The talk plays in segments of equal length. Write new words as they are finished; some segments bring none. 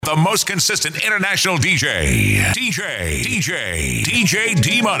the most consistent international DJ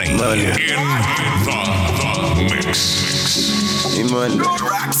D-Money in the mix.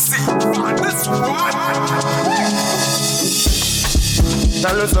 Ta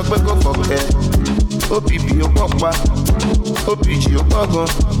ló sọ pé kò fọ̀kẹ́? OPP ó pọ̀ pa, OPG ó pọ̀ gan.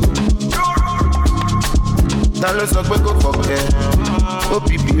 Ta ló sọ pé kò fọ̀kẹ́?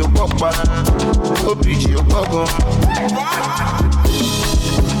 OPP ó pọ̀ pa, OPG ó pọ̀ gan.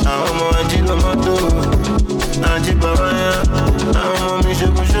 Àwọn ọmọ ají ló mọ́ tó, ají bàbá yá, àwọn ọmọ mi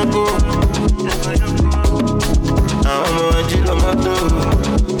ṣokúṣokú. Àwọn ọmọ ají ló mọ́ tó,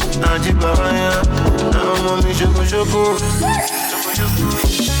 ají bàbá yá, àwọn ọmọ mi ṣokúṣokú.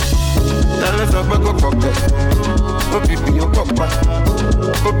 Ta ló sọ pé kò fọ̀kẹ́? OPP ó pọ̀ pa,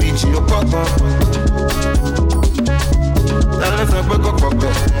 OPG ó pọ̀ gan. Ta ló sọ pé kò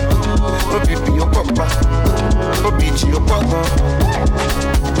fọ̀kẹ́? OPP ó pọ̀ pa, OPG ó pọ̀ gan.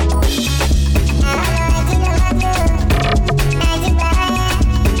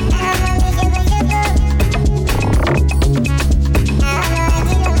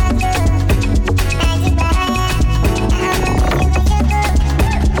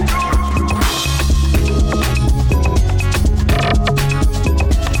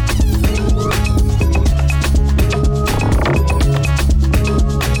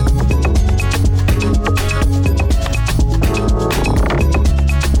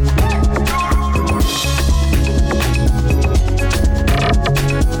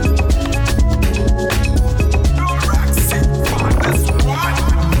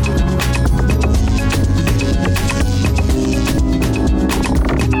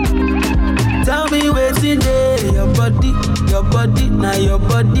 Tell me wetin dey your body, now your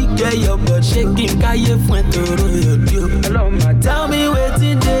body get your butt shaking, go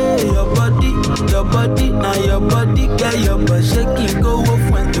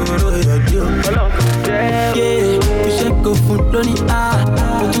off when toro your deal. Yeah, you shake go fun loni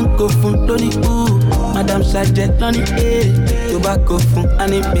you go fun loni Madam Sergeant loni tobacco fun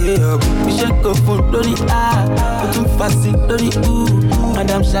anime up. You shake go fun loni you fast loni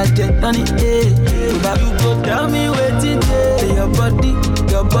Madam Sergeant loni tobacco. You go tell me wetin dey your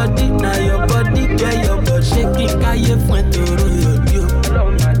body, now your body get your butt shaking, kaye fun toro your deal.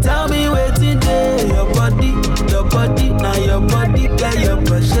 Tell me wetin dey your body, now your body get your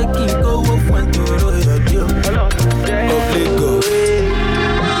butt shaking, go off when toro your deal. Go play go.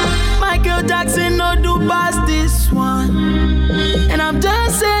 Michael Jackson no do past this one, and I'm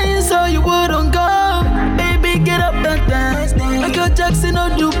just saying so you wouldn't go. Baby get up and dance. Michael Jackson no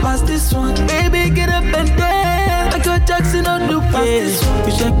do past this one. Baby get up and dance. Michael Jackson no do past this one.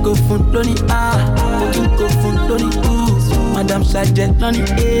 You should go fun loni you go fun loni Madam Sergeant loni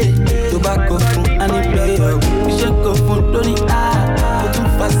tobacco fun anime up. You should go fun loni you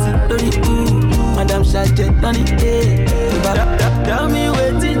fast loni Madam Sergeant loni tobacco. Tell me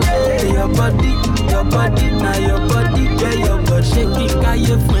wetin dey your body, now your body get your butt shaking,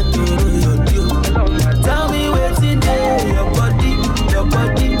 kaye fun toro your deal. Tell me wetin dey your body,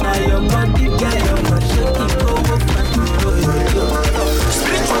 now your body get your butt shaking, go off fun toro your deal.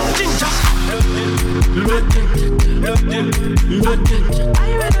 Spiritual ginger. Loading. Are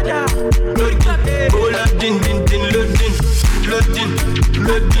you ready now? Loading. Oh, loading.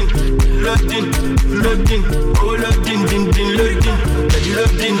 Oh, loading.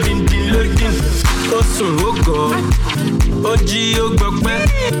 Ó sùn ó gọ̀, ó jí ó gbọpẹ́.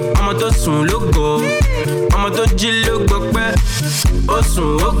 Ọmọ tó sùn ló gọ̀, ọmọ tó jí ló gbọpẹ́. Ó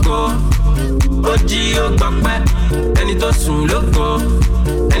sùn ó gọ̀, ó jí ó gbọpẹ́. Ẹni tó sùn ló gọ̀,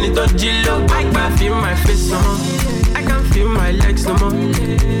 ẹni tó jí ló gbọpẹ́. I can feel my face no more, I can feel my legs no more.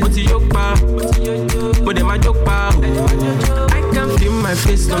 Mo ti yó pa, mo dẹ̀ máa jó pa. I can feel my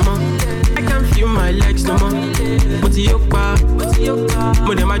face no more, I can feel my legs no more. Mo ti yó pa,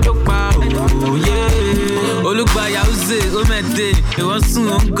 mo dẹ̀ máa jó pa. Oh yeah. Olùgbàyà Uze, Omede, ìwọ́n sùn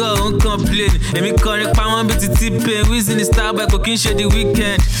ó ń gọ̀ ó ń complain. Èmi kọrin pa wọ́n bí ti T-Pain, Wizzy ní Starboy kò kí n ṣe the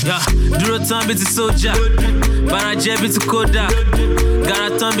weekend. Dúró tán bí ti Soja, Bàrà jẹ́ bí ti Koda, Gara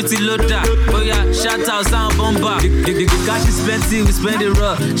tán bí ti Loda. Oya, shout out sound bomba. The cash is plenty, we spend it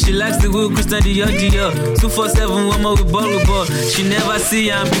raw. She likes the wheel, Christian Dior. 247, one more with ball. She never see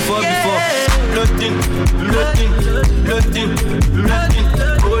am before. Loading.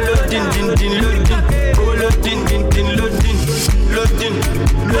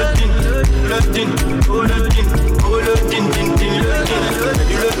 Oh, loading. Oh, loading.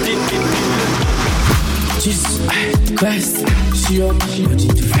 Jesus Christ, she up, body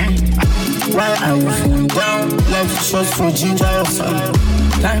divine. Why are you feeling down? Life is short for ginger or something.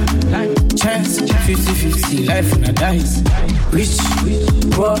 Time, chance, 50-50, life in a dice. Rich,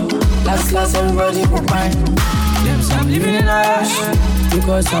 poor, last, everybody go fine. Them say I'm living in a rush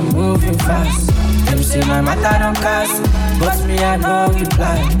because I'm moving fast. Them say my matter don't cast, but me I no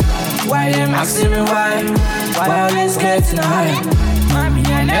reply. Why them asking me why always getting high? Mommy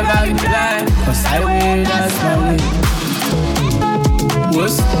I never reply, cause I way, that's my way.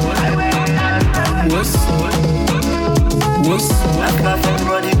 What's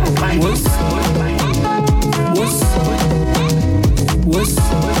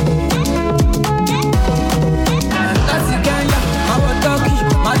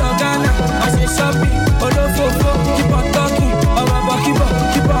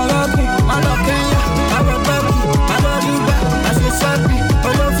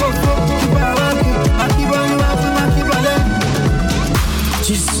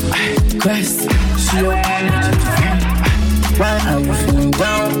Christ, she why are you feeling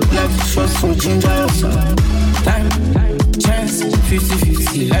down? Life is short, so ginger yourself. Time, chance,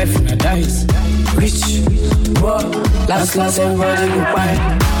 50-50, life in a dice. Rich, poor, last, everybody go by.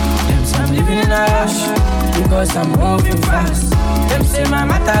 Them say I'm living in a rush because I'm moving fast. Them say my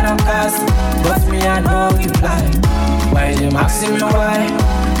matter don't cast, but me I no reply. Why them asking me why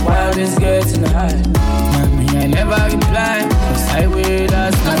always getting high? Mommy I never reply, cause I way,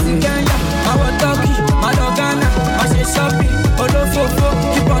 that's my way. I was talking, I don't Ghana, I say shopping, Olofofo,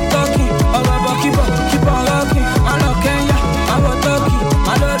 keep on talking, Obaba, keep on rocking, I love Kenya, I was talking,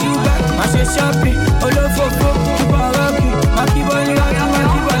 I love you back, I say shopping, Olofofo, keep on rocking, I keep on rocking,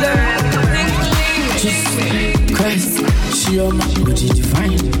 Jesus Christ, she on my body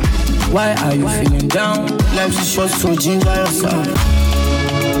divine. Why are you feeling down? Life is short, so ginger yourself.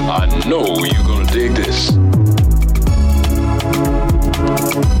 I know you're gonna dig this.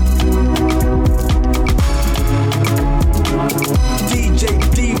 DJ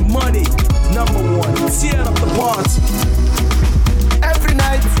D-Money, #1, tear up the party.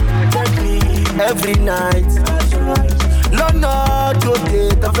 Every night. Lọ́nà tó dé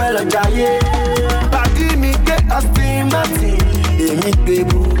tó fẹ́ lọ jayé. Pàdí mi gbé Aston Martin, èmi gbé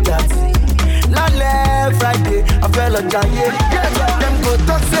Bugatti. Lálẹ́ Friday, a fẹ́ lọ jayé. Dem go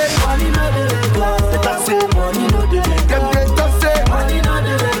talk say money no dey Lagos. They talk say money no dey Lagos. Dem dey talk say money no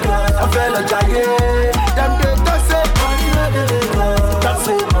dey Lagos. A fẹ́ lọ jayé. Dem dey talk say money no dey Lagos. They talk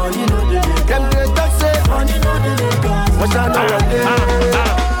say money no dey Lagos. Dem dey talk say money no dey Lagos. Wọ́n ṣáná wọlé.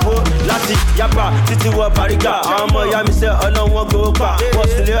 Láti yapa títí wọ Bariga, àwọn ọmọ ìyá mi sẹ́ ọ̀nà wọn gbowó pa. Wọ́n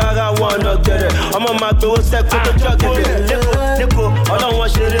sì lé ara wọn ọ̀nà gẹ̀rẹ̀, ọmọ máa gbowó sẹ́kù tó jọ gẹ̀rẹ̀. Lẹ́kọ̀ọ́ ọ̀nà wọn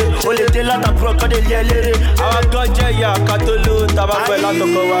ṣeré, o lè dé látàkùrọ̀ kọ́dé lé eléré. Àwọn gan jẹ́ ìyá ká tó lówó, tàbá fẹ́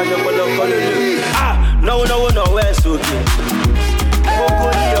látọkọ̀ wa ní ọ̀pọ̀lọpọ̀ lónìí. Náwó náwó ẹ̀ sókè. Kókó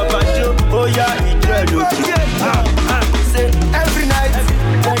ní ọ̀bàjọ́, ó yá ìjọ ẹ̀ lókè. Say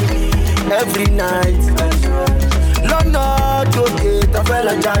every night. Lọ́nà tó dé tó fẹ́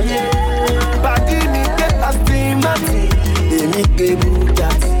lọ jayé. Pàdí mi gbé Aston Martin, èmi gbé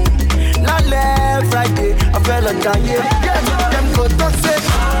Bugatti. Lálẹ́ Friday, a fẹ́ lọ jayé. Dem go talk say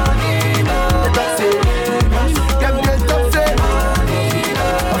money no dey Lagos. Dem dey talk say money no dey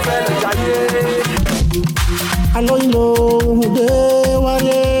Lagos. A fẹ́ lọ jayé. Àlọ́ ìlò òde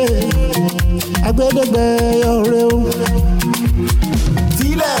wáyé, agbẹ́dẹ́gbẹ́ ọ̀rẹ́ o.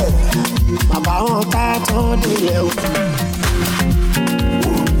 Sílẹ̀, bàbá wọn ká tán délẹ̀ o.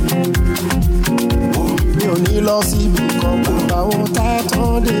 Mi ò ní lọ síbi kan, bàbá wọn ká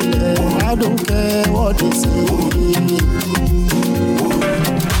tán délẹ̀. I don't care what they say.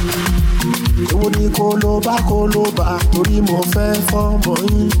 Èwo ni kó ló bá, torí mo fẹ́ fọ́mọ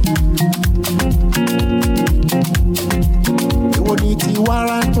yín. Èwo ni ti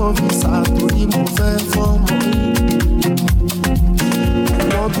warrant officer, torí mo fẹ́ fọ́mọ yín.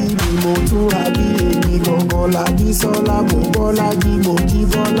 Wọ́n bí mi mo túra bí èmi gangan lábí sọ́lá, mo bọ́lá jí mo jí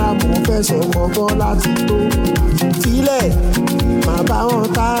bọ́lá, mo fẹ́ sọ̀rọ̀ bọ́lá ti tó. Sílẹ̀, màá bá wọn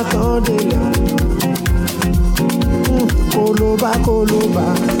ká tán délẹ̀. Kó ló bá.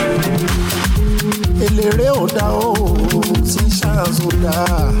 Eléré ò dá o, sí ṣáàzù dá.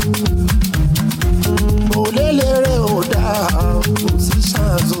 Mo léléré ò dá, sí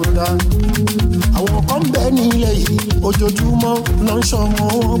ṣáàzù dá. Àwọn kan bẹ nílẹ̀ yìí, ojoojúmọ́ ló ń ṣọmọ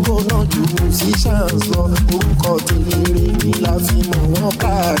wọn gbóná jù sí ṣáàzù. Orúkọ tèléré ni la fi mọ̀ wọ́n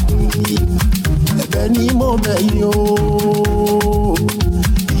káàkiri. Ẹ̀bẹ̀ ni mo bẹ̀ yín o.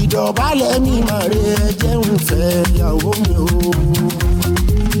 Ìdọ̀bálẹ̀ mi máa re ẹjẹ́ ń fẹ́ ìyàwó mi o.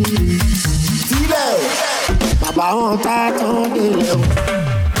 Sílẹ̀, bàbá wọn ká tán délẹ̀ o.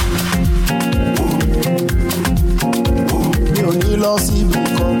 Mi ò ní lọ síbi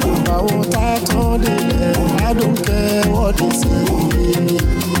kan, bàbá wọn ká tán délẹ̀. I don't care what they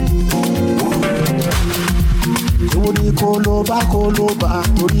say.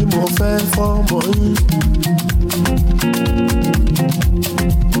 mo fẹ́ fọ́mọ yín.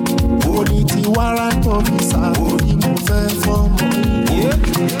 Orí ti wára tó fi sá, orí mo fẹ́ fọ́mọ yín.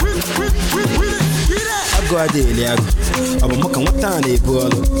 Ago adeliago, abo moka watana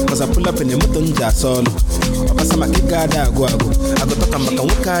ibolo, cause I pull up in the mutunja solo. Opasa makigada agwago, ago toka maka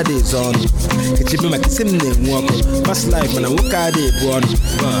wukade zono. Kichibi makisimne mwako, fast life mana wukade buono.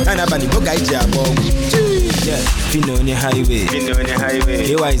 Ana bani boga ije abogo. Yeah, Fino on the highway. Fino on the highway.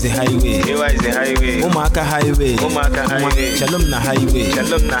 Here is the highway. Here is the highway. Umaka highway. Umaka highway. Shalom na highway.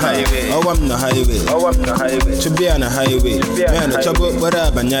 Shalom na highway. Owam na highway. Owam na highway. Chubi na highway. Man, the trouble, what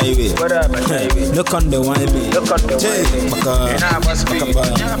up and highway. What up and highway. Look on the wine me. Look on the wine me. Baka. Baka.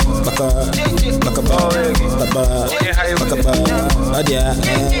 Baka. Baka. Baka. Adia.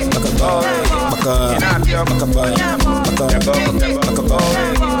 Baka. Baka.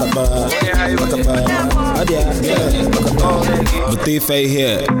 Butife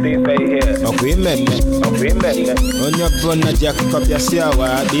here. Okay, men. On your brother Jack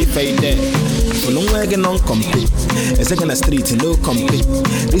Papiasiawa, they fade there. For no wagon on company. A second street, no company.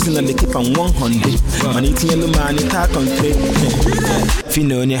 Listen, they keep on 100. Man, eating a man in car country.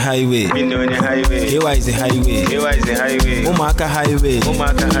 Fino on the highway. Fino on the highway. Here is the highway. Here is the highway. Umaka highway.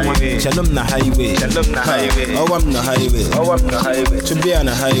 Umaka highway. Shalom na highway. Shalom na highway. Owam na highway. Owam na highway. Chubia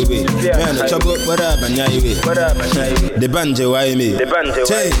na highway. Man, the trouble, what up and highway. What up and highway. The banje why me. The banje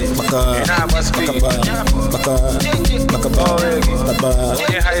why me. Baka. Baka. Baka. Baka. Baka.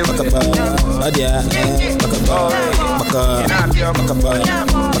 Adia. Baka. Baka.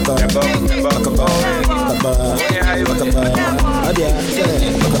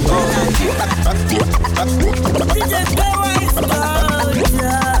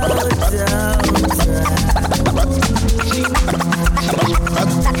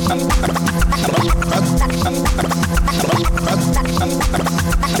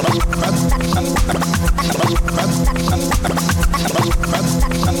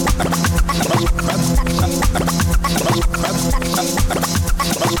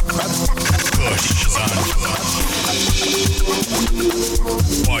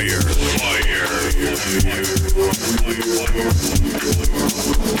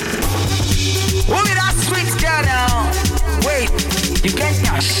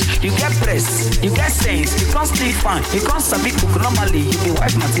 You can't submit cook. Normally you be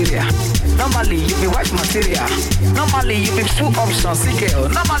wife material. Normally you be wife material. Normally you be full option, see girl.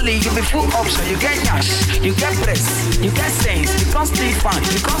 Normally you be full option. You get cash, you get press, you get sense. You can't stay fun.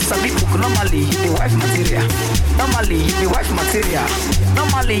 You can't submit cook. Normally you be wife material. Normally you be wife material.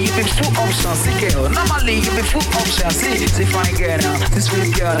 Normally you be full option, see girl. Normally you be full option, see fine girl now, see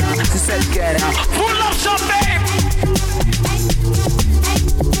sweet girl now, see sad girl now. Full option, babe.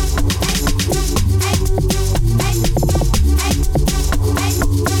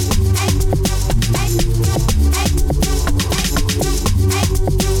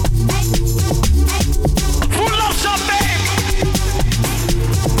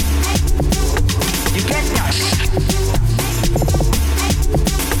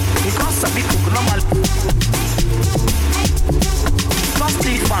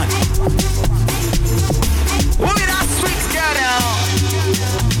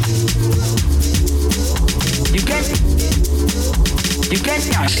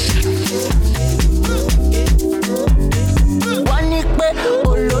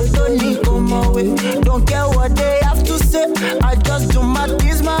 Don't care what they have to say. I just do my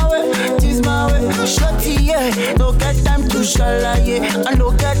this my way. Shorty, yeah. No get time to shalaye. I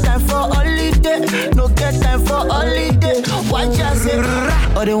no get time for holiday. No get time for holiday. Watch I say.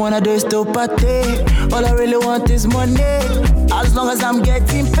 All they wanna do is to party. All I really want is money. As long as I'm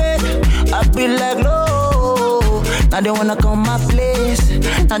getting paid, I feel like low. Now they wanna come my place.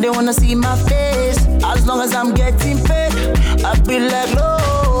 Now they wanna see my face. As long as I'm getting paid, I feel like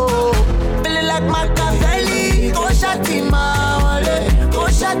low. Feeling like Machiavelli. Go shati ma wale. Go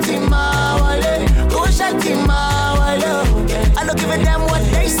shati ma wale. Go shati ma wale. I don't give a damn what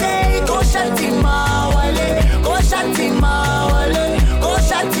they say. Go shati ma wale. Go shati ma wale. Go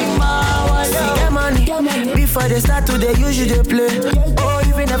shati ma wale. See get money. Before they start to they usually play. Oh,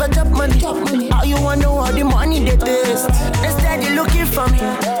 if you never top money. How you wanna know how the money they taste? Instead you looking for me.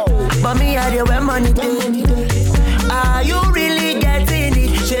 But me I dey where money dey. Are you really getting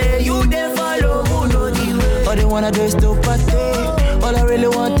it? Say you dey follow who know the way. All they wanna do is to party. All I really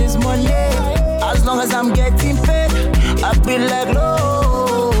want is money. As long as I'm getting paid, I feel like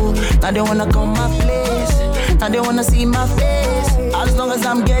low. Now they wanna come my place. Now they wanna see my face. As long as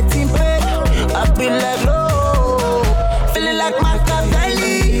I'm getting paid, I feel like low. Feeling like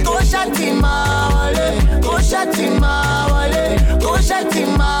Machiavelli. Go shati ma wale. Go shati ma wale. Go shati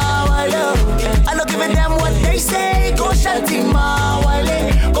ma Shatima wale,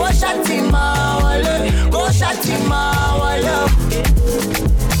 go Shatima wale, go Shatima wale.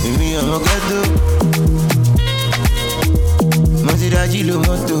 Me I'm a ghetto, Maziraji lo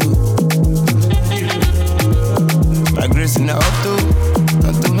moto. My grace in the auto,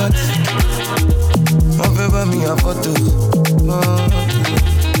 automatic. One favor me a photo.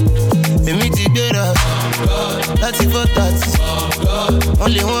 Emi ti gbera, láti 4:30.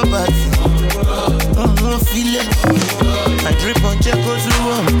 Only one party. One feeling. I drip on check go to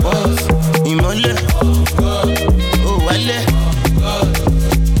one boss. Imole, oh wale.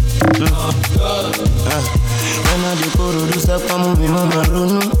 When I dey go to stop, I'm moving on my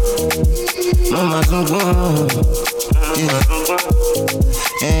run. Mama don't go.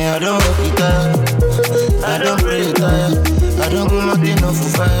 Yeah, I don't work it out. I don't pray it out. I don't go nothing off for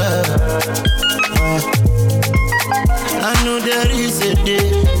fire. I know there is a day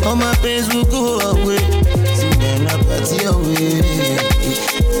all my pains will go away. See then I party away.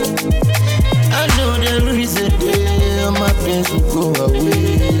 I know there is a day all my pains will go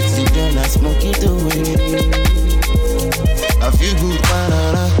away. See then I smoke it away. I feel good,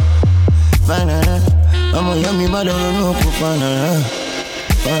 banana, banana. I'm a yummy mother, no banana,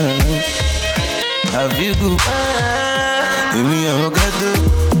 banana. I feel good, baby, I'm a ghetto.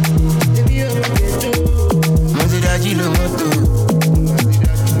 Maziraji lo moto.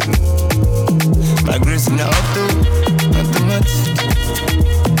 My grace in the auto, automatic.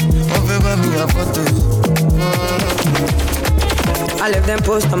 One favor me a photo. I left them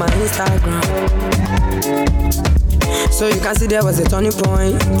post on my Instagram, so you can see there was a turning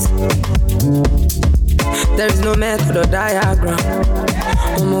point. There is no method or diagram.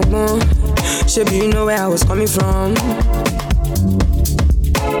 Oh my God, Shebi, you know where I was coming from.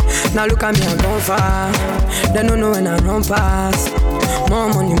 Now look at me, I'm gone far. They don't know when I run past. More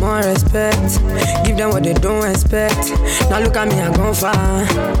money, more respect. Give them what they don't expect. Now look at me, I'm gone far.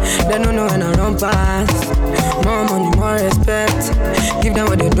 They don't know when I run past. More money, more respect. Give them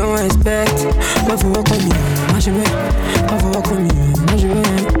what they don't expect. But for what come here, mash it back. But for what come here, mash it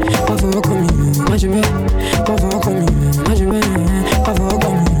back. But for what come here, mash it back. But for what come here, mash it back. But for what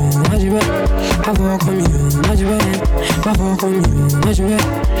come here, mash it back. But for what come here, mash it back. But for what come here, mash it back.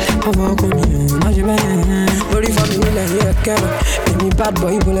 But for what come here, mash it back. Worry for me, let me hear Kevin. Any bad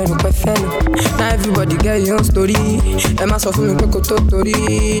boy, you let me quite fellow. Now everybody get your own story. Emma saw for me, quick to story.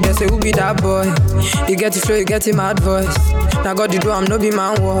 They say, who be that boy? You get it flow, you get him mad voice. Now God, you do, I'm no be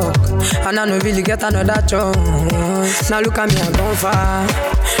man walk. And I no really get another chance. Now look at me, I'm gone far.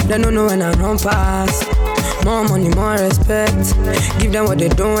 They don't know when I run past. More money, more respect. Give them what they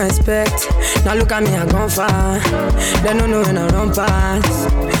don't expect. Now look at me, I'm gone far. They don't know when I run past.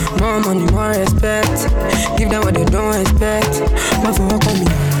 More money, more respect. Give them what they don't expect. But for what come here,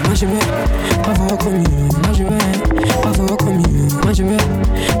 mash it back. But for what come here, mash it back. But for what come here, mash it back.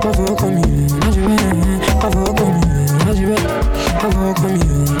 But for what come here, mash it back. But for what come here, mash it back. But for what come here,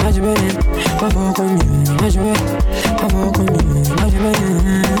 mash it back. But for what come here, mash it back. But for what come here, mash it back.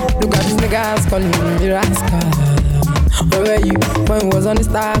 Look at these niggas calling me rascal. Where were you when we was on the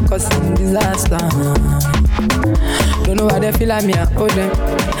star causing disaster? Don't know why they feel like me, I owe them.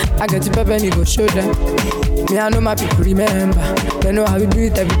 I get to pepper and you go show them. Me, I know my people remember. They know how we do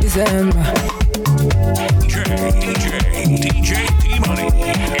it every December. DJ T-Money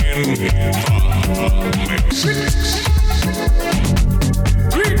in the mix.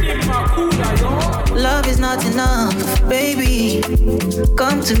 Love is not enough, baby.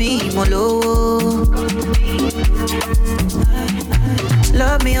 Come to me, Molo.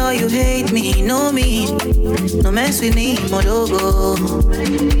 Love me or you hate me, know me. No mess with me, Mologo.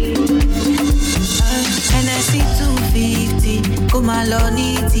 NSC 250,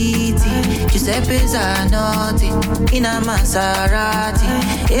 Kumaloni Titi. Giuseppe Zanotti, in a Maserati.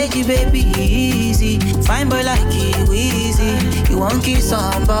 Hey, baby, easy. Fine boy like Weezy. You won't kiss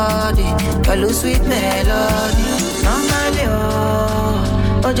somebody, but lose sweet melody. Normally,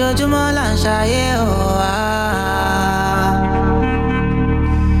 oh, Ojoju Molanchaye, oh,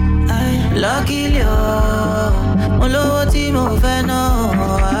 lucky, oh, Olowo ti mo fẹ́ náà.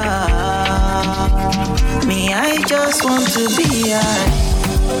 Me, I just want to be high.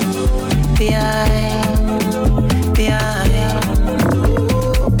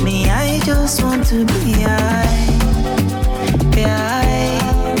 Me, I just want to be high.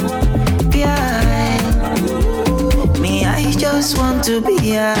 Me, I just want to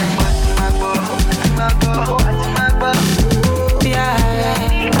be high.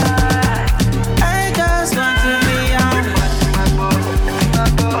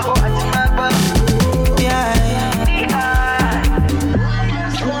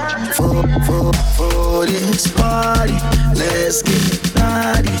 For this party, let's get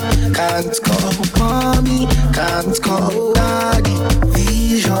naughty. Can't call mommy, can't call daddy.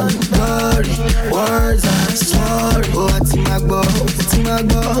 Vision blurry, words are sorry. What's my goal?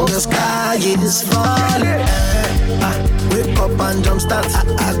 The sky is falling. Wake up and jump start.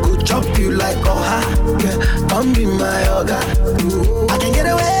 I could chop you like Oha. Yeah, come be my yoga. I can get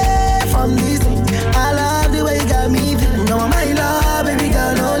away from this thing. I love the way you got me feeling. No, my love, baby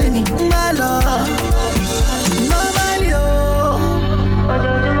girl, only me. My love, nobody, oh.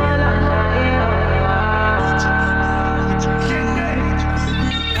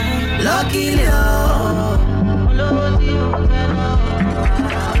 Lucky, oh.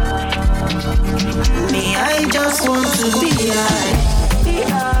 Me, I just want to be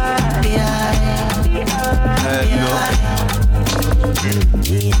high.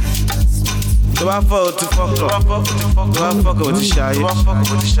 Tó bá fọ́ o ti fọ́kọ̀, tó bá fọ́kọ̀ o ti ṣayé.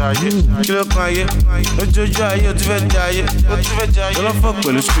 Kí ló kan ayé? Lójoojú ayé o ti fẹ́ jẹ ayé. Tó lọ́ fọ́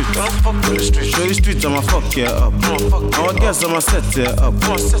pẹ̀lú street. Torí street ọmọ fuck it up. Àwọn girls ọmọ set it up.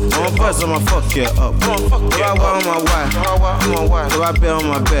 Àwọn boys ọmọ fuck it up. Tó bá wá ọmọ wá. Tó bá bẹ́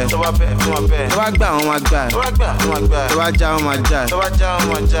ọmọ bẹ́. Tó bá gbà ọmọ gbà. Tó bá já ọmọ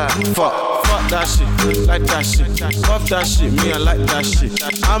já. Fuck that shit, like that shit. Fuck that shit, me I like that shit.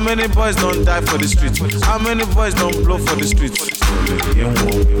 How many boys don't die for the streets? How many boys don't blow for the streets?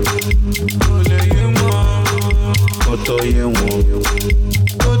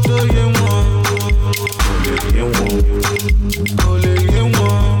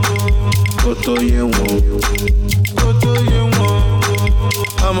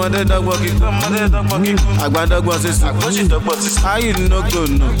 Ọmọdé dọ́gbọ́n kíkún, àgbà dọ́gbọ́n sísè. Ayé no go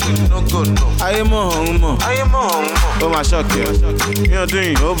no, ayé mọ̀ ọ̀hún mọ̀. Ó máa ṣọ́ọ̀kì ẹ̀, ní ọdún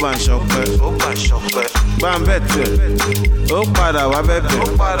yìí ó bá ń ṣọpẹ́. Bá ń bẹ̀ tẹ̀, ó padà wá bẹ̀bẹ̀.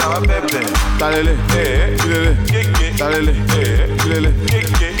 Talele, kílele, talele, kílele,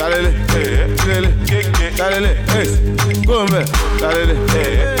 talele, kílele, talele, kó ń bẹ̀. Talele,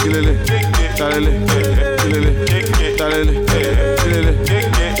 kílele, talele, kílele, talele, kílele.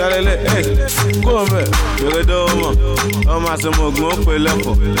 Talele, kó ń bẹ̀. Yòrèdè ọmọ àsomọ̀ ògùn ó pè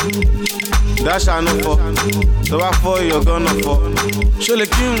lẹ́fọ̀. Dáṣà ló fọ́, tó bá fọ́ ìyọ̀gán náà fọ́. Ṣó lè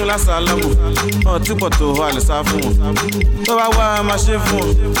kí n lásàlámù, ọ̀ tí pọ̀ tó wà lè sá fún wọn. Tó bá wá a máa ṣe fún wọn.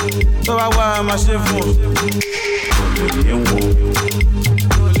 Kò lè yé wọn.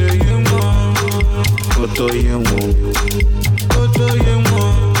 Kò tó yé wọn. Kò lè yé wọn.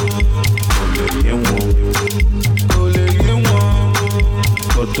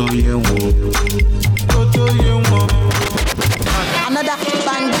 Another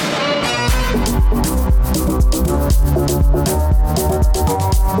band.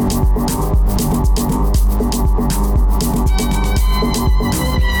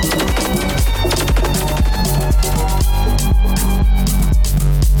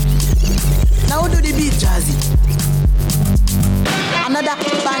 Now do the beat, Jazzy. Another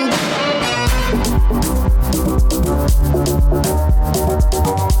band.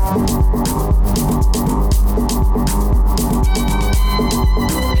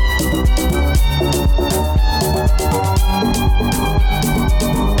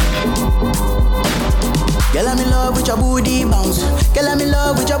 Girl, I'm in love with your booty bounce. Girl, I'm in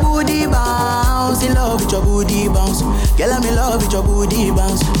love with your booty bounce. In love with your booty bounce. Girl, I'm in love with your booty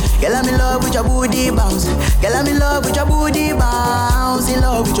bounce. Girl, I'm in love with your booty bounce. Girl, I'm in love with your booty bounce. In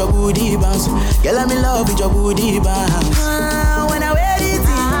love with your booty bounce. Girl, I'm in love with your booty bounce. When I wear it,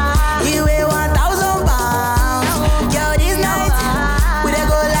 you weigh 1,000 pounds. Girl, this night we dey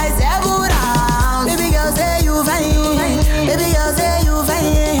go like 7 rounds. Baby girl, say you fine. Baby girl, say you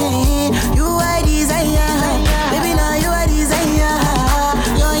fine. You are desire. Baby, now you are desire.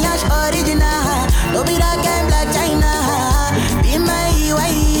 Your yash original. Don't be that kind black China. Be my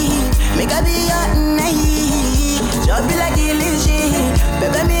wife. Make her be your night. Just be like illusion.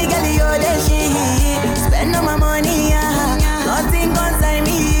 Baby, me girl, you're the shit. Spend all my money, nothing concern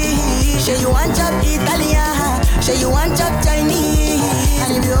me. Say you want chop Italian. Say you want chop Chinese.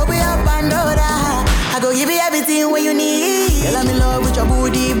 And if you open up Pandora, I go give you everything what you need. Girl, I'm in love with your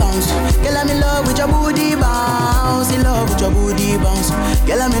booty bounce. Girl, I'm in love with your booty bounce. In love with your booty bounce.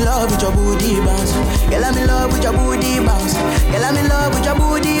 Girl, I'm in love with your booty bounce. Girl, I'm in love with your booty bounce. Girl, I'm in love with your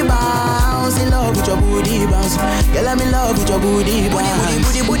booty bounce. In love with your booty bounce. Girl, I'm in love with your booty bounce.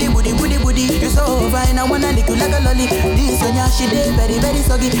 Booty. You so fine, I wanna lick you like a lolly. This one, yeah, she dey very, very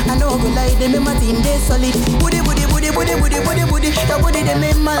soggy. I know go lie, they make my team dey solid. Booty. Your booty, they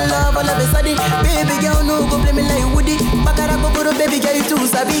make my love all of a sudden. Baby girl, no go play me like Woody. Bakara go baby girl, you too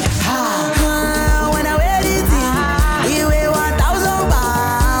sabi. When I wear it, you weigh 1,000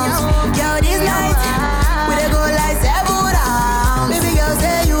 pounds. Girl, this night we dey go like 7 rounds.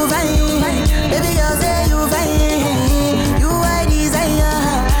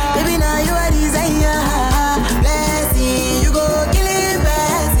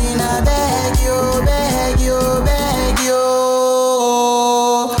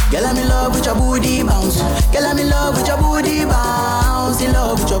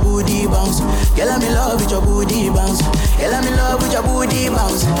 Girl, I'm in love with your booty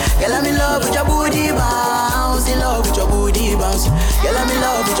bounce. Girl, I'm in love with your booty bounce. In love with your booty bounce. Girl, I'm in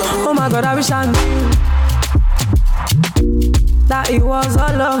love with your booty. Oh my God, I wish I knew that it was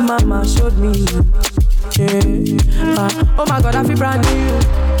all love mama showed me. Yeah. Oh my God, I feel brand new.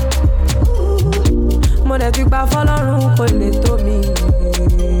 Mo de ti gba fọ́lọ́run kò lè tó mi.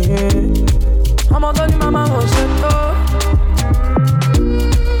 Ọmọ tó ní mama wọ́n ṣe tó.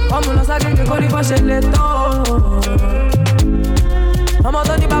 Ọmọ lọ ságége kó ní bó ṣe lè tó. Ọmọ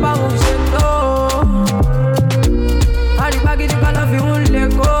tó ní bàbá wọ́n ṣe tó. Àrígbá gidi kan lọ fi ń lè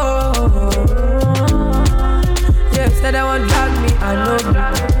kó. Yeah, say they won't drag me, I know.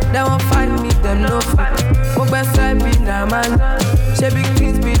 They won't fight me, they no fight. Mo gbẹ́sẹ̀ bí na man. Ṣé big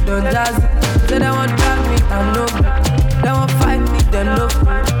things be done jazzy. Say they won't drag me, I know. They won't fight me, they no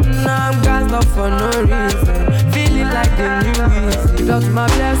fight. Now I'm gassed up for no reason. Feeling like the new easy. Just my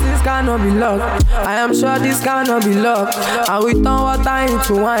blessings cannot be locked. I am sure this cannot be locked. And we turn water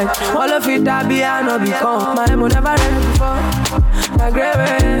into wine. All of it that be I not become. My emo never ready before. Na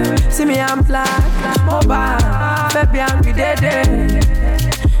gravy, see me I'm black. Mobile, baby I'm be dead.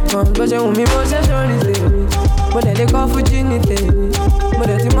 Go ṣe wù mí bó ṣe ṣorí tèmi. Mo dẹ̀ lè kọ́ fújì ní tèmi. Mo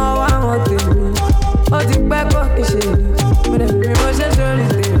dẹ̀ ti mọ wá wọn tèmi. Ó ti pẹ́ kó kì í ṣe. Mo dẹ̀ wù mí bó ṣe ṣorí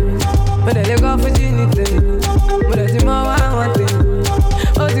tèmi. Mo dẹ̀ lè kọ́ fújì ní tèmi. Mo dẹ̀ ti mọ wá wọn tèmi.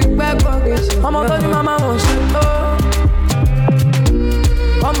 Ó ti pẹ́ kó kì í ṣe. Ọmọ tó ní màmá wọn ṣe tó.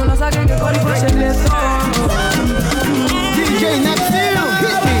 Ọmọ lọ ságége kó ní bó ṣe lè tó. DJ Neptune,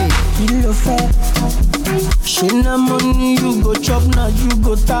 hit me. Kill your fat. She na money, you go chop, now you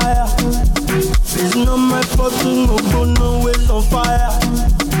go tire. It's not my fault to no go nowhere on fire.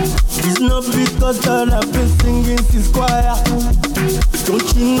 It's not because that I've been singing this choir. Don't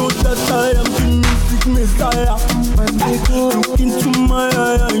you know that I am the music messiah? Look into my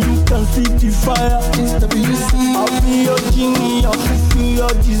eye and you can see the fire. I'll be your genie, I'll fulfill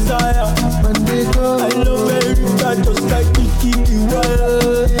your desire. I love very bad, just like Kiki the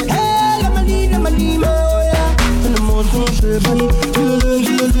wire. Hey, I'm a need, and the mountain shape, you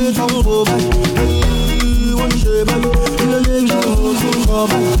let it go by. One shape, you let it go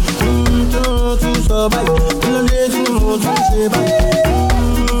by. To survive, you let it go by.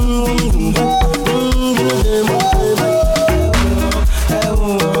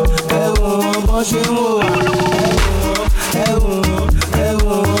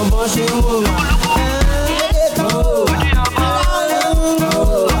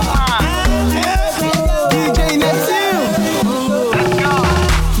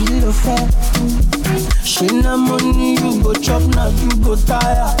 Money, you go chop, now you go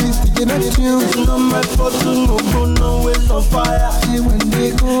tire. It's not my fault to no go nowhere on fire.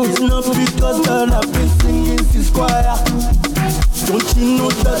 It's not because that I've been singing this choir. Don't you know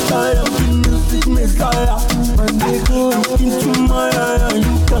that I am the music messiah? Look into my eye and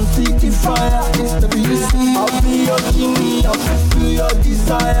you can see the fire. I'll be your genie, I'll fulfill your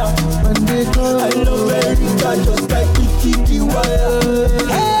desire. I love very bad, just like Kiki the wire.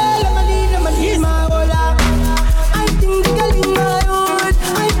 Hey, let me need my whole life. I think the girl in my own.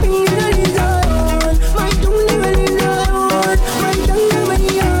 I think the girl is on. My tongue never is on. My tongue never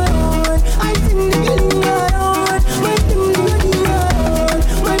is on. I think the girl in my own. My tongue never is on.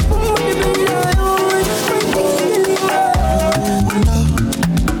 My phone never is on. My tongue never is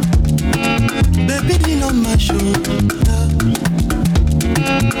on. Baby, lean on my shoulder.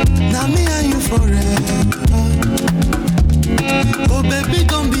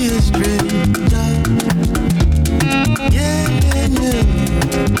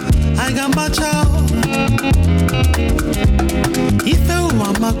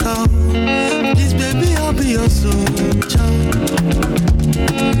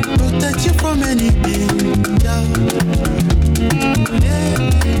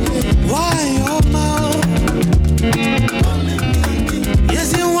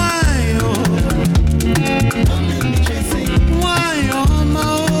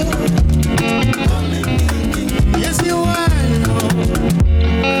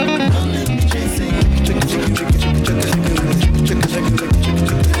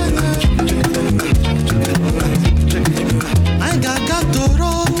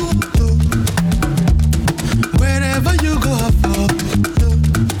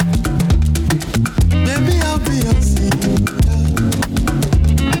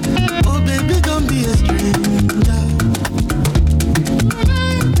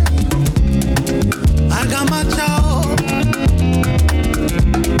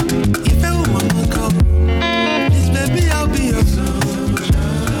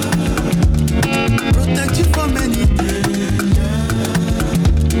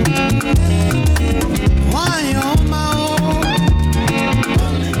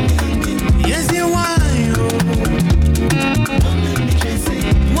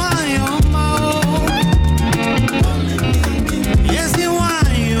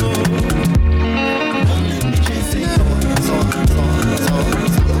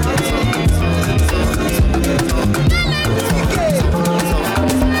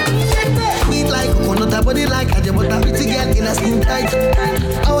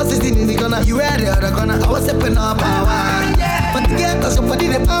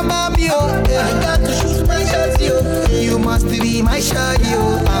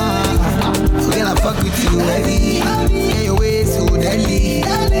 you heavy. And your way so deadly.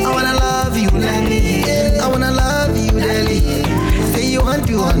 I wanna love you, Lenny. I wanna love you, Lenny. Say you want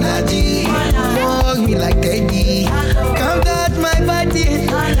to honor G. Hug me like Teddy. Come touch my body.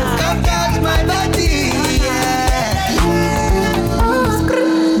 Come touch my body.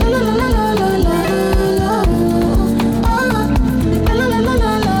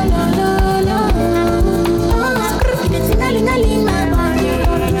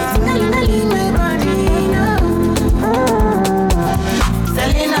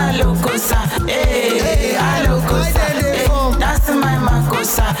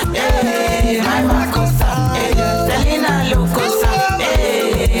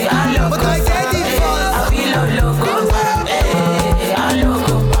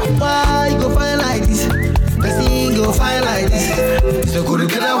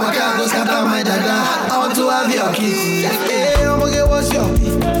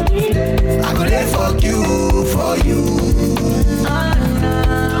 Fuck you, for you.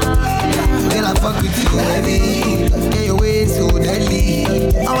 Girl, I fuck with you, baby. Yeah, your way so deadly.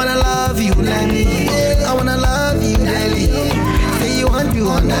 I wanna love you, Lenny. I wanna love you, Lenny. Say you want you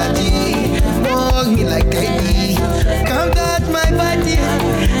on that G. Hug me like Teddy. Come touch my body.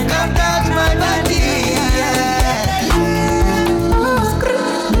 Come touch my body.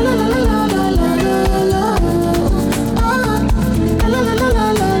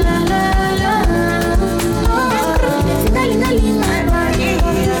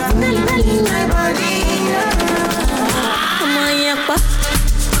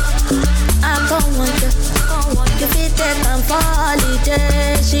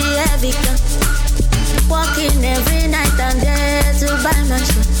 Holiday, she heavy gun. Walking every night and day to buy my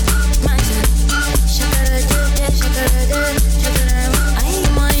shit. Shakara, shakara, shakara.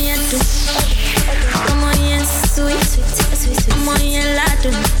 I'm on your do. I'm on your sweet. I'm on your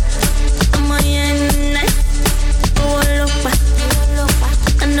ladu. I'm on your night. Oh, look back.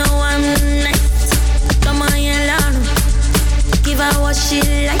 I know I'm nice. Come on your ladu. Give her what she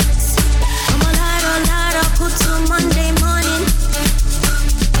likes. I'm a lado, put to Monday morning.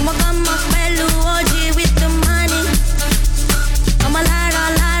 I'ma come up OG with the money. I'm a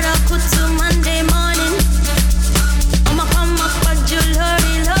lara, put to Monday morning. I'ma come up a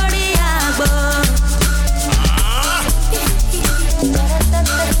lorry, agbo.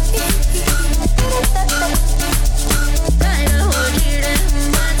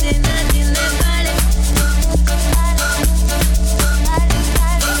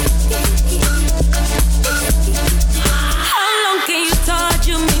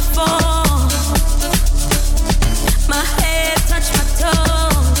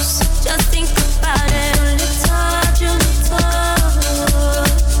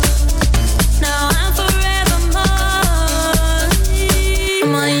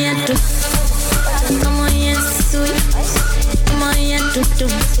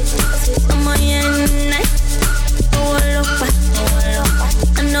 I'm on your night. Oh, look back.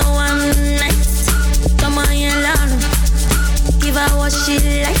 I know I'm nice. Come on, your lado. Give her what she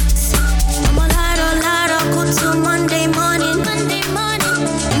likes. I'm a lado, go to Monday morning.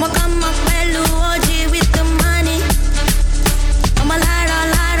 I'ma come up OG with the money. I'm a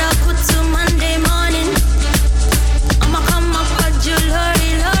lado, go to Monday morning. I'ma come up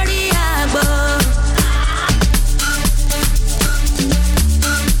lorry, agbo.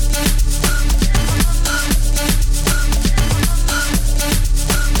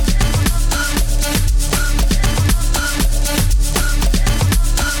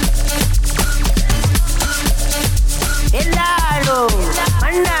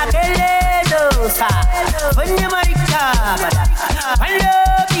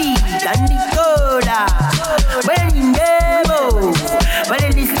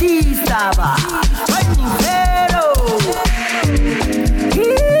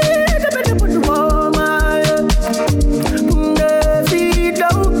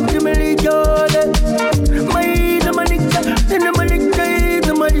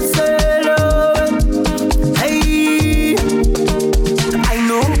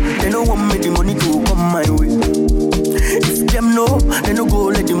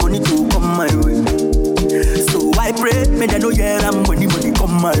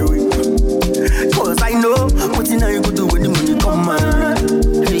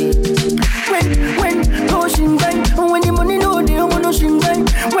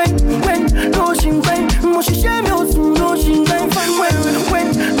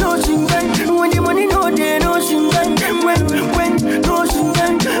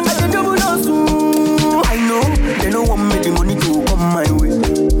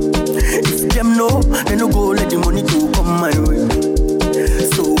 They no go let the money to come my way.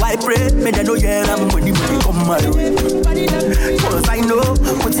 So I pray, may they know yeah I'm money.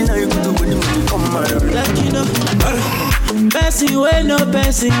 person wey no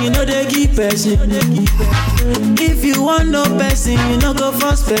person, you know they give person. If you want no person, you no go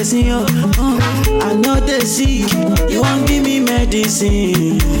force person. I know they sick, you won't give me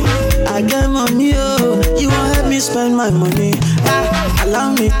medicine. I get money, you won't help me spend my money.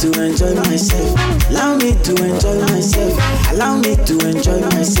 Allow me to enjoy myself. Allow me to enjoy myself. Allow me to enjoy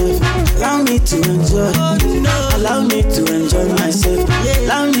myself. Allow me to enjoy. Allow me to enjoy myself.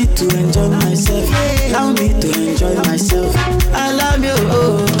 Allow me to enjoy myself. Allow me to enjoy myself. I love you.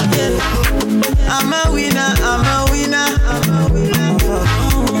 Oh, yeah. I'm a winner. I'm a winner.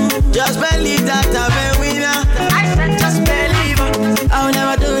 Just believe that I'm a winner. I said just believe. I'll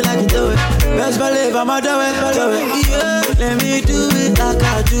never do it like you do it. Best believe I'ma do it. Yeah. Let me do it like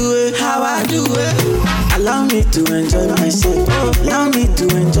I do it, how I do it. Allow me to enjoy myself. Allow me to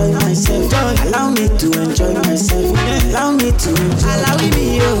enjoy myself. Allow me to enjoy myself. Allow me to enjoy.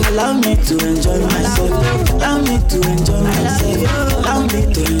 Allow me to enjoy myself. Allow me to enjoy myself. Allow me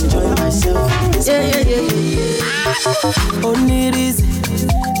to enjoy myself. Yeah. Only reason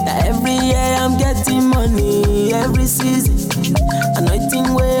that every year I'm getting money, every season.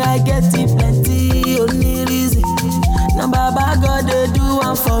 Anointing where I get it plenty. Only reason. Now Baba God they do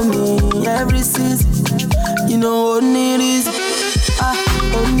one for me every season. You know only reason,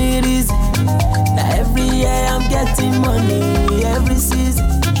 only reason that every year I'm getting money every season.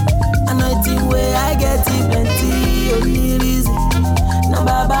 Anointing where I get it plenty. Only reason. Now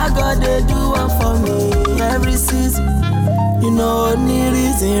Baba God they do one for me every season. You know only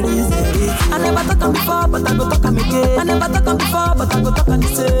reason. I never talk on before, but I go talk on again. I never talk on before, but I go talk on the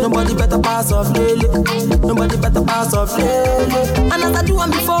same. Nobody better pass off Lily. Nobody better pass off Lily. And as I do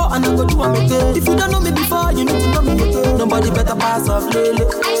one before, and I go do one again. If you don't know me before, you need to know me again. Nobody better pass off Lily.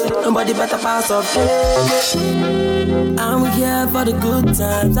 Nobody better pass off Lily. I'm here for the good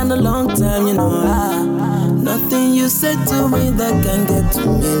times and the long time, you know. Nothing you said to me that can get to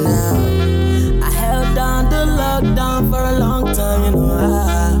me now. Held down the lockdown for a long time, you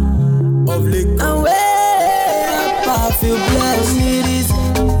know. Of late, and way up, I feel blessed. It is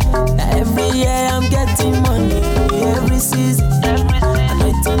every year I'm getting money, every season.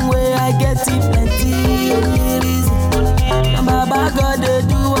 Anointing where I get it plenty. Only reason. And Baba God they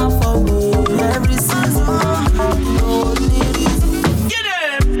do one for me every season. Only reason. Get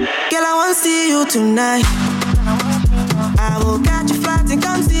it, girl, I want to see you tonight. I will catch a flight and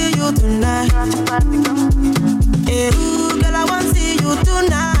come see you tonight. Hey, ooh, girl, I want to see you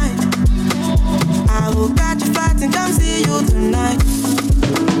tonight. I will catch a flight and come see you tonight.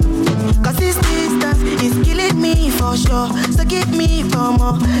 Cause this distance is killing me for sure. So give me for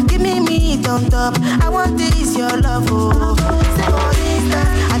more, give me thumbs up. I want this, your love, oh. Say for instance,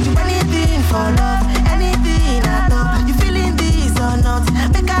 I do anything for love. Anything I love. You feeling this or not?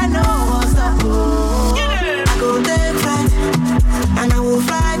 Make I know what's up, oh. I go take flight and I will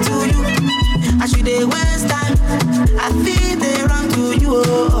fly to you. I should waste time. I feel they run to you.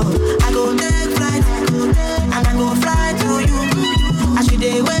 Oh. I go take flight and I go fly to you. I should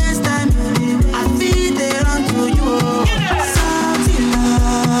waste time. I feel they run to you. Oh. Something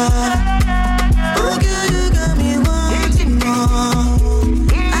love. Oh girl, you got me wanting more.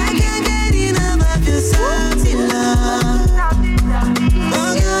 I can't get enough of your something love.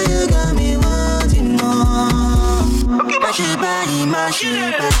 Oh girl, you got me wanting more. Mash your body, mash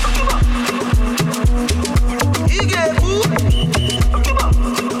your body.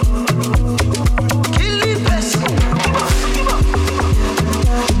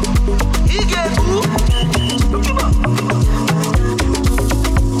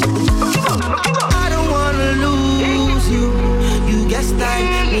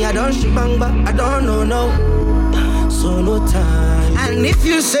 I don't shibang, but I don't know, no. So no time. And if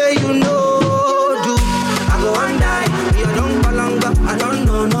you say you know, do I go and die? You don't belong, but I don't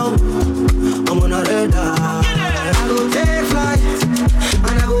know, no. I'm on a radar. I go take flight,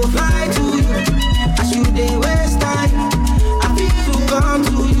 and I go fly to you. I should they waste time. I feel to come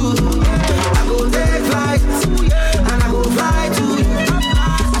to you. I go take flight, and I go fly to you.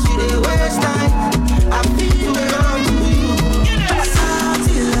 I should they waste time. I feel to come to you.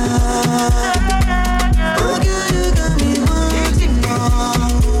 Oh girl, you got me wanting more.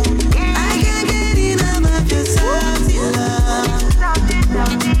 I can't get enough of your salty love.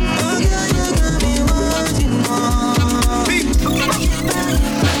 Oh girl, you got me wanting more.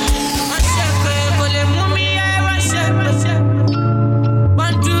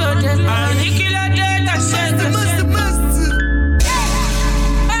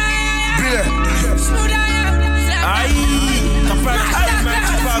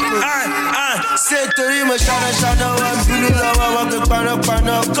 Say to him, Shana, one blue lava, walk a pana,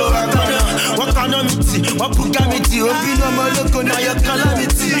 go what kind of meaty, what pugamity, open no more look on your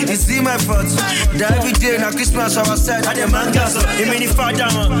calamity. You see my thoughts, that every day now Christmas I was said, I demand gas, you mean if I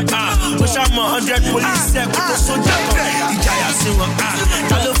down, push out my 100 police, set with the soldier, you jaya see one,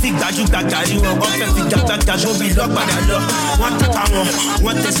 Talo fig that you got carry one, what can you got that show be locked by the law, one tata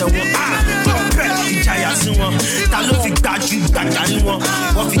one test one, you jaya see one, Talo fig that you got carry one,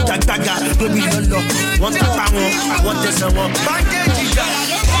 what fig that don't be the law, one tata one test one, bandage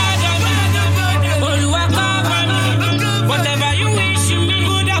whatever you wish you me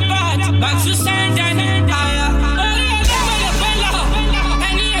good or bad, but you stand and higher.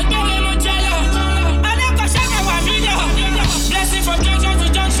 Blessing from junction to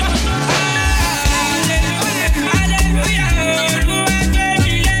junction.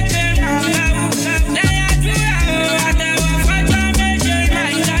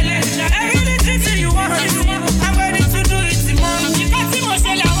 Everything you want, I'm ready to do it. You can't see my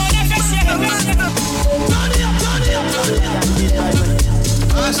shell, I wanna fetch it.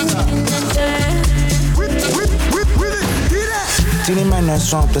 Three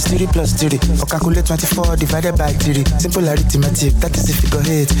minus 1 plus 3 plus 3. Or calculate 24 divided by 3. Simple arithmetic, that is the figure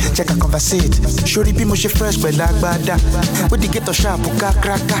 8. Check and conversate. Shori be mushy fresh, but like bada. With the ghetto sharp, uka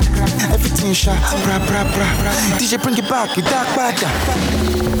kraka. Everything sharp, bra. DJ bring it back, you dark bada.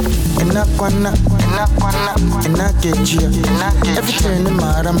 Enakwana, enakejia. Everything in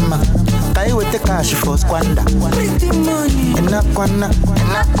marama. Kai with the cash for squander. Enakwana,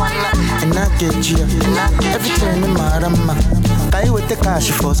 enakejia. Everything in marama. Kai with the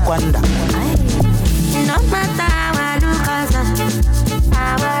cash for squander. No matter how look as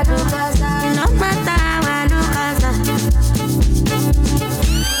no matter how look as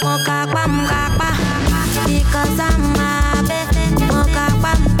Mokapa, because I'm a baby.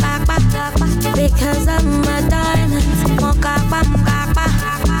 Mokapa, because I'm a diamond. Mokapa,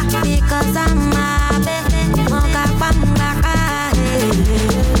 because I'm a baby. Mokapa.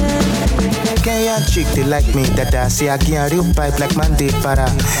 Kenyan chick, they like me, dada. Say I get a real pipe like Monday para.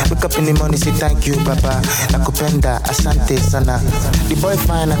 Wake up in the morning, say thank you, Papa. Nakupenda, asante sana. The boy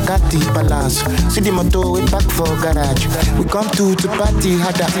fine, I can't balance. See the motor, we back for garage. We come to party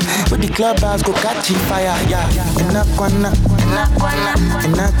harder. With the clubhouse, go catch fire, yeah. Enakwana,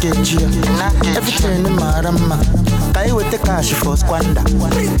 enakejia. Everything in marama. Kai with the cash for squander.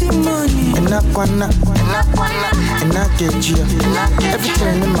 Enakwana, enakejia.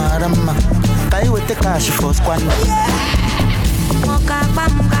 Everything in marama. Kai with the cash for squander. Mokapa,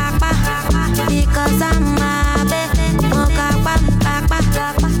 because I'm a baby. Mokapa,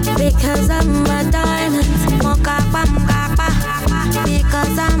 because I'm a diamond. Mokapa,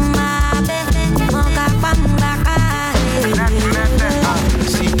 because I'm a baby. Mokapa.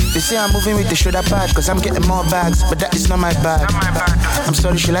 They say I'm moving with the shoulder pad, cause I'm getting more bags, but that is not my bag. I'm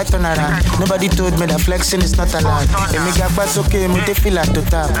sorry, she like turn around. Nobody told me that flexing is not allowed. And me got bass okay, me they feel like to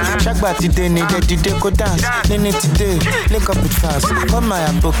tap. Shagba today, needed today, go dance. Nene today, link up with fast. Come my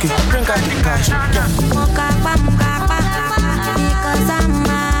pocket, bring out the cash. Mokapa, because I'm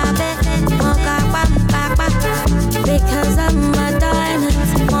a baby. Mokapa, because I'm a diamond.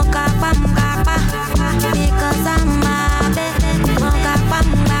 Mokapa, because I'm a baby. Mokapa.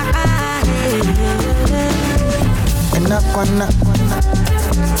 Enakwana,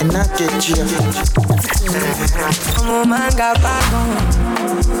 enakejia. I'm a manga bag on.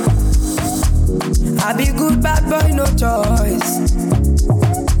 I be good bad boy, no choice.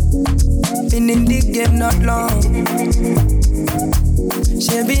 Been in the game not long.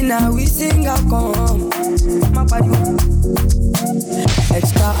 She be now we sing a come. My body.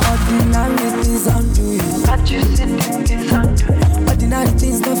 Extraordinary things I'm doing. But you see things I'm doing. Ordinary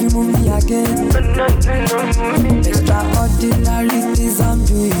things don't move me again. Extraordinary things I'm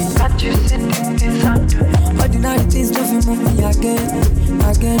doing. But you see things I'm doing. Ordinary things don't move me again.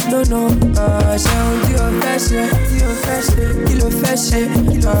 No. Ṣé ohun tí o fẹ́ ṣe, kí ló fẹ́ ṣe.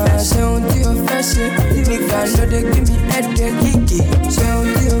 Ṣé ohun tí o fẹ́ ṣe, nigga no dey give me headache kìkì. Ṣé ohun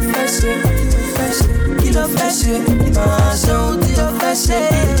tí o fẹ́ ṣe, kí ló fẹ́ ṣe. Ṣé ohun tí o fẹ́ ṣe,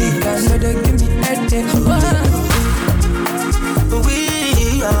 nigga no dey give me headache. We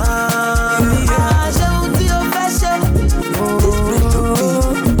are. Ṣé ohun tí o fẹ́ ṣe.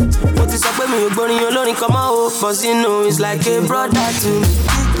 Mo ti sọ pé mi ò gbórin olórin kan mọ́ o, but you know it's like a brother to me.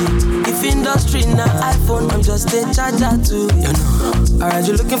 If industry na iPhone, I'm just a charger too, you know. Alright,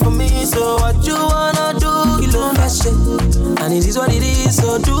 you looking for me, so what you wanna do? kilo fashion. And it is what it is,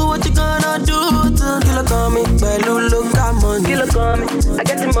 so do what you gonna do. Kilo call me, Belu look at money. Kilo call me, I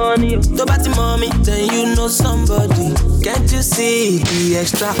get the money. Talk about the mommy, then you know somebody. Can't you see the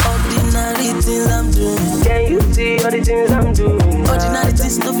extraordinary things I'm doing? Can you see all the things I'm doing? Ordinary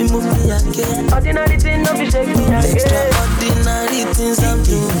things no fi move me again. Ordinary things no fi shake me again. Extraordinary things I'm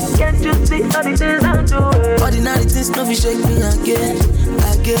doing. Can't you see all the things I'm doing? Ordinary things no fi shake me again.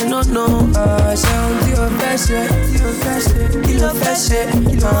 Again, no. Sound your best, your best, your best.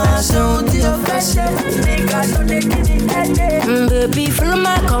 Sound your best. Baby, follow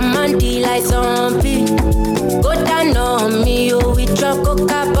my command, like zombie. Go down on me, oh, with your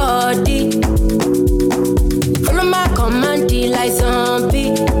coca body. Follow my command, like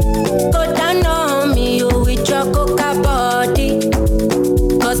zombie. Go down on me, oh, with your coca body.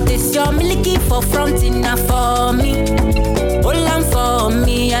 Cause this your milky for front enough for me. Hold on for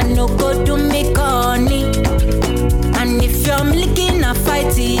me, I no go do me corny. And if you're milky na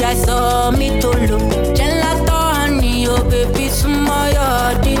fighty, I saw me to look. Gelato honey, oh baby,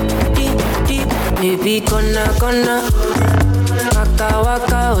 smile deep. Baby, gonna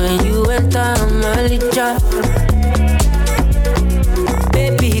waka when you enter Malija.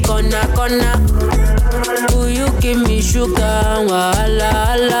 Baby, gonna will you give me sugar,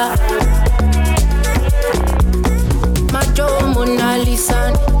 wala. Macho Mona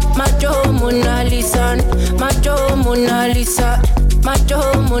Lisa, Macho Mona Lisa, Macho Mona Lisa, Macho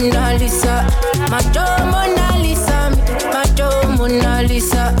Mona Lisa, Macho Mona Lisa, Macho Mona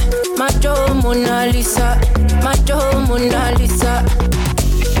Lisa, Macho Mona Lisa, Macho Mona Lisa.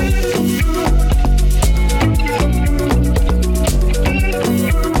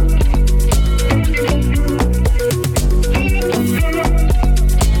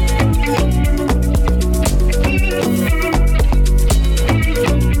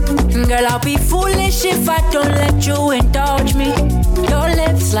 Girl, I'll be foolish if I don't let you indulge me. Your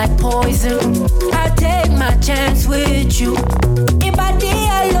lips like poison, I'll take my chance with you.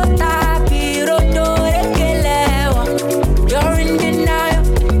 You're in denial,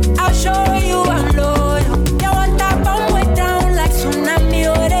 I'll show you I'm loyal. You want that bomb way down like tsunami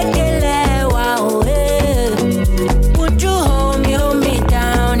or would you hold me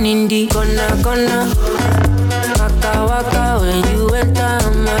down in the gonna waka when you enter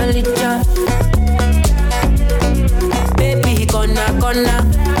Malija. Baby, gonna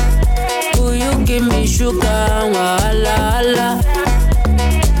will you give me sugar, wala.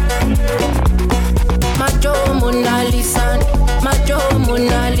 Macho Mona Lisa, Macho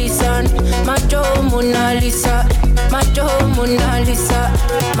Mona Lisa, Macho Mona Lisa, Macho Mona Lisa,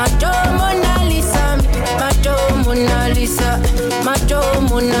 Macho Mona Lisa, Macho Mona Lisa, Macho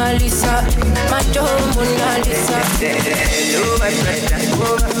Mona Lisa, Macho Mona Lisa. Hello, my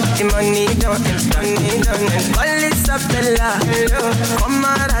brother. The money don't call it Sabella. Come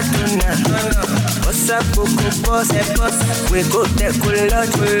Maradona. Bossa Coco Boss. We go there cool lot.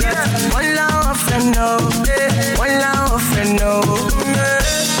 One love friend no. One love friend no.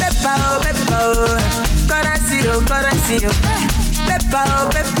 Peppa. Corasio. Peppa,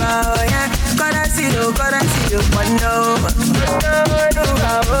 yeah. Corasio. One no.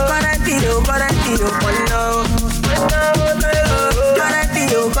 Corasio, one no.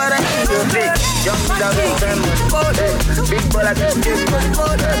 Corasio, big. Young down in Fremont. Big ball at the big one.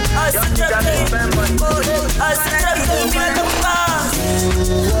 Young down in Fremont.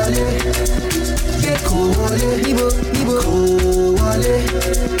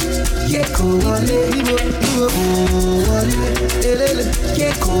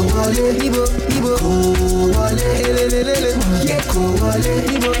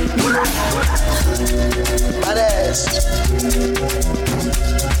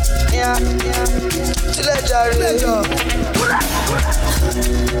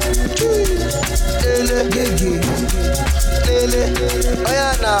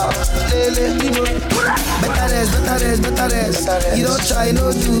 Better. You don't try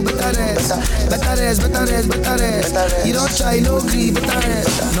no do better. You don't try no grieve better.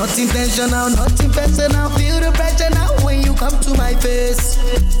 Not intentional. Feel the pressure now when you come to my face.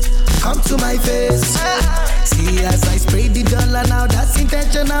 See as I spray the dollar now, that's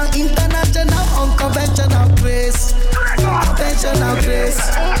intentional, international, unconventional grace.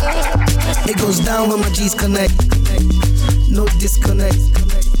 It goes down when my G's connect. No disconnect.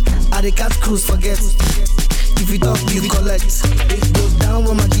 I the catch cruise forget. If you talk, you collect. It goes down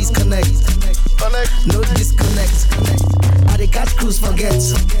when my G's connect. No disconnect. I the catch cruise forget.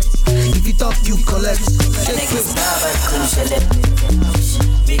 If you talk, you collect.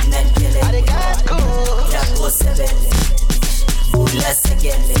 Big neck killing. I got cool. Yeah, go 7. Full less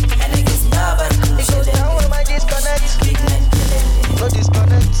again. And I guess never cool.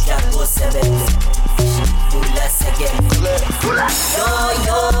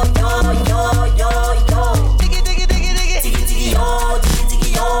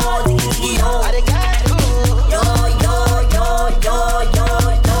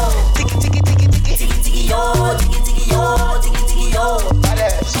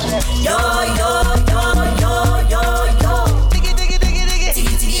 Yo, yo, yo, yo, yo, yo. Diggy, diggy, diggy, diggy.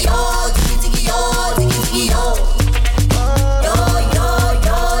 Diggy, diggy, yo, diggy, diggy, yo, diggy, diggy, yo. Yo, yo,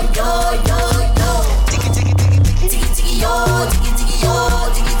 yo, yo, yo, yo. Diggy, diggy, diggy, diggy. Diggy, diggy, yo, diggy, diggy, yo,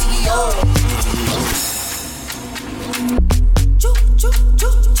 diggy, diggy, yo. Choo, choo,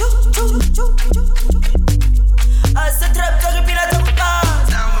 choo, choo, choo, choo, choo. As the trap talking pila to pass.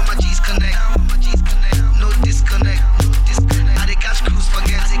 Down with my G's connect. No disconnect. I dey catch cruise for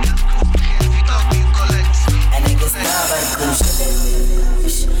girls. If you talk, you collect. And niggas now by cruise.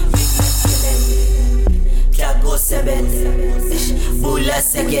 Big man killing. Clago 7. Bula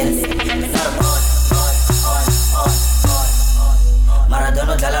second. On.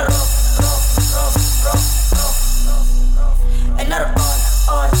 Maradona dalla rock. And not on.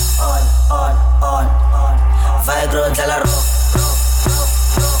 Vigro dalla rock.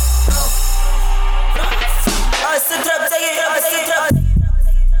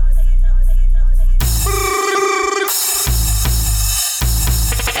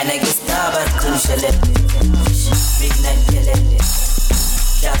 And I get started crucial. Big night killing.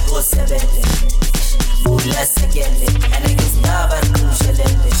 Clago 7. Bula second. And I get started crucial.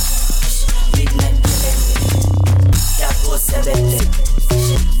 Big night killing. Clago 7.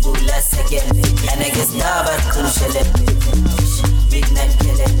 Bula second. And I get started crucial. Big night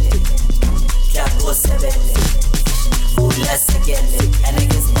killing. Clago 7. Bula second. And I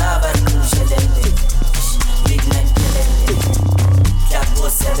get started crucial. Big night killing. Clago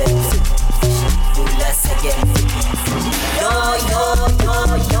 7. Bula second. Yo, yo, yo,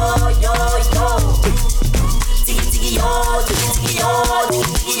 yo, yo, yo. Tiki, tiki, yo, tiki, tiki, yo,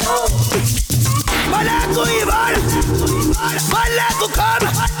 tiki, tiki, yo. Malaco Ivan, Malaco come,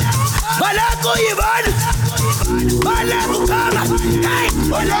 Malaco Ivan, Malaco come, hey,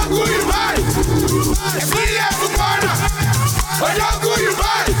 Malaco Ivan, Malaco come, Malaco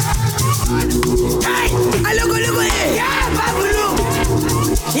Ivan, hey, alogo logo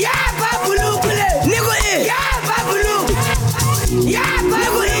yeah babulu kule, nigo yeah babulu, yeah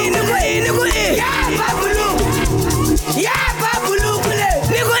babulu kule, nigo yeah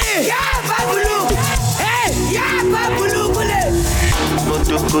babulu.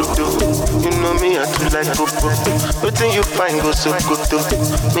 Godo, you know me, I too like popo. Nothing you find go so good.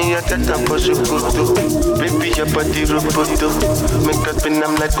 Me, I get up for you good. Baby, your body roboto. Make up and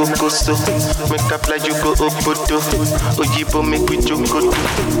I'm like Cocoso. Make up like you go Obodo. Ojibo make we joke.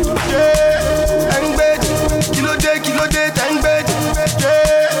 Yeah, and bed, kilo day, tang bed.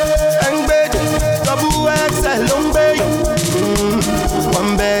 Yeah, and bed, double XL long bed.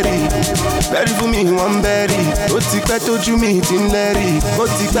 One berry for me, one berry. Ó ti pẹ́ tójú mi ti ń lẹ́rì. Ó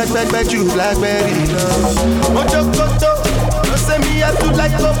ti pẹ́ jù blackberry lọ. Mo jókòtò, ló ṣe mi yá tún láì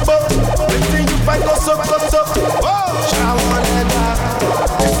kókó. Wetin you find go sokoto? Ṣàwọn lẹ́dà,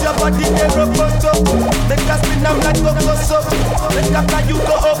 it's your body dey roboto. Make us spin am like kokoso. Make up like you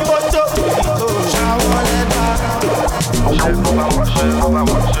go oboto. Ṣàwọn lẹ́dà.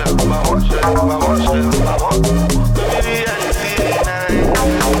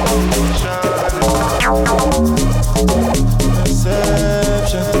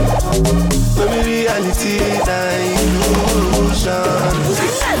 Perception, baby, reality, illusion.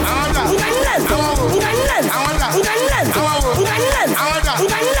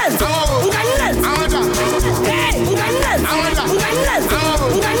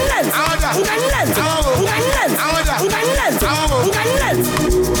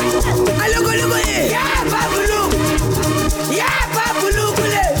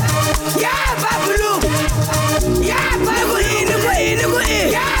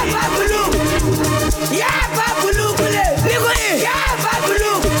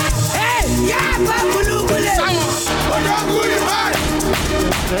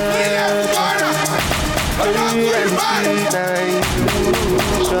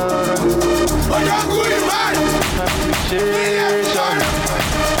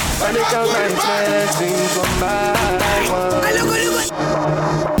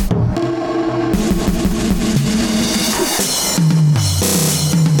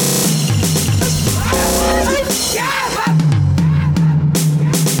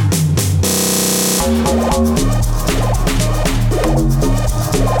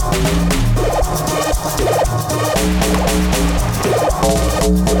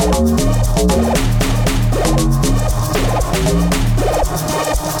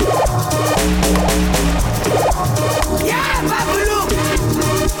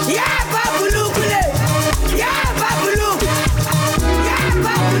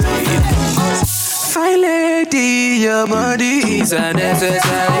 Your body is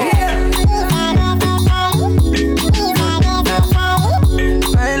unnecessary.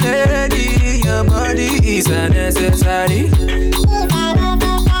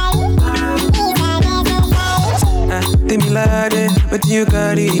 what you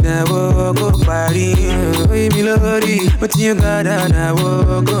carry, now go party. We be lordy, what you got, now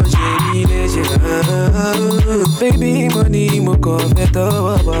go shady. Baby, money, mo coffee,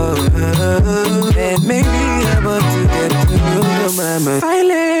 and maybe I'm about to get to know my man. My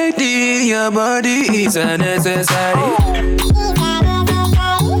lady, your body is unnecessary.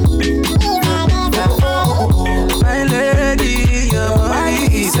 My lady, your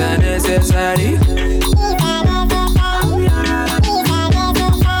body is unnecessary.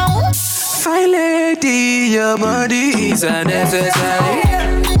 My lady, your body is unnecessary.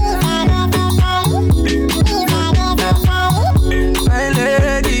 My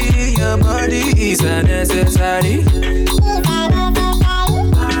lady, your body is unnecessary.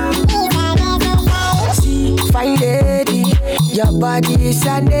 Fine lady, your body is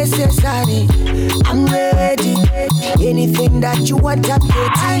unnecessary. I'm ready. Anything that you want, I'm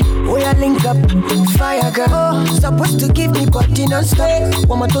ready. Oh, you link up, fire girl. Oh, supposed to give me body non-stop.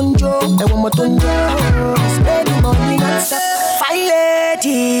 One more tonjo, and one more tonjo. Spend the money non-stop. Fine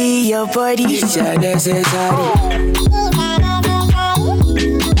lady, your body is unnecessary.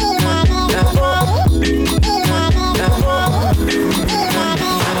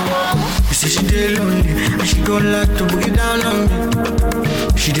 She dey lonely, and she go like to boogie down on me.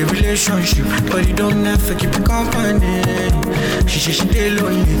 She dey relationship, but you don't ever keep her company. She say she dey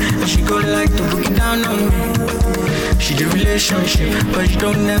lonely, and she go like to boogie down on me. She dey relationship, but you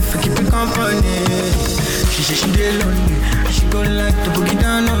don't ever keep her company. She say she dey lonely, and she go like to boogie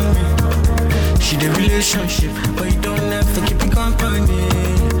down on me. She dey relationship, but you don't ever keep her company.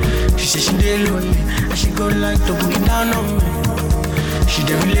 She say she dey lonely, and she go like to boogie down on me. She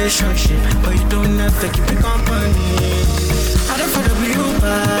the relationship, but you don't ever keep it company. I don't follow you,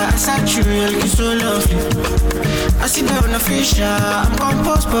 but I saw you, you're looking so lovely. I see that on a fisher, I'm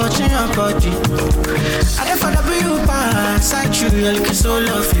composed, but in your body. I don't follow you, but I saw you, you're looking so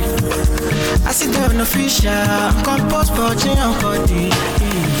lovely. I see that on a fisher, I'm composed, but in your body.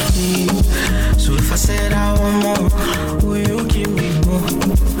 So if I said I want more, will you give me more?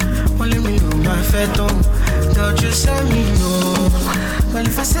 Well, let me know my phantom. Don't you send me no. Well,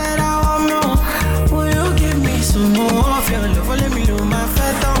 if I said I want more, will you give me some more of your love? Well, let me know my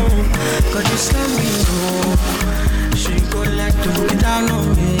phantom. God, just let me know. She go like to book it down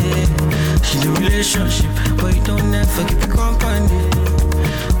on me. She the relationship, but you don't ever keep it company.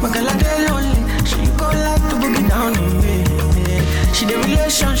 My girl, I dey lonely. She go like to book it down on me. She the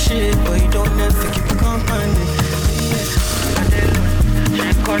relationship, but you don't ever keep it company. I dey lonely. She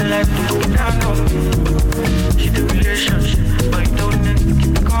go like to book it down on me. She the relationship, but you don't ever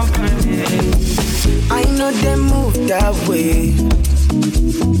keep it company. I know they move that way.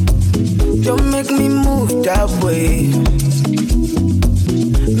 Don't make me move that way.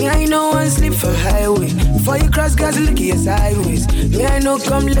 Me, I know one sleep for highway. Before you cross, guys, look your sideways. Me, I know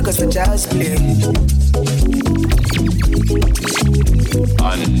come look us for child's play.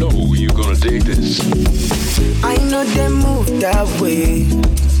 I know you're gonna dig this. I know they move that way.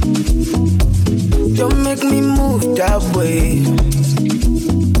 Don't make me move that way.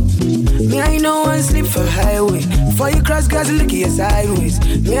 Me, I know one sleep for highway. Before you cross, guys, look your sideways.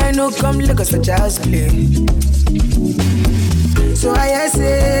 Me, I know come look us for child's play. So I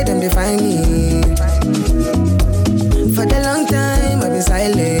say them define me. For the long time I've been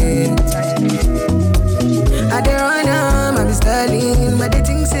silent. I dey run am, I've been stalling. But they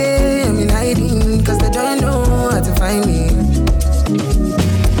think say I'm in hiding, cause they don't know how to find me.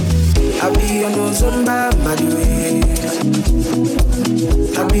 I be on no Zumba, by the way.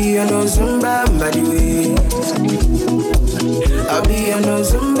 I be on no Zumba, by the way. I be on no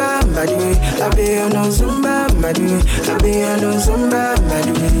Zumba, by the way. I be on no Zumba, by the way. I be on no Zumba, by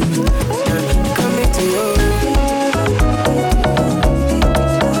the way. Come to you.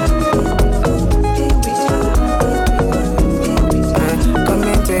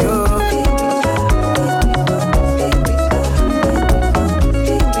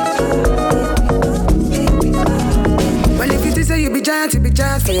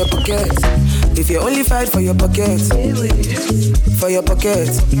 For your pocket, if you only fight for your pocket, for your pocket.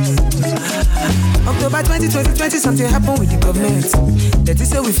 October 2020, something happened with the government. That is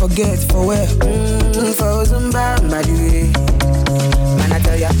say we forget for where? For Zumba, by the way. Man, I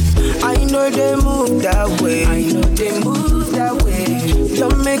tell ya, I know they move that way. I know they move that way.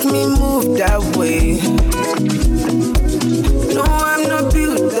 Don't make me move that way. No, I'm not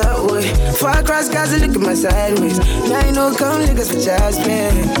built that way. Far across guys, look at my sideways. Now I know come niggas for just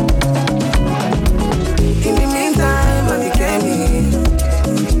man. In the meantime, I became me.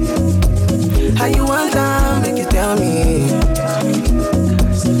 How you want time, make you tell me.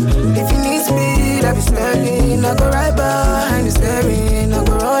 If you need speed, I be sterling. I go right behind the steering.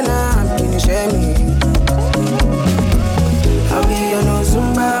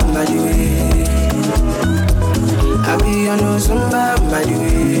 on no Zumba, by the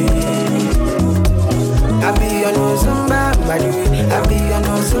way. I be on no Zumba, by the way. I be on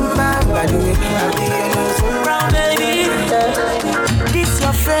no Zumba, by the way. I be on no Zumba, baby. This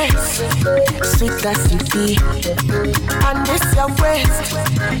your face, sweet as it be. And this your waist,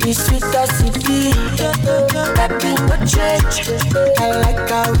 is sweet as it be. That be no change, I like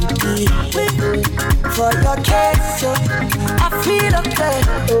how it be. For your case, I feel okay.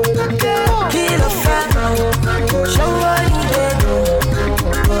 Feel okay. Show what you did.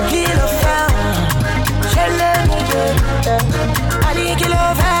 Feel okay. Show me good. I didn't kill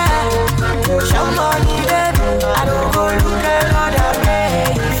over. Show money, baby. I don't go look at other way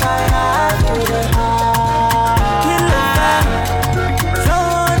if I have you. Kill over. Show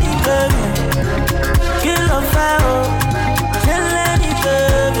money, baby. Kill over. Tell any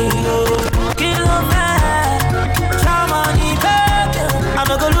baby. Kill over. Show money, baby. I'm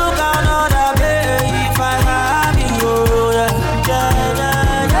not gonna look at other way if I have you. Yeah,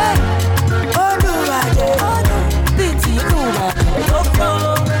 yeah, yeah. Oh, do I do? Oh, no. Pity, do I do?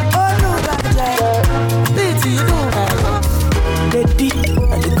 Oh, do I do? Pity, do I do? Lady,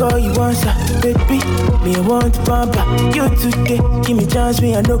 I the girl you want, sir. Baby, me I want to pamper you today. Give me chance, me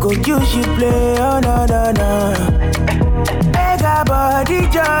I no go use you play. Oh, no, no, no. I got body,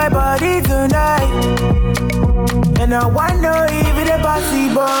 joy, body tonight. And I wanna if it's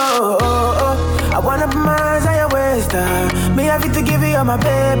possible. I wanna put my hands on your waist. Me have to give you all my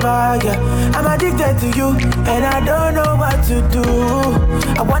paper, yeah. I'm addicted to you, and I don't know what to do.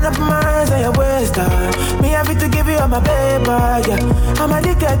 I wanna put my hands on your waist. Me have to give you all my paper, yeah. I'm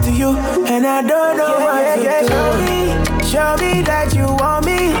addicted to you, and I don't know what to do. Show me that you want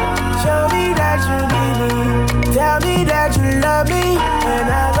me. Show me that you need me. Tell me that you love me, and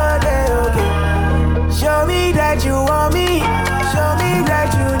I go there, okay. Show me that you want me. Show me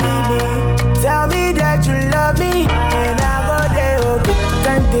that you need me. Tell me that you love me, and I go there, okay.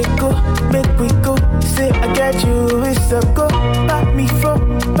 Time they go, make we go. Say I get you, it's a go. Back me for,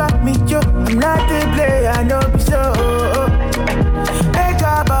 back me yo. I'm not the player, I know me so. Hey,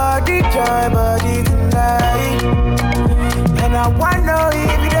 got body, joy, body tonight. And I wanna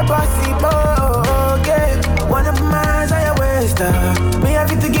if it's possible, okay. Wanna put my hands on your waist, me have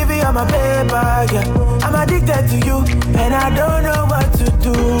to give you all my paper, yeah. I'm addicted to you, and I don't know what to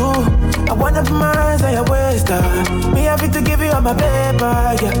do. I wanna put my hands on your waist, me have to give you all my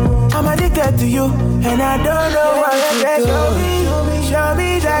paper, yeah. I'm addicted to you, and I don't know what to do. Show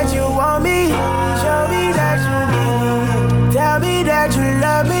me that you want me. Show me that you need me. Tell me that you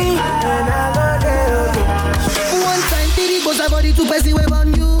love me, and I go there, okay. One time, baby, cause I body too busy way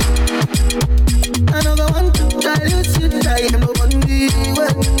on you. I know I want to try you try and no one do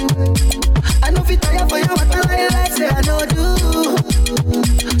I know fit tire for you, but I like say I know do.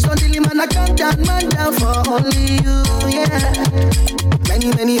 So till man I come down, man down for only you, yeah.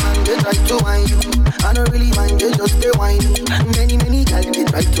 Many man they try to whine you. I don't really mind, they just stay whining. Many guys they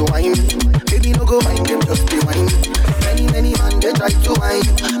try to whine me. Baby no go mind them, just stay whining. Many man they try to whine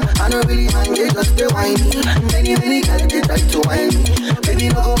you. I don't really mind, they just stay whining. Many guys they try to whine me. Baby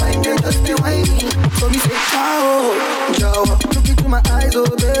no go mind them, just stay whining. So me say, ciao, Jawa. Look into my eyes, oh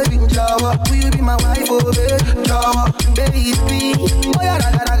baby, Jawa. Will you be my wife, oh baby, Jawa? Baby, oh yeah,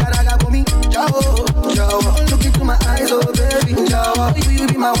 raga for me, Jawa. Look into my eyes, oh baby, Jawa. Will you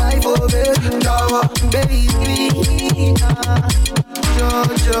be my wife, oh baby, Jawa? Baby,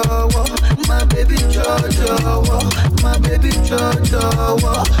 Jawa, my baby, Jawa, my baby,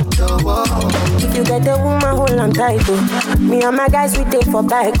 Jawa. If you get a woman, hold on tight, oh. Me and my guys, we take for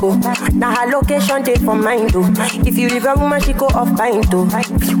bike, oh. Now her location, take for mine, oh. If you leave a woman, she go off pint, oh.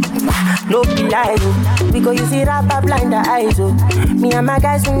 No be lie, oh. Because you see rapper blind the eyes, oh. Me and my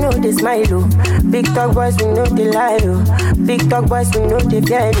guys, we know they smile, oh. Big talk boys, we know they lie, oh. Big talk boys, we know they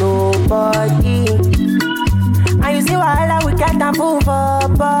fear nobody. And you see wahala, we get a fool for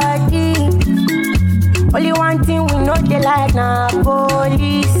body. Only one thing we know they like now,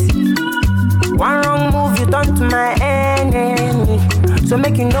 police. One wrong move, you turn to my enemy. So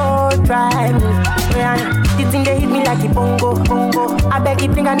make you no try me. Yeah, this thing they hit me like a bongo. I beg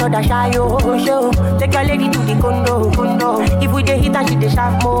you think I know that shy show. Take your lady to the condo. If we dey hit and she dey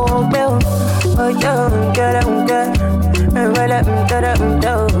sharp more, bell. Oh yo, get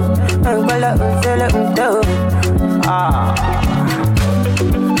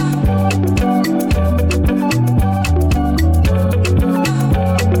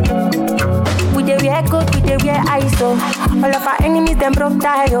We dey wear coat, we dey wear ice so. All of our enemies, them broke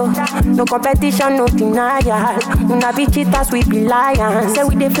die, oh. No competition, no denial. Una be cheaters, we be lions. Say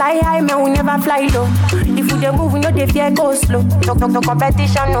we dey fly high, man, we never fly low. If we dey move, we know they fear go slow. No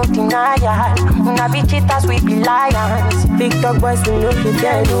competition, no denial. Una be cheaters, we be lions. Big dog boys, we know they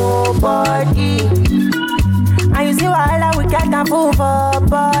fear nobody. And you see wahala, we get a move for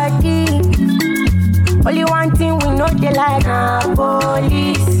body. Only one thing we know they like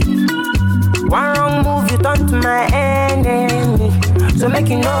police. One wrong move, you turn to my enemy. So make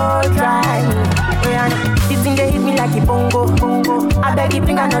you no try me. This thing they hit me like a bongo. I beg you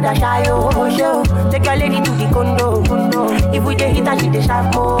bring another shy show. Take your lady to the condo. If we dey hit and she dey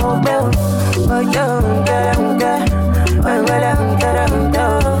sharp more bell. Oh yo,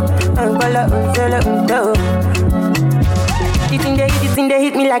 This thing they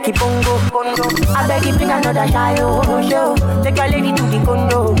hit me like a bongo. I beg you bring another shy show. Take your lady to the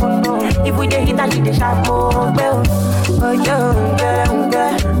condo. If we dey hit and she dey sharp more bell. Oh yo,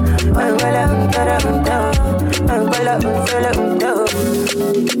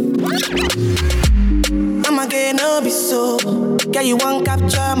 I'ma get no be so. Yeah, you won't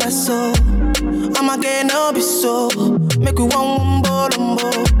capture my soul. I'ma get no be so. Make you one umbo.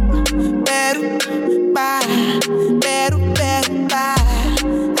 Better, bye.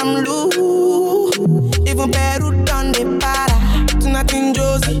 I'm loose. Even better done the para. Tonight in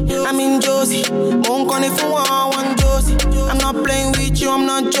Josie, I'm in Josie. Won't call if you want one Josie. I'm not playing with you, I'm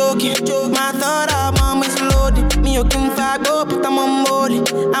not joking. My thought of mom is loaded. Me, you can fag up, but I'm on body.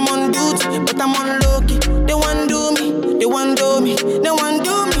 I'm on duty, but I'm on low-key. They want do me, they want do me. They want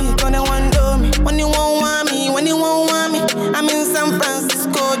do me, cause they want do me. When you won't want me, when you won't want me. I'm in San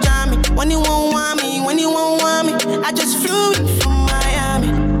Francisco, Jammy. When you won't want me, when you won't want me. I just flew in from Miami.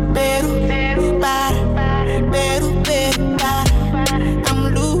 Peru, para. I'm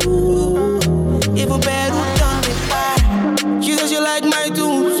loose. Even Peru done the para. She says she like my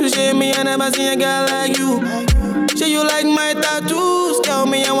tunes. She say me I never seen a girl like you. Say you like my tattoos. Tell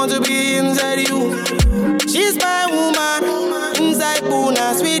me I want to be inside you. She's my woman. Inside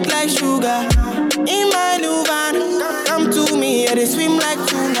Puna, sweet like sugar. In my new van, come to me, yeah, they swim like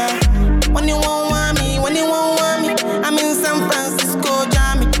tuna. When you won't want me, when you won't want me. I'm in San Francisco,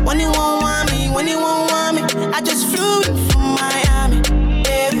 Jammy. When you won't want me, when you won't want me. I just flew in from Miami.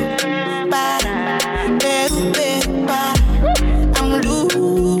 Peru, para. I'm loose.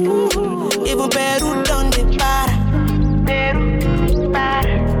 Even Peru done the para.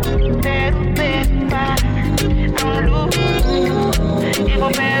 I'm loose.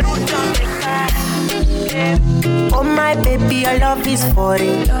 Even Peru done the para. Oh my baby, your love is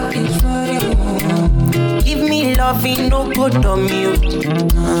foreign. Give me loving, no good on you.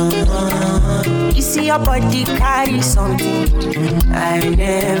 You see your body carry something I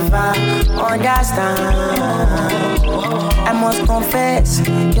never understand. I must confess,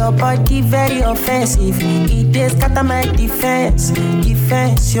 your body very offensive. It is scatter my defense,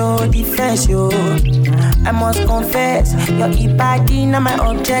 yo. I must confess, your body not my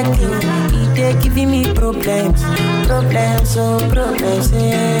objective. It is giving me problems,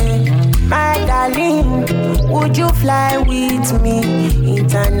 yeah. My darling, would you fly with me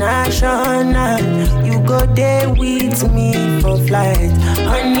international? You go there with me for flight.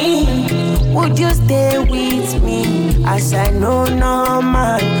 Honey, would you stay with me as I know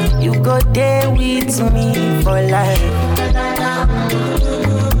normal? You go there with me for life.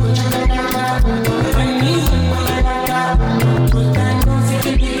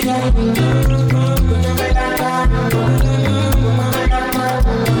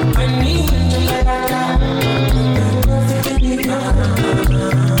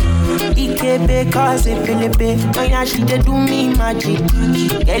 Because it feel it, oh yeah, she dey do me magic.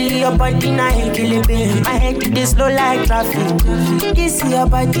 Girl, your body na kill it, my head dey slow like traffic. This your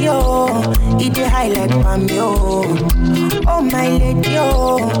body, oh, it dey high like palm, oh. Oh my lady,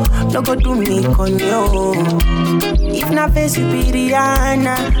 oh, no go do me con yo. If na face you be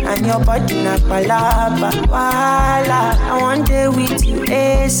Rihanna, and your body na palapa, wala. I want day with you,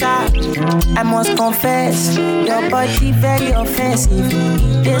 ASAP. I must confess, your body very offensive.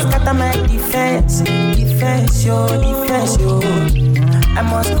 They scatter my defense, yo. I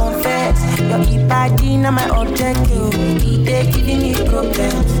must confess, your body not my objective. They giving me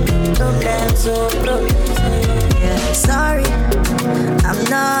problems. Yeah. Sorry, I'm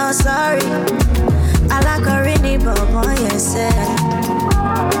not sorry. I like a rainy bubble, yes.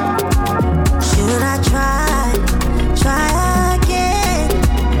 Should I try again?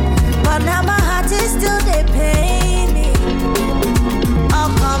 But now my heart is still they pain me. Oh,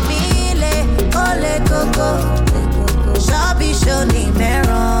 Camille, ole coco. Shabby, show me,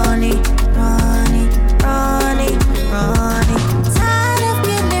 Ronnie.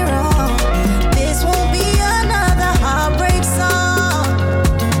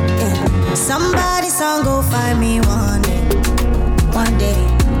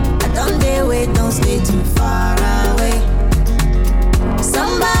 don't stay too far away.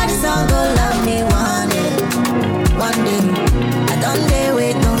 Somebody's gonna love me one day. I don't dare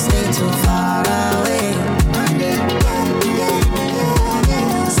wait, don't stay too far away.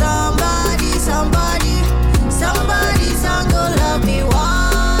 Somebody's gonna love me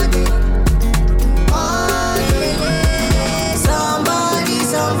one day.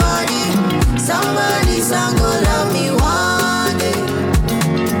 Somebody's gonna love me one day.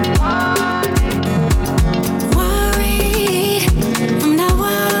 Worried, I'm not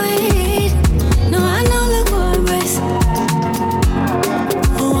worried. No, I know the worries.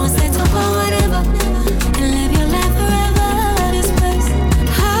 Who wants to talk about whatever and live your life forever? This place,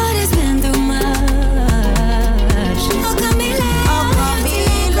 heart has been through much. Oh, Camille,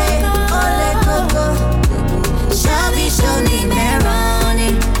 ole coco. Shabby, shoni, meroni.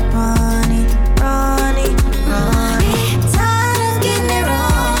 Tired of getting it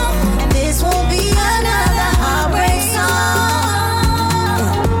wrong, and this won't be another heartbreak song.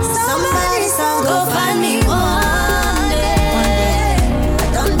 Somebody's gonna go find me one day. I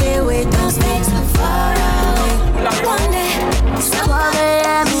don't dare wait, don't stay too far away. One day, 12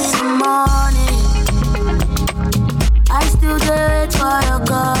 a.m. in the morning, I still wait for your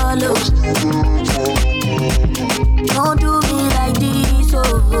call. Don't do me like this, oh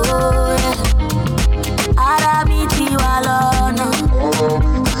yeah. Arabiti walona,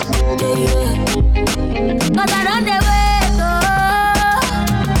 yeah. 'Cause I don't dare wait, oh.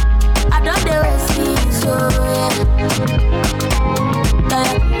 I don't dare wait, so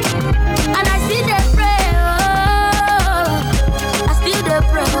yeah. And I still dey pray, oh. I still dey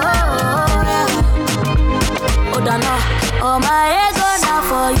pray, oh yeah. Oh, don't know, oh my ego now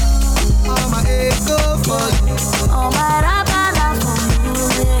for you. Oh my ego for you. Oh my rapa now for you,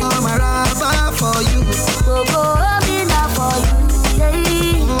 yeah. Oh my rapa for you. Go me now for you, yeah.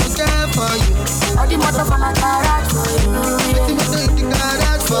 Care for you. All the motor for my garage for you, yeah. The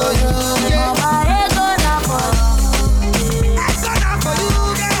garage for you, yeah. Oh my ego now for you. Ego now for you,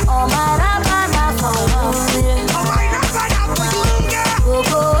 yeah. Oh my rapa now for you, yeah. Oh my rapa now for you, yeah. Go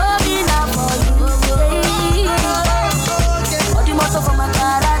me now for you, yeah. All the motor for my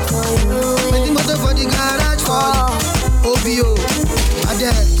garage for you, yeah. The motor for the garage for you. OBO,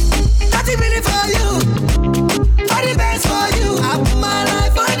 Adele. 30 minutes for you. For the best for you. I put my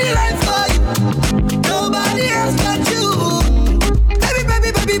life on the line for you. Nobody else but you.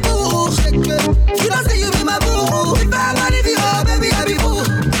 Baby, boo. You don't say you be my boo. If I want it, oh, baby, I be boo.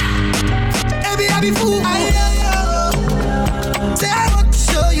 Baby, I be fool. Say I want to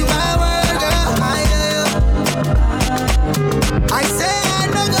show you my world, girl. I say I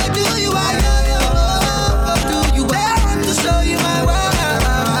know go do you, I do you. I want to show you my world.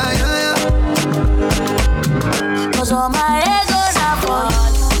 'Cause all my ego now for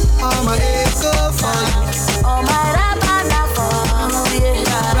you. All my ego for you. All my rapa now for you,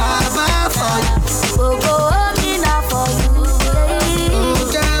 yeah. Rapa for you. Go me now for you,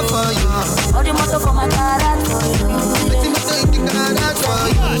 yeah. Care for you. All the motor for my garage for you, The motor in the garage for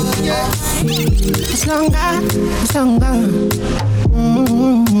you, yeah. It's longer.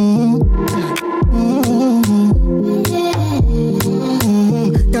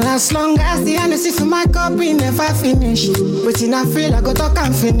 Girl, as long as the energy for my cup, we never finish. But in I feel I go talk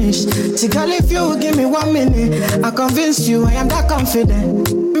and finish. See, girl, if you give me 1 minute, I convince you I am that confident.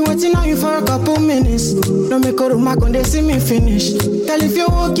 Been waiting on you for a couple minutes. Don't make a room, I can they see me finish. Girl, if you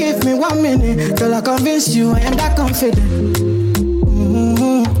will give me 1 minute, girl, I convince you I am that confident.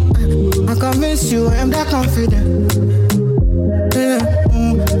 I convince you I am that confident. Yeah.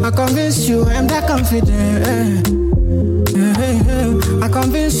 I convince you I am that confident. I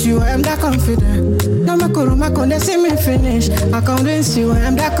convince you I am that confident. No make a room, I can they see me finish. I convince you I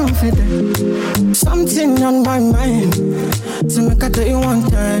am that confident. Something on my mind, so make I tell you one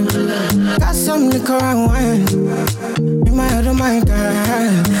time. Got some liquor and wine in my head, oh my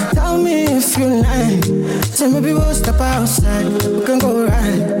God. Tell me if you like. So maybe we'll step outside. We can go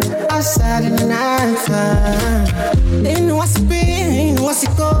right outside in the night. They know what's been, what's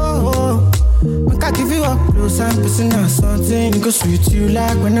it go. Make I give you up close and personal something. Go sweet you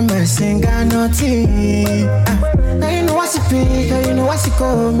like when the man sing got nothing. Now you know what's it big, now you know what's it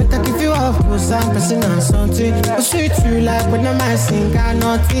go. Make I give you up close and personal something. Go sweet you like when the man sing got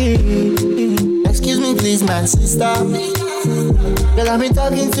nothing. Excuse me please my sister. Girl I been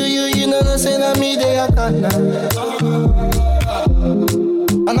talking to you, you know no say that me they are caught now.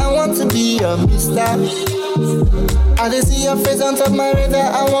 And I want to be your mister. I just see your face on top my radar,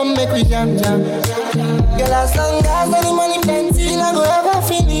 I want make we jam. Girl, as long as any money plenty, I go ever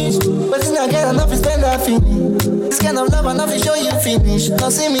finish. But if I get enough, to spend that finish. This kind of love I never show you finish.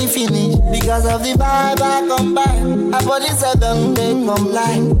 Don't see me finish. Because of the vibe I combine. Her body said don't they come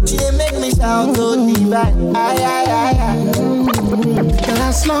blind. She dey make me shout so divine. Aye.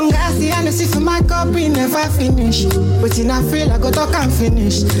 As long as the energy for my cup, we never finish. But in I feel I go talk and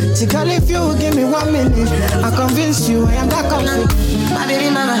finish. See girl, if you give me 1 minute, I convince you I am that confident. My baby,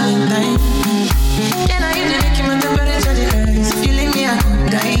 my Valentine. Can I even make you my temperature decrease? If you leave me, I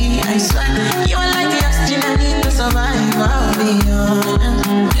could die. I swear, you are like the oxygen I need to survive. I'll be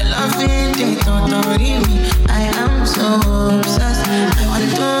honest. Your love ain't it, totally me. I am so obsessed. I want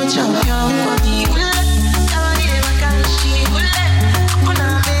to chop your body.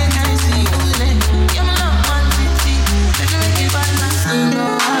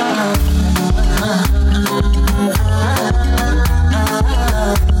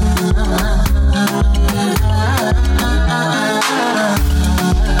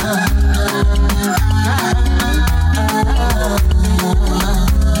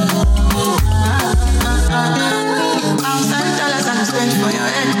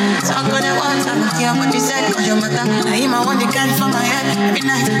 What you said, cause your matter. Now you my one you carry for my head every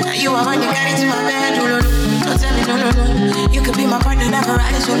night. Now you are one you carry to my bed. Don't tell me no. You could be my partner, never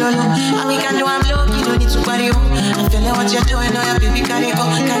ride solo. All we can do, I'm low. You don't need to party. I'm feeling what you're doing. Oh, yeah, baby, carry go.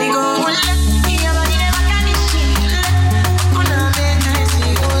 Now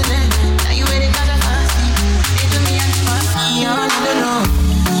you ready, cause I'm fancy. They do me and fancy. No.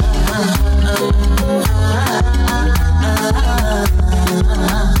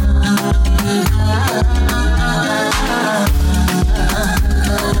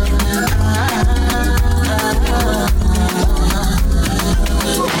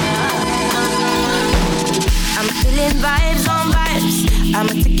 I'm feeling vibes on vibes. I'm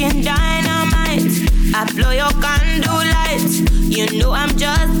a ticking dynamite. I blow your candle lights. You know I'm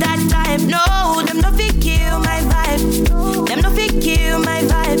just that type. No, them no fit kill my vibe. Them no fit kill my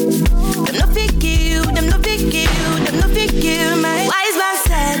vibe. Them no fit kill. Them no fit kill. Them no fit kill my. Wise man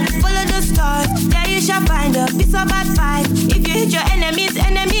said, follow the stars. There you shall find a piece of advice. If you hit your enemies,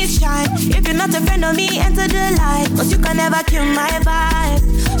 enemies shine. If you're not a friend of me, enter the light. Cause you can never kill my vibe.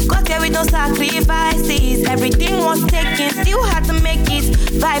 Got here with no sacrifices. Everything was taken, still had to make it.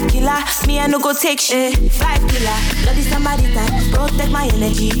 Vibe killer, me I no go take shit. Vibe killer, bloody somebody time. Protect my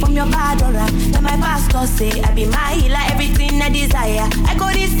energy from your bad aura. Then my pastor say I be my healer, everything I desire. I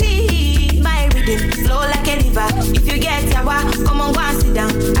go to see my rhythm flow like a river. If you get yawa, come on go and sit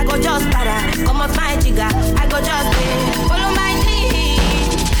down. I go just para, come off my jigger. I go just follow my lead.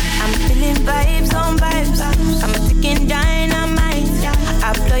 I'm feeling vibes on vibes. I'm a ticking dynamite.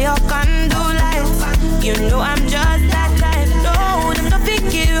 I blow your candle lights. You know I'm just that type. No, them no fit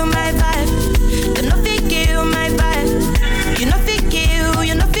kill my vibe. Them no fit kill my vibe. You no fit kill,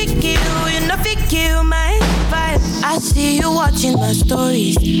 you no fit kill, you no fit kill my vibe. I see you watching my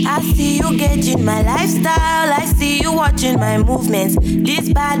stories. I see you gauging my lifestyle. I see you watching my movements. This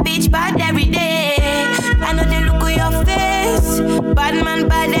bad bitch bad every day. I know they look at your face. Bad man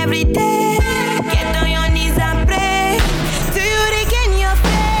bad every day. Get on your knees and pray. Till you regain your faith.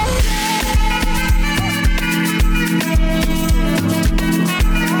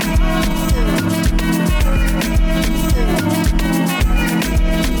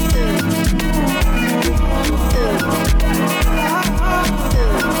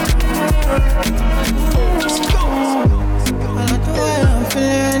 I like the way I'm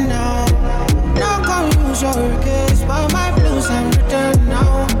feeling now. No come use your case, but my blues I'm written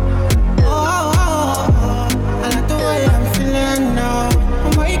now. I like the way I'm feeling now.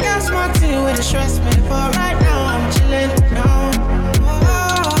 But you got smart thing with the stress me, but right now I'm chilling now.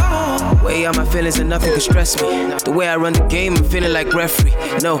 Way out my feelings and nothing can stress me. The way I run the game, I'm feeling like referee.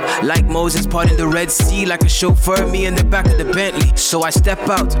 No, like Moses parting the Red Sea, like a chauffeur, me in the back of the Bentley. So I step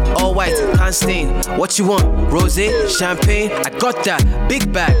out, all white, can't stain. What you want? Rosé, champagne? I got that.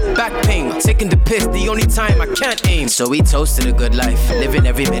 Big bag, back pain. Taking the piss, the only time I can't aim. So we toasted a good life, living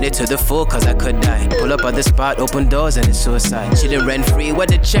every minute to the full, cause I could die. Pull up at the spot, open doors, and it's suicide. Chilling rent free, where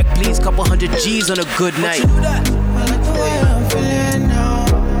the check, please? Couple $100 G's on a good night. I like the way I'm feeling now.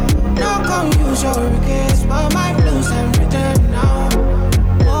 No come use your case, but my blues I'm written now.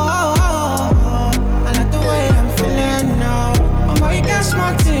 I like the way I'm feeling now. But you got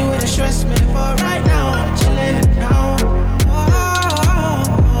smart thing with the stress me, but right now I'm chilling now. I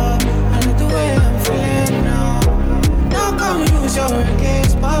like the way I'm feeling now. No come use your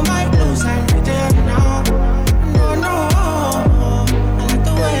case, but my blues I'm written now. No. I like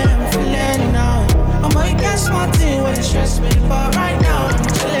the way I'm feeling now. But you got smart thing with the stress me, but right now I'm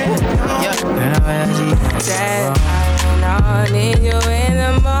chilling now. When I see that,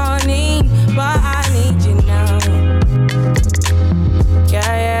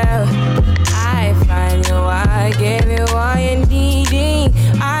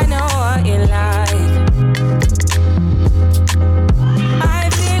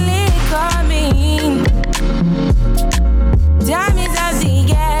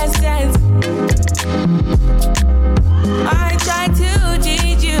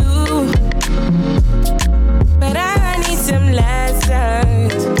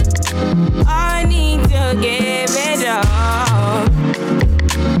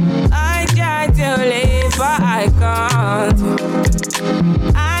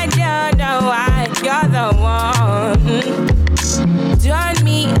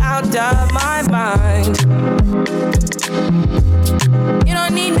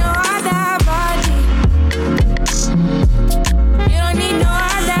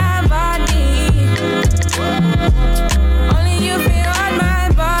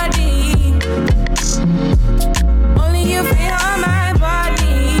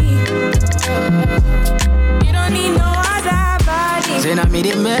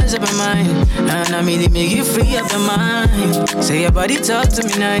 me they mess up your mind. And I me they make you free up your mind. Say your body talk to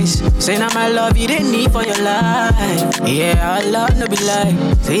me nice. Say now my love you didn't need for your life. Yeah, our love no be lie.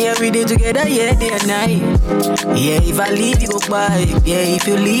 Say every day together, yeah, day and night. Yeah, if I leave you go by. Yeah, if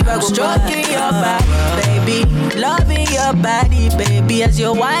you leave I go stroking your body, baby. Loving your body, baby. As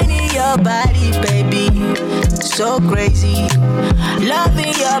you're whining your body, baby. So crazy.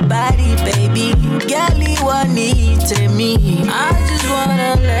 Loving your body, baby. Girl, you want need to me. I just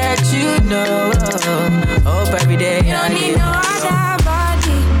wanna let you know. Hope every day you don't need no other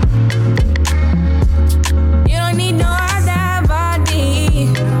body. You don't need no other body.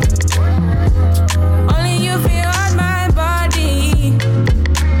 Only you feel on my body.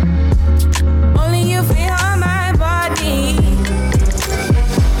 Only you feel on my body.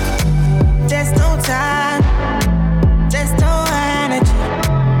 There's no time. There's no energy.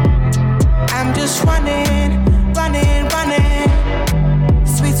 I'm just running, running, running.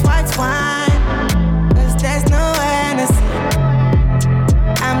 Sweet white wine. 'Cause there's no energy.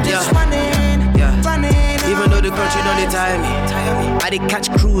 I'm just running, running. Even though the country don't they tire me. I did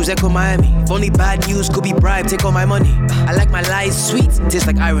catch cruise, echo Miami. If only bad news could be bribed, take all my money. I like my lies sweet, tastes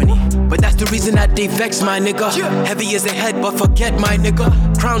like irony. But that's the reason that they vex my nigga. Heavy as a head, but forget my nigga.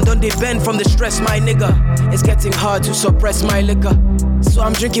 Crown don't they bend from the stress, my nigga. It's getting hard to suppress my liquor. So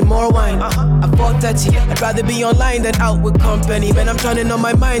I'm drinking more wine. I bought 30. I'd rather be online than out with company. Man, I'm turning on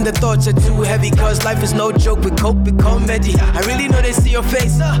my mind. The thoughts are too heavy. Cause life is no joke. We cope with comedy. I really know they see your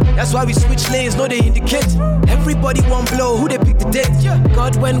face. That's why we switch lanes. No, they indicate. Everybody want blow. Who they pick the date?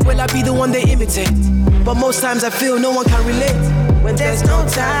 God, when will I be the one they imitate? But most times I feel no one can relate. When there's no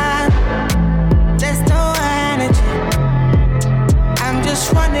time. There's no energy. I'm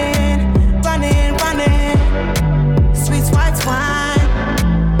just running, running, running. Sweet white wine.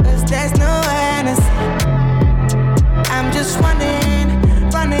 There's no energy. I'm just running,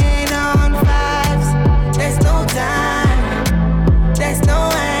 running on vibes. There's no time. There's no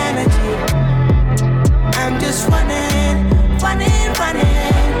energy. I'm just running, running,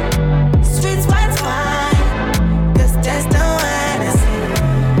 running. Sweet white wine. 'Cause there's no energy.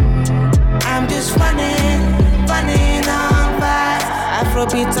 I'm just running, running on vibes.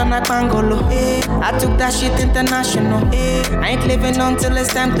 Afrobeat on a bangolo. I took that shit international. I ain't living until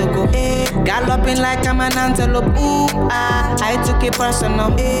it's time to go. Galloping like I'm an antelope. Ooh, I took it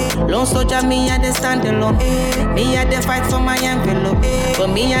personal. Lone soldier, me I dey stand alone. Me I dey fight for my envelope. But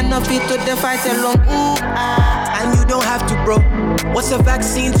me I no fit to the fight alone. Ooh, and you don't have to, bro. What's a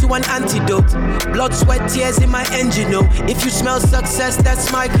vaccine to an antidote? Blood, sweat, tears in my engine, no. If you smell success,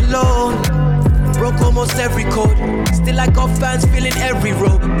 that's my cologne. Broke almost every code. Still I got fans filling every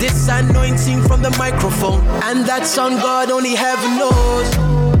row. This anointing from the microphone. And that's on God, only heaven knows.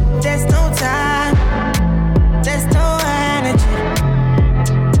 There's no time. There's no energy.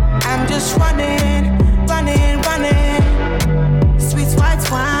 I'm just running, running, running. Sweet white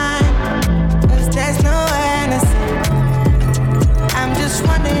wine. 'Cause there's no energy. I'm just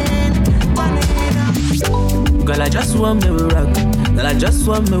running, running. Girl, I just want me to rock. Girl, I just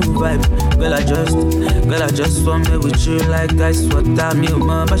want me to vibe. Girl, I just want me with you like ice water. Me,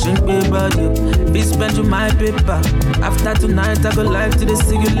 my passion, pay body. Be spend you my paper. After tonight, I go live to the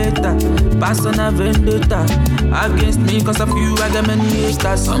see you later. Pass on a vendetta. Against me, cause of you, I got many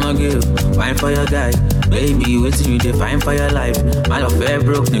haters. I'm a girl, fine for your guy. Baby, waiting you define for your life. My love fair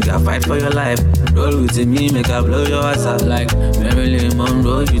broke, nigga, fight for your life. Roll with me, make I blow your ass out like Marilyn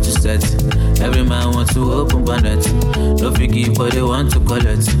Monroe, you to set. Every man wants to open bonnet. No forgive, but they want to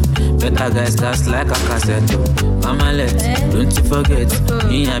collect. Better guys cast like a cassette. Mama let, don't you forget.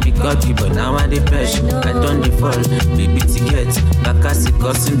 Me I be cocky, but now I dey pesh. I don't default, baby ticket. Bakasi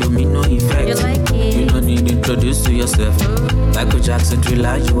causing domino effect. You don't need to introduce to yourself. Michael Jackson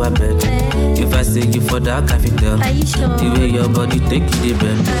thriller, you are bed. If I say you for that, I feel tell. The way your body take it, they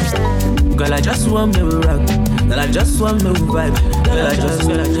bend. Girl, I just want me to rock. Girl, I just want me to vibe. Girl,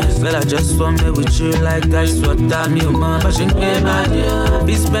 I just want me with you like ice water. Me, my passion, pay body.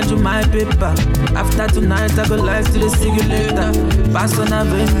 Be spend you my paper. After tonight, I go live to the see you later. Pass on a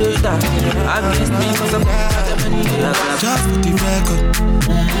vendetta. Against me, cause I'm just for the record.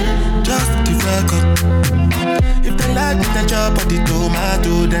 Just for the record. If they like me, then chop on the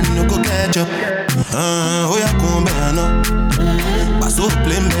tomato, then no go catch up. Oh, yeah, come back, no. Pass up,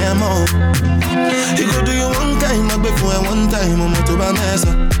 play me, mo. You go do you one time, not before one time, I'm to my mess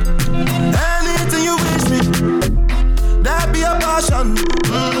up. Anything you wish me, that be a passion.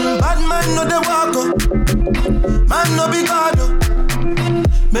 Bad man, no, they walk up. Man, no, be God.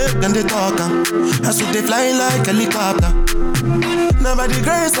 Make them they talk, I so they fly like a helicopter. Now by the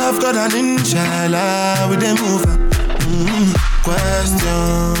grace of God and inshallah, we they move.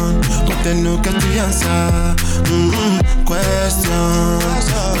 Question, but then no get the answer. Question,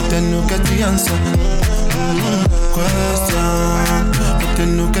 but then no get the answer. Question, but then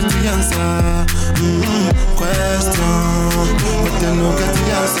no get the answer. Question, but then no get the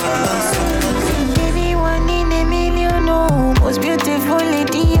answer. Baby, one in a million, no. Most beautiful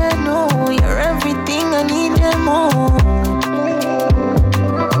lady I know. You're everything I need and more.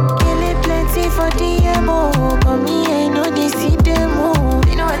 Kill it plenty for the MO. But me, I know they see them all.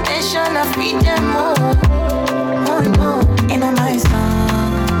 Pay no attention, I free them all. Oh no, in my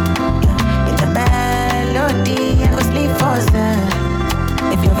song, in the melody, I go sleep for them.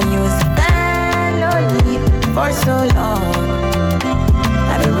 If you ever use melody for so long,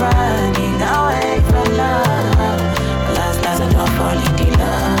 I've been running away from love. Last I don't fall into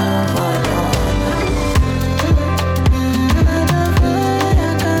love. Oh no.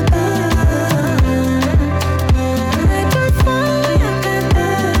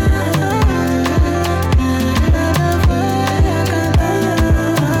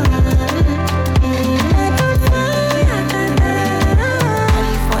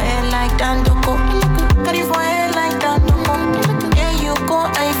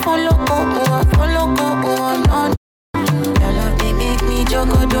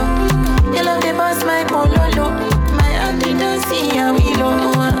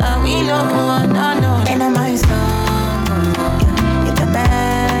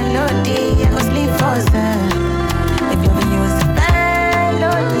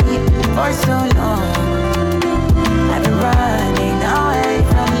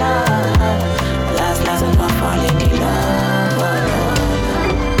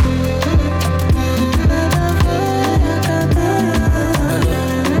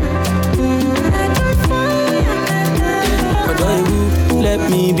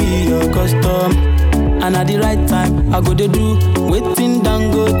 And at the right time, I go to do waiting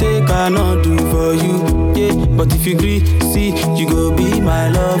down go take I not do for you. Yeah, but if you agree, see, you go be my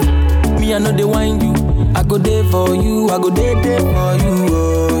love. Me, I know they want you. I go there for you. I go there for you.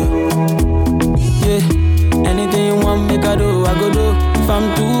 Oh. Yeah, anything you want, make I do. I go do. If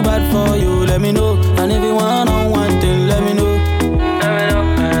I'm too bad for you, let me know. And if you want on one thing, let me know.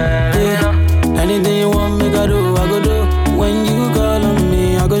 Yeah, anything you want, make I do. I go do. When you call on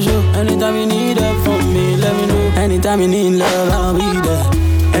me, I go show. Anytime you need help from me, let me know. Anytime you need love, I'll be there.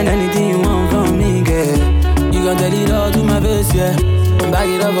 And anything you want from me, girl, you gon' tell it all to my face, yeah. Back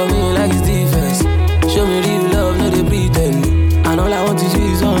it up for me like it's defense. Show me real love, no they pretend. And all I want is you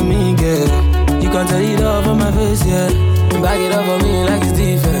is on me, girl. You gon' tell it all for my face, yeah. Back it up for me like it's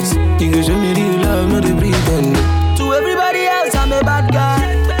defense. You can show me real love, no they pretend. To everybody else, I'm a bad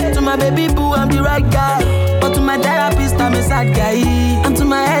guy. To my baby boo, I'm the right guy. But to my therapist, I'm a sad guy. And to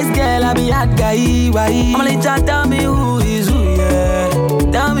my ex-girl, I be hard guy. Why? I'm only just tell me who is who, yeah.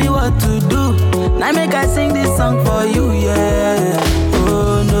 Tell me what to do. Now make I sing this song for you, yeah.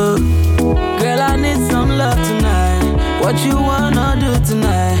 Oh no, girl, I need some love tonight. What you wanna do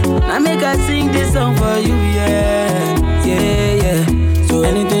tonight? Now make I sing this song for you, yeah. Yeah, yeah. So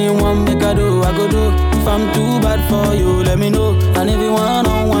anything you want, make I do, I go do. If I'm too bad for you, let me know. And if you want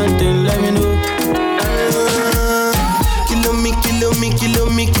on one thing, let me know.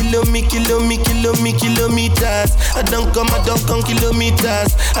 Kilometers. I don't come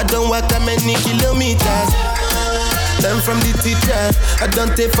kilometers. I don't walk that many kilometers. Learn from the teacher. I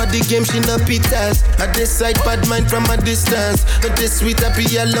don't take for the game, she no pitas. I decide bad mind from a distance. Not this sweet happy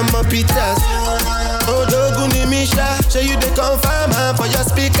yellow my pitas. Oh, Doguni Misha, show you the confirm for your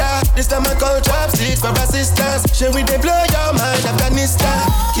speaker. This time I call chopsticks for assistance. Show we they blow your mind, Afghanistan.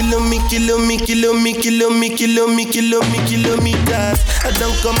 Kilometers. I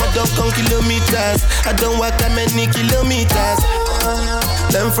don't come kilometers. I don't walk that many kilometers.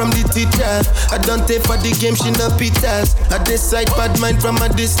 Learn from the teacher. I don't take for the game, she no pitas. I decide bad mind from a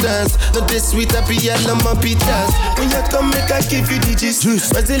distance. Not this sweet happy yellow my pitas. When you come make I give you the gist.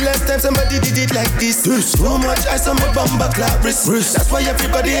 When's the last time somebody did it like this? Too much ice on my bumper clap wrist. That's why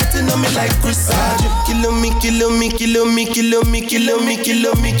everybody hating on me like Chris.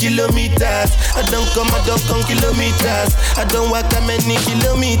 Kilometers. I don't come kilometers. I don't walk that many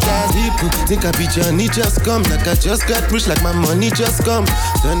kilometers. People think I be Johnny just come. Like I just got rich, like my money just come.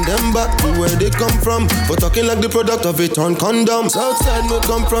 Send them back to where they come from. For talking like the product of a torn condom. Southside no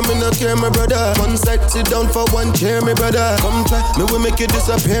come from, me no care, my brother. One side, sit down for one chair, my brother. Come try, me will make you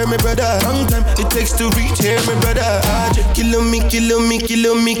disappear, my brother. Long time it takes to reach here, my brother. Kilometers.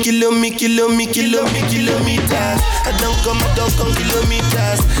 I don't come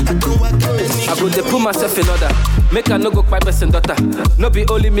kilometers. I don't walk many. I go to put myself in order. Make a no go 5% daughter. No be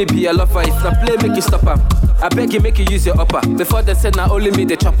only me be a lot. love her. If na play, make you stop her. I beg you, make you use your upper. Before they say, now only me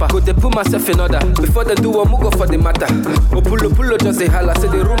the chopper. Go they put myself in order. Before they do one, go for the matter. Pulo, just a holla. Say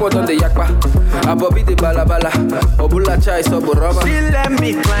the rumor on the yakpa. Abobi the balabala. Obula chai, so boroma. She let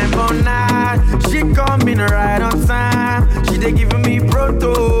me climb all night. She coming right on time. She they giving me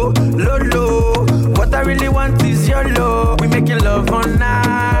proto, lolo. What I really want is your love. We making love all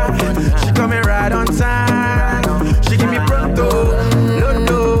night. She coming right on time. She give me proto,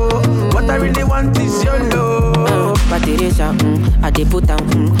 lolo. What I really want is your love. Teresa, I dey put am,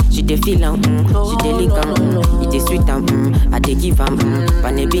 she dey feel am, she dey lick am, it dey sweet am, I dey give am,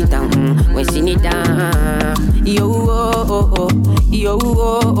 pane beat am, when she need am. Yo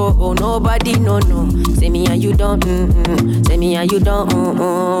nobody no. Say me and you don't, say me and you don't.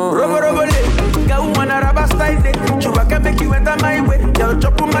 Robo le, girl wanna rubber style day. Chuba can make you enter my way, girl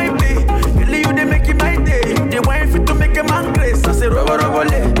chop on my play. Girl you dey make it my day, they want fit to make a man grace. I say robo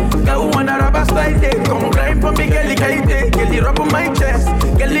le, girl wanna rubber style day. Come grind for me, girl. Girl, you rub on my chest.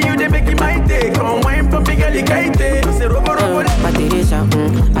 Girl, you dey make it my day. Come wine for me, girl, I say robo. Teresa,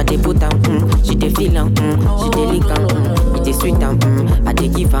 I dey put am, she dey feel am, she dey lick am, it dey sweet am, I dey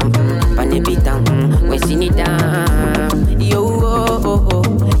give am, pane beat am, when she need am. Yo,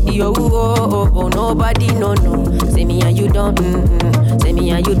 nobody no. Say me and you don't, say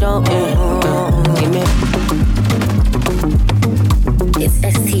me and you don't. Amen. It's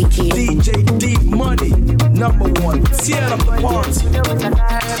STG. DJ D Money, #1. Tear up the party.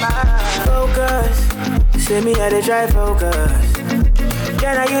 Focus. Say me how to try focus.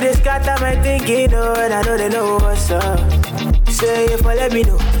 Can I you just scatter my thinking, and I know they know what's up. Say if I let me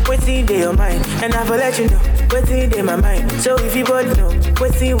know what's in your mind, and I will let you know what's in my mind. So if you both know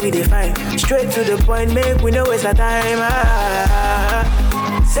what's in we define, straight to the point, make we know waste our time.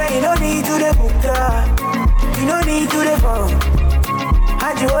 Say you no need to the book, you no need to the phone.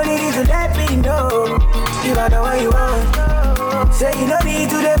 And you only need to let me know you are the one you want. Say you don't need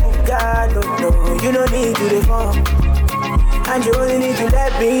to the book, no, you don't need to the phone. And you only need to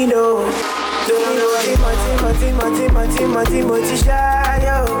let me know. Timothy, shy,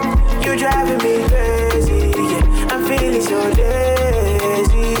 yo. You driving me crazy, yeah. I'm feeling so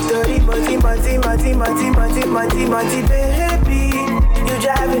lazy. Timothy, baby. You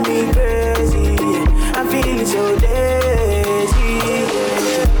driving me crazy, yeah. I'm feeling so lazy,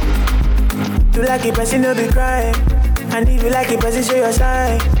 yeah. You like it, person no be crying. And if you like it, person show your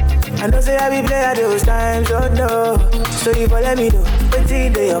sign. I know say I be play at those times, oh no. So you go let me know what's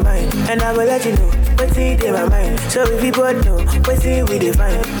in your mind, and I will let you know what's in my mind. So if you both know what's in we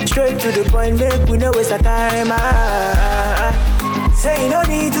define, straight to the point, make we know waste our time. Say you no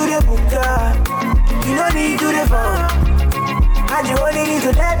need to the book, you no need to the phone, and you only need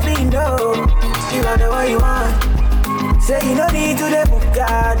to let me know you are the one you want. Say you no need to the book,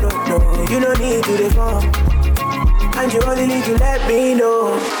 no, you no need to the phone, and you only need to let me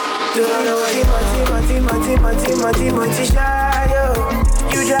know. Timothy, shy, yo.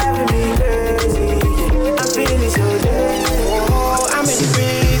 You driving me crazy, yeah. I'm feeling so dead. Oh, I'm in a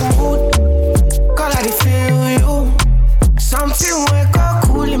big mood, call I feel you. Something wake up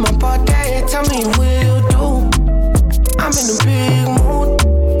cool in my body, tell me what you do. I'm in a big mood,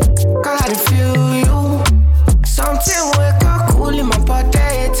 call I feel you. Something wake up cool in my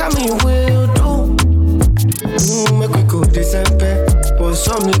body, tell me what you do. Make we go December, but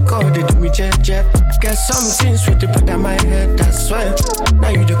some liquor they do me jet. Get something sweet to put on my head, that's why. Now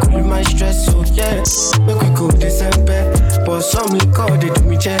you the cool in my stress, so yeah. Make we go December, but some liquor they do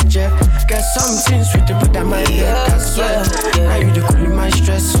me jet. Get something sweet to put on my head, that's why. Now you the cool in my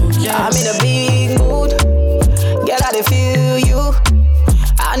stress, so yeah. I'm in a big mood, girl I dey feel you.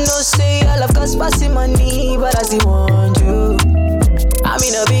 I know say I love cause passing money, but I still want you. I'm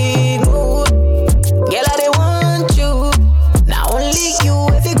in a big mood, girl I dey want you. Now only you,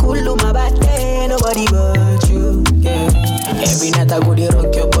 if you cool to my body, nobody but you, yeah. Every night I go dey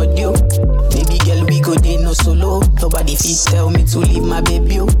rock your body, baby girl we go dey no solo. Nobody fit tell me to leave my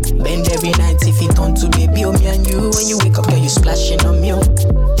baby, bend every night if it turn to baby, me and you. When you wake up, girl you splashing on me,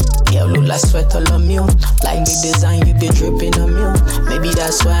 yeah, look like sweat all on me, like the design you be dripping on me. Maybe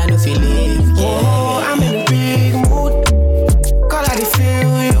that's why I don't feel it, yeah. Oh, I'm in a big mood, call I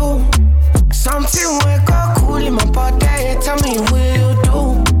feel you. Something wake up cool in my body, tell me what you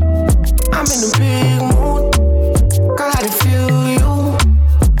do. I'm in a big mood, call I feel you.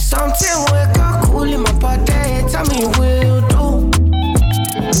 Something wake up cool in my body, tell me what you do.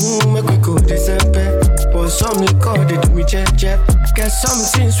 Make we go December, but some liquor they do me jet. Get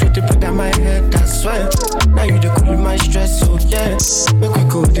something sweet to put on my head, that's why. Now you the cool in my stress, so yeah. Make we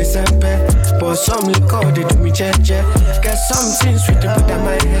go December, but some liquor they do me jet. Get something sweet to put on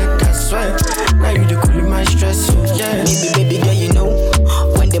my head, that's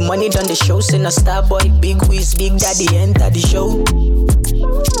the show. Send a star boy, big whiz, big daddy enter the show.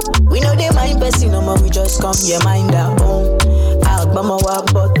 We know they mind person, no more. We just come, yeah, mind our own. I'll bama wa,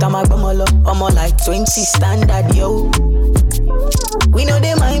 but I'm a bama lo. I'm like 20 standard, yo. We know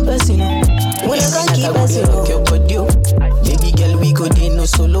they mind person, we don't gonna keep us your body. Baby girl, we go day no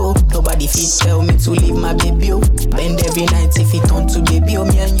solo. Nobody fit tell me to leave my baby. Bend every night if it turn to baby.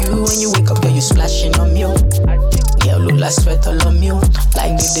 Me and you, when you wake up, girl, you splashing on me. Girl, look like sweat all on me.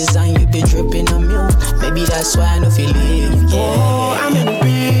 Like the design you be dripping on me. Maybe that's why I know feel leave. Yeah. Oh, I'm in a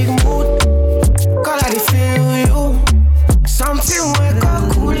big mood. Call I feel you. Something wake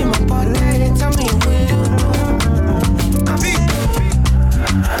up cool in my body. Tell me what you do.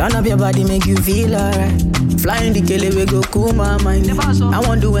 Turn up your body, make you feel alright. Flying the kele, we go cool my mind. I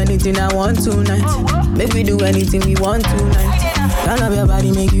won't do anything I want tonight. Make we do anything we want tonight. Turn up your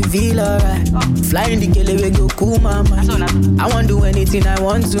body, make you feel alright. Flying the kele, we go cool my mind. I won't do anything I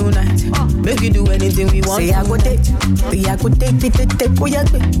want tonight. Make we do anything we want. Say I go take, we I go take, oh yeah,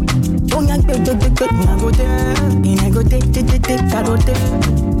 oh yeah, I go take, I go take, I go take.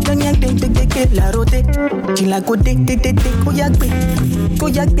 Don't ya take, la rote. She like go take, oh yeah, go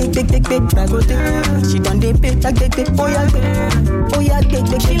ya take, la rote. She done dey pay, take, oh yeah,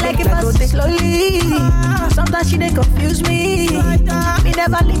 take, she like it fast slowly. Sometimes she dey confuse me. Me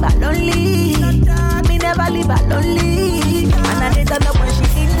never leave her lonely. Me never leave her lonely. And I dey turn up when she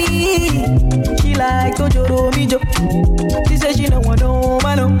need me. She like Tojoro Mijo. She say she no want no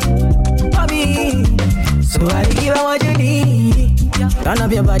man, for me. So I give her what you need. Turn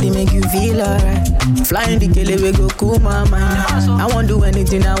up your body, make you feel alright. Flying the kele, we go cool my mind. I won't do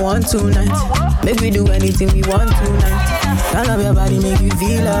anything I want tonight. Make we do anything we want tonight. Turn up your body, make you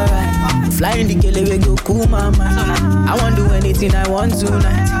feel alright. Flying the kele, we go cool my mind. I won't do anything I want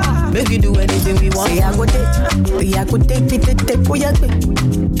tonight. Make we do anything we want. Say I go take, we I go take, oh yeah, oh yeah,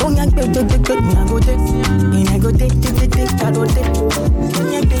 I go take, I go take, I go take.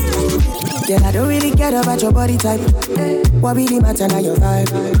 Girl, I don't really care about your body type. What really matter now your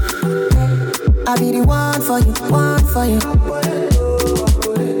vibe? I be the one for you, one for you.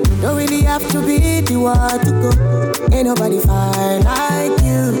 Don't really have to be the one to go. Ain't nobody fine like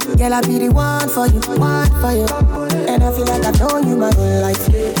you. Girl, I be the one for you, one for you. And I feel like I've known you my whole life.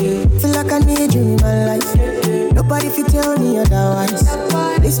 Feel like I need you in my life. Nobody fit tell me otherwise.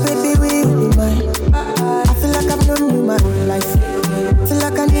 This baby will be mine. I feel like I've known you my whole life. Feel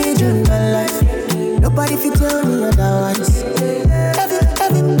like I need you in my life. Nobody fit tell me otherwise.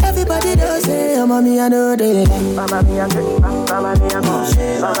 Everybody does say, oh mommy, I know they like. Mama mia, mama mia,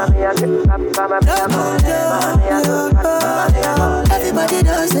 mama mia, everybody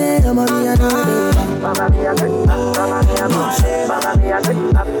does say, oh mommy, I know they like. Mama mia, mama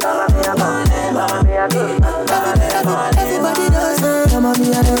mia, everybody does say, oh mommy,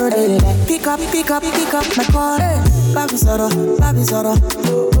 I know they like. Pick up my call. Baby Zoro.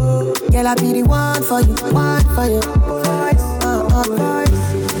 Girl, I be the one for you, one for you.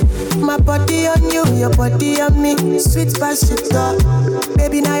 My body on you, your body on me. Sweet past sugar.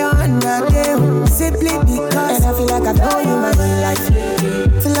 Baby, now you're under them. Simply because. And I feel like I've known you my whole life.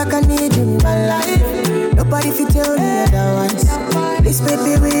 Feel like I need you in my life. Nobody fit tell me otherwise. This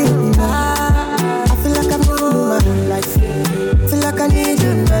baby will be mine. I feel like I've known you my whole life. Feel like I need you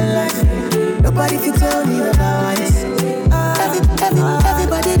in my life. Nobody fit tell me otherwise.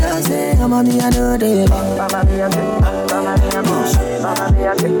 Everybody does it. Mama mia, I know they like. Mama mia, mama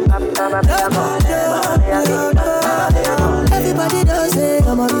mia, everybody does it.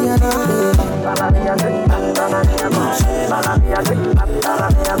 Mama mia, I know they like. Mama mia,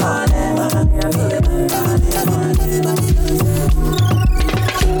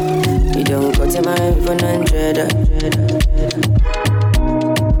 you don't go to my 100.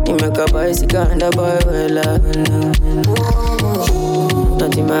 You make a boy sick and a boy well up.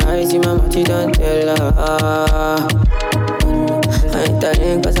 Not in my eyes, in my mouth, you don't tell her. I ain't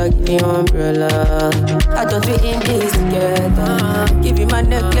telling cause I give you umbrella. I thought we in this together. Give you my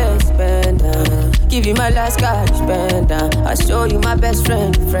necklace, pendant. Give you my last cash, pendant. I show you my best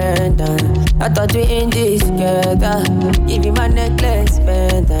friend. I thought we in this together. Give you my necklace,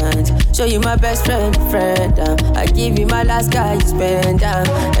 pendant. Show you my best friend. I give you my last cash, pendant.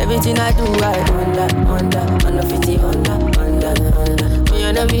 Everything I do, I under 50, under.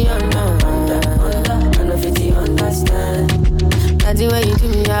 You know me under. I know 50 understand. That's the way you do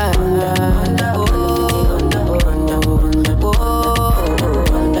me, under.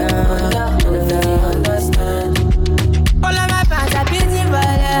 All of my fans are busy for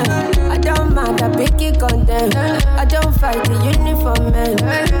them. I don't mind, I pick it content. I don't fight the uniform man.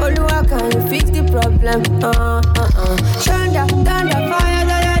 Oluwa, can you fix the problem? Thunder, fire,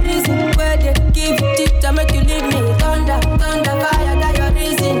 this.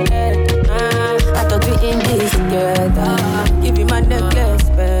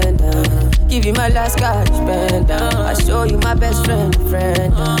 give you my last cash spend. I show you my best friend.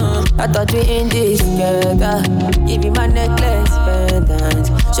 I thought we in this together. Give you my necklace pendant.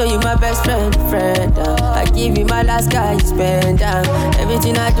 Show you my best friend. I give you my last cash spend.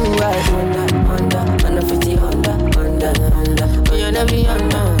 Everything I do, I under 50 under. Oh, you never be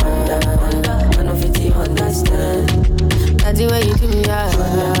under 50 understand. That's the way you do me,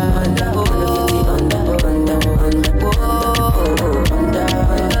 under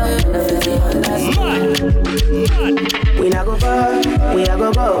 50 understand. We not go far, we a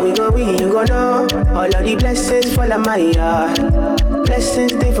go go, you go know. All of the blessings fall on my yard.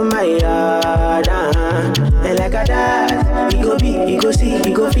 Blessings stay for my yard, And like a dad, you go be, you go see,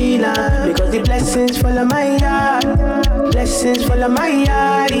 you go feel because the blessings fall on my yard. Blessings fall on my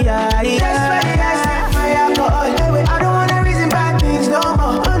yard, That's why I set my alcohol. I don't wanna reason bad things no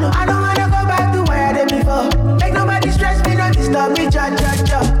more. I don't wanna go back to where I did before. Make nobody stress me, not disturb me, cha.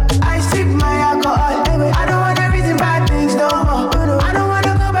 I sip my alcohol. I don't wanna reason bad things no more. I don't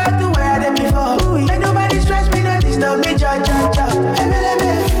wanna go back to where I did before. Make nobody stress me, not disturb me, cha.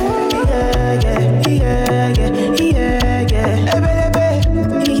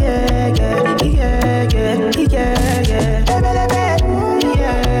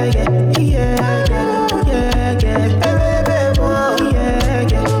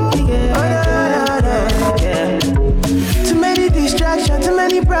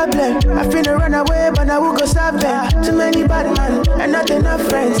 I finna run away, but I will go stop them. Too many bad men and not enough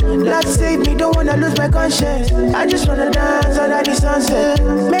friends. Lord save me, don't wanna lose my conscience. I just wanna dance under the sunset.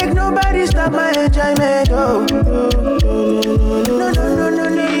 Make nobody stop my enjoyment. Oh. No.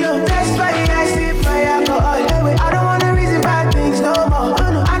 That's why I sip my alcohol. I don't wanna reason bad things no more.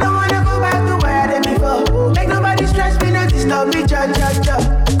 I don't wanna go back to where I did before. Make nobody stress me, not disturb me, cha.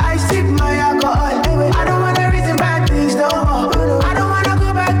 I sip my alcohol. I don't wanna reason bad things no more. I don't wanna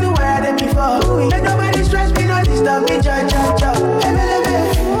go back to where I did before. Make nobody stress me, not disturb me, cha.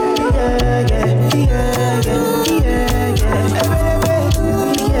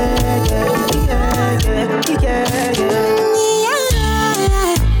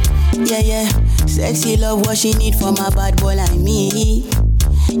 Yeah. Sexy love, what she need from a bad boy like me.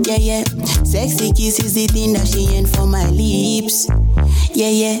 Yeah. Sexy kiss is the thing that she ain't for my lips.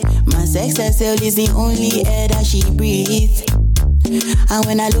 Yeah. My sex herself is the only air that she breathes. And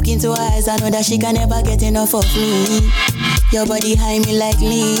when I look into her eyes, I know that she can never get enough of me. Your body high me like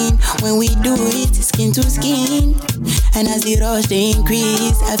lean. When we do it, skin to skin. And as the rush they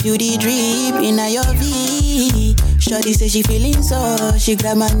increase, I feel the drip in your V. Shorty say she feeling so. She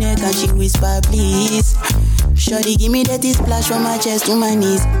grab my neck and she whisper please. Shorty give me that splash from my chest to my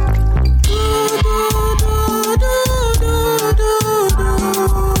knees.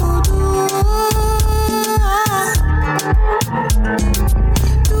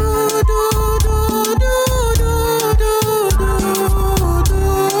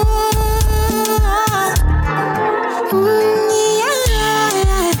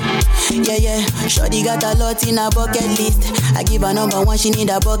 Yeah. Shorty got a lot in her bucket list. I give her number one, she need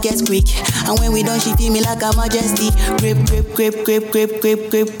a bucket quick. And when we done, she feel me like a majesty. Grip.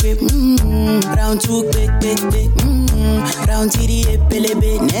 Round two, quick. Round three,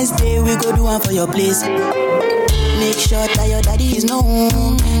 pelebe. Next day we go do one for your place. Make sure that your daddy is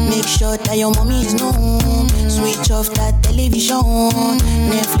known. Make sure that your mommy is known. Switch off that television.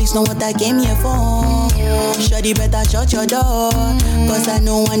 Netflix know what I came here for. Shawty better shut your door, cause I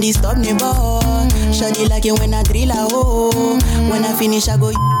know one disturb me boy. Shawty like it when I drill a hole. When I finish I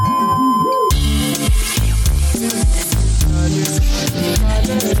go.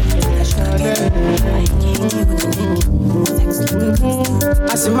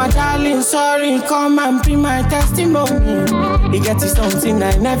 I see my darling, sorry, come and be my testimony. It gets something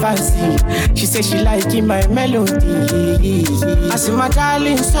I never see. She said she liking my melody. I see my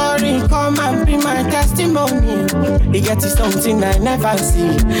darling, sorry, come and be my testimony. It gets something I never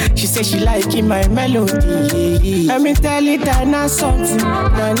see. She said she liking my melody. Let me tell you that not something.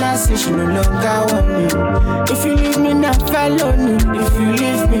 Nana say she no longer want me. If you leave me, not felony. If you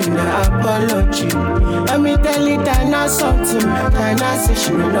leave me, not apology. Let me tell you that not something. Nana say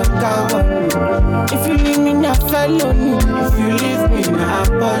she no longer want me. If you leave me, not felony. If you leave me, not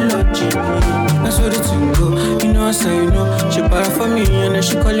apology. That's what it's in go. You know I say you know. She para for me and then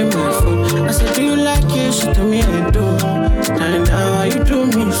she calling my phone. I said, do you like it? She told me I do. And now how you do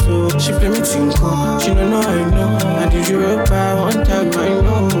me so? She play me tinko. She don't know I know. I did you real bad one time I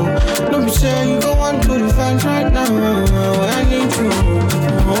know. Don't be saying you go on to the fans right now. I need you.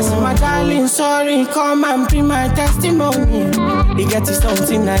 I said my darling, sorry, come and be my testimony. He get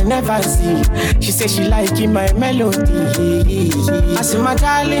something I never see. She say she liking my melody. I say my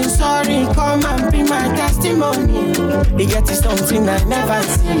darling, sorry, come and be my testimony. He get something I never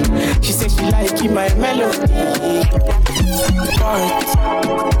see. She say she liking my melody.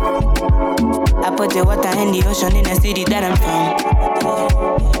 I put the water in the ocean in the city that I'm from.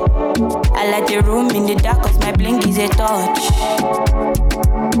 I like the room in the dark cause my blink is a touch.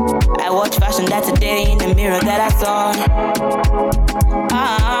 I watch fashion that today in the mirror that I saw.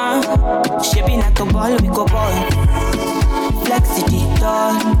 Shaping like a ball, we go ball. Flex to the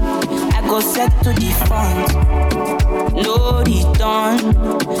dawn. I go set to the front. No return.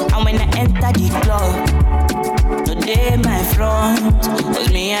 And when I enter the club, no they my front. Cause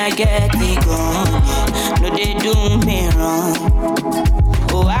me I get it gone. No they do me wrong.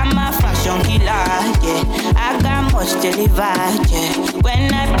 Oh, I'm a fashion killer, yeah. I got much to deliver, yeah.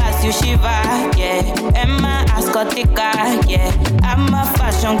 When I pass you shiver, yeah. And my ass got thicker, yeah. I'm a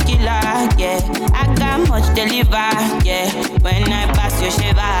fashion killer, yeah. I got much to deliver, yeah. When I pass you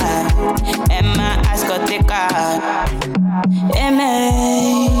shiver, and my ass got thicker.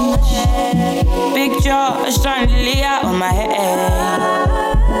 Image, picture, a chandelier on my head.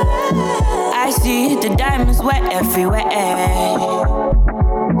 I see the diamonds wet everywhere.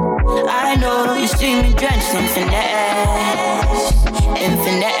 I know you see me drenched in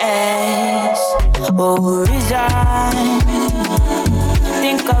finesse, oh resign.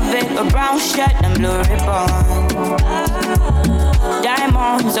 Think of it, a brown shirt and blue ribbon.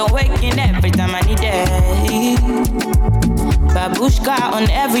 Diamonds awaken every time I need it. Babushka on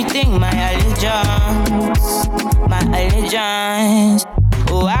everything, my allegiance.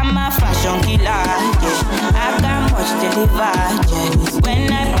 Oh, I'm a fashion killer, yeah. I got much to deliver, yeah. When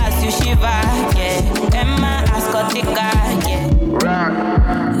I pass you shiver, yeah. And my ass got thicker,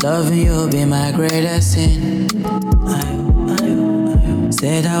 yeah. Loving you be my greatest sin.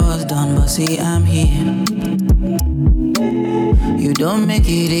 Said I was done, but see I'm here. You don't make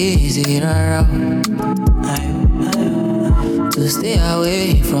it easy, rara. To stay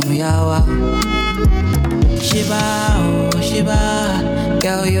away from Yawa. Shiba, oh Shiba,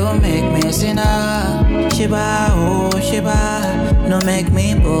 girl you make me a sinner. Shiba, oh Shiba, no make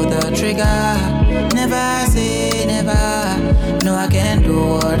me pull the trigger. Never say never, no I can do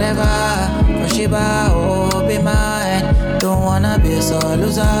whatever. For Shiba, oh be mine, don't wanna be so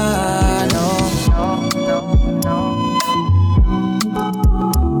loser, no.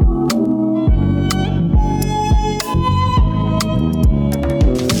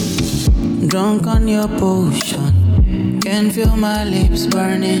 Drunk on your potion, can feel my lips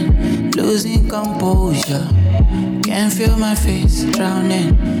burning, losing composure. Can feel my face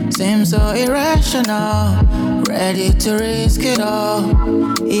drowning, seems so irrational. Ready to risk it all.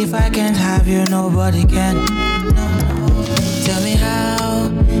 If I can't have you, nobody can. No. Tell me how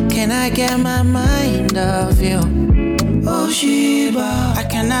can I get my mind off you? Oh Shiba, I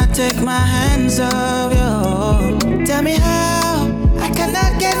cannot take my hands off you. Tell me how I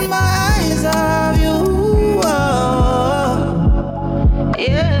cannot get my eyes off you. Oh.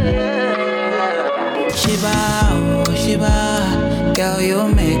 Yeah. Shiba, oh Shiba, girl you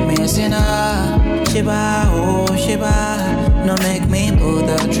make me a sinner. Shiba, oh Shiba, no make me pull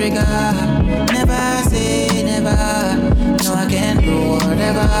the trigger. Never say never, no I can do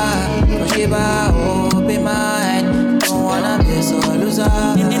whatever. Oh Shiba, oh be mine, don't wanna be so loser.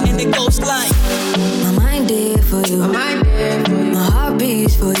 In the ghost line. My mind there for you, my heart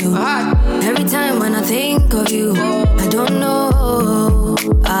beats for you. Every time when I think of you, I don't know,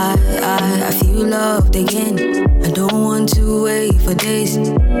 I feel loved again. I don't want to wait for days.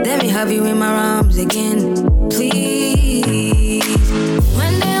 Let me have you in my arms again, please.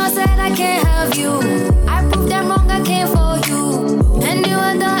 When they all said I can't have you, I proved them wrong, I came for you. And you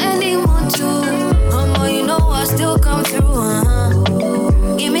are the anyone too. You know I still come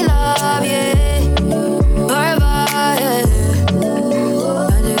through, Give me love, yeah. Forever, yeah.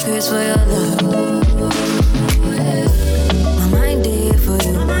 I just curse for your love. My mind there for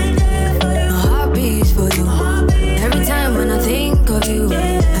you. My heart beats for you. Every time when I think of you, I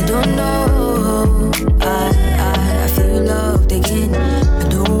don't know. I feel loved again. I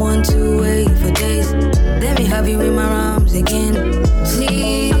don't want to wait for days. Let me have you in my arms again,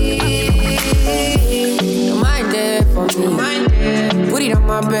 please. For me, put it on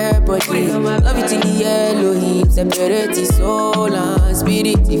my bed, body. Love it till the yellow hips, separate the soul and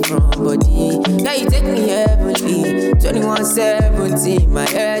spirit from body. Now you take me heavenly, 21:17. My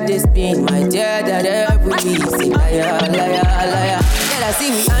head is spin, my dead that every say liar, liar, liar. Girl, I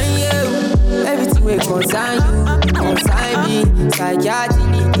see me and you, everything will concern you, concern me. Psychiatry,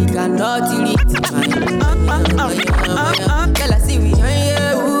 it cannot delete my. Girl, I see see we ain't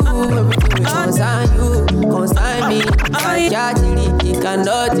everything concern you, concern me. Can't delete it,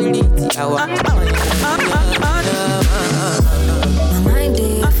 cannot delete it. My mind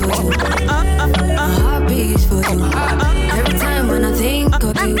is for you, my heart beats for you. Every time when I think of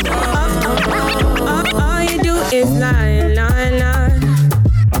you, all you do is lie, lie, lie.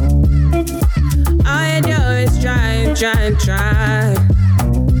 All you do is try, try, try.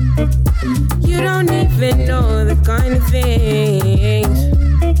 You don't even know the kind of things,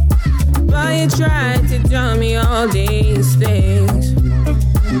 but you try to tell me all these things.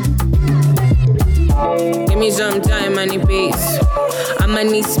 Give me some time, I need peace. I'ma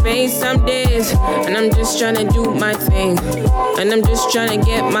need space some days, and I'm just tryna do my thing, and I'm just tryna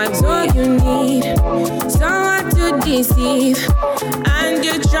get my way. So you need someone to deceive, and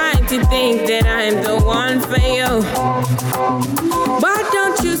you're trying to think that I'm the one for you. But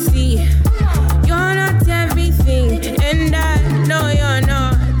don't you see, you're not everything, and I know you're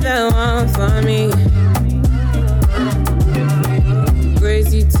not the one for me.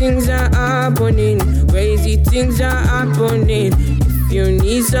 Crazy things are happening, crazy things are happening. If you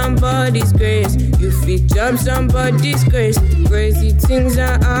need somebody's grace, you fit jump somebody's grace. Crazy things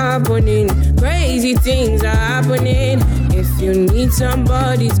are happening, crazy things are happening. If you need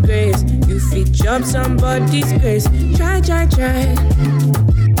somebody's grace, you fit jump somebody's grace. Try, try, try.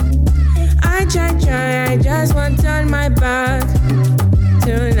 I try, try, I just want to turn my back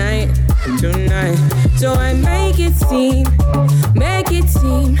tonight, tonight. So I make it seem,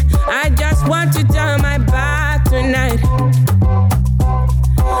 I just want to turn my back tonight.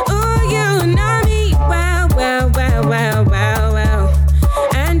 Oh, you know me well, well, well, well, well, well.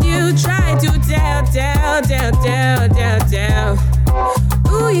 And you try to tell.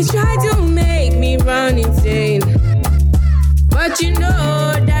 Ooh, you try to make me run insane. But you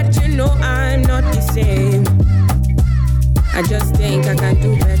know that I'm not the same. I just think I can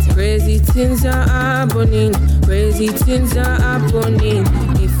do better. Crazy things are happening, crazy things are happening.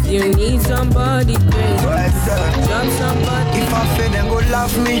 If you need somebody great, jump somebody. If I fail, then go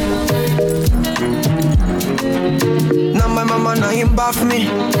love me. Now my mama, now him bath me.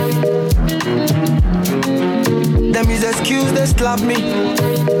 Them is excuse, they slap me.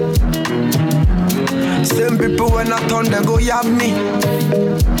 Same people when I turn, they go yab me.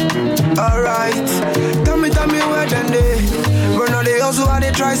 Alright, tell me where then they run all they also how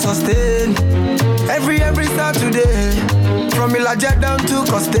they try sustain. Every Saturday, from Ilajet down to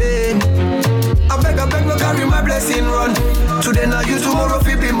Costain. I beg, no carry my blessing run. Today now you, tomorrow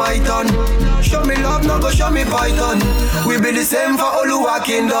fi be my turn. Show me love, no go show me python. We be the same for Oluwa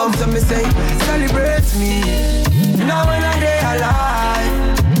Kingdom. So me say, celebrate me, now when I day alive.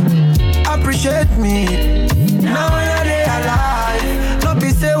 Appreciate me, now when I day alive. No be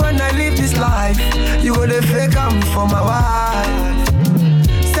say when I live this life, you go to fake I'm for my wife.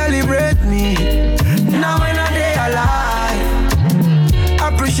 Celebrate me, now when I day alive.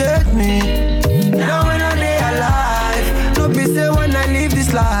 Appreciate me, now when I day alive. No be say when I live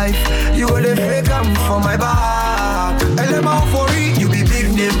this life, you go to fake I'm for my back. Elema for it, you be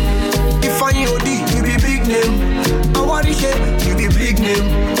big name. If I OD, you be big name. Awarishe, you be big name.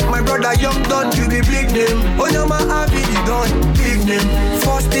 My brother Young Don, you be big name. Onyama Avi, the Don, big name.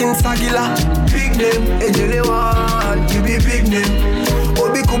 First in Sagila, big name. Ejelewan, you be big name.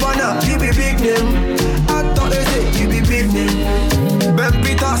 Obi Kubana, you be big name. Ato Eze, you be big name. Ben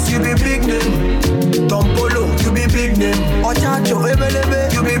Peters, you be big name. Tom Polo, you be big name. Ochacho Ebelebe,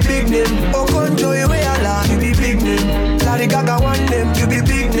 you be big name. Okonjo Iweala, you be big name. Larry Gaga one name, you be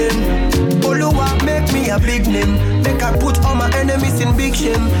big name. Oluwa make me a big name. Make I put all my enemies in big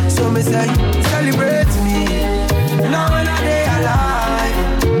shame. So me say, celebrate me, now when I day alive.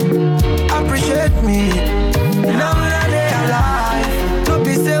 Appreciate me, now when I day alive. Don't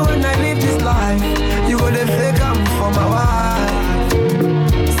be say when I live this life, you go to fake I'm for my wife.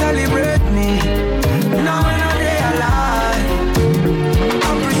 Celebrate me, now when I day alive.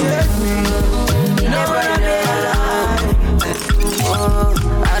 Appreciate me, now when I day alive.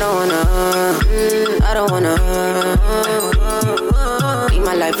 I don't wanna live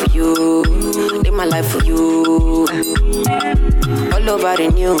my life for you, live my life for you. All over the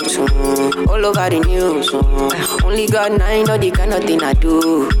news, all over the news. Only God knows the kind of thing I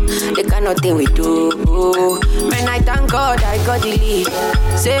do, the kind of thing we do. When I thank God, I got the lead.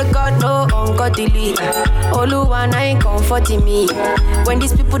 Say God no ungodly. Oluwa ain't comforting me. When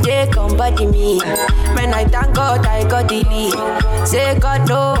these people they come body me. When I thank God, I got the lead. Say God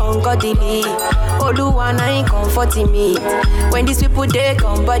no ungodly. Oluwa ain't comforting me. When these people they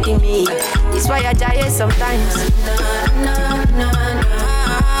come body me. It's why I die sometimes.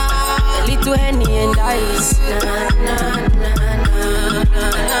 A little Henny and ice.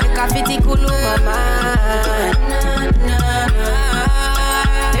 Make a fitty kulu mama.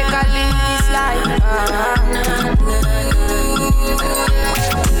 Make a live this life.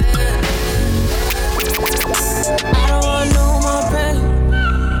 I don't want no more pain.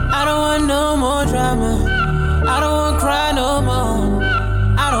 I don't want no more drama. I don't want cry no more.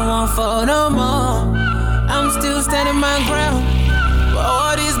 I don't want fall no more. I'm still standing my ground. But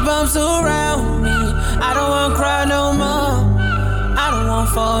all these bumps around me. I don't want cry no more. I don't want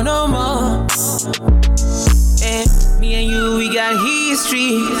fall no more. And me and you, we got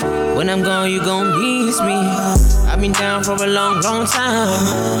history. When I'm gone, you gon' miss me. I've been down for a long, long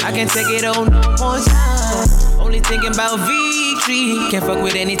time. I can't take it all no more time. Only thinking about victory. Can't fuck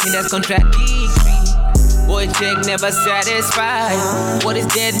with anything that's contradictory. Boy, check never satisfied. What is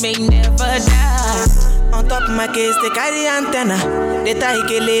dead may never die. On top of my case, they carry antenna. They tie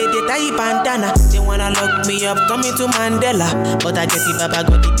Kele, they tie bandana. They wanna lock me up, turn me to Mandela. But I guess if Baba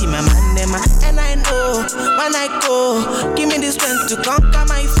got it in my man, and I know when I go, give me the strength to conquer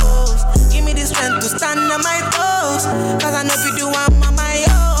my foes. Give me the strength to stand on my toes. Cause I know if you do, I'm on my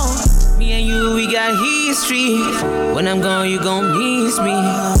own. Me and you, we got history. When I'm gone, you gon' miss me.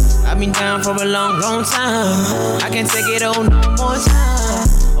 I've been down for a long, long time. I can't take it all no more time.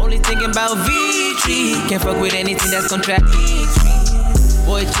 Only thinking about victory. Can't fuck with anything that's contradictory.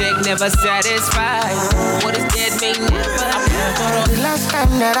 Boy, check never satisfied. What is dead may never die. The last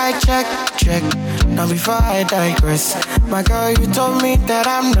time that I checked. Now before I digress, my girl, you told me that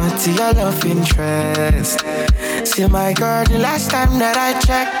I'm not your love interest. See, my girl, the last time that I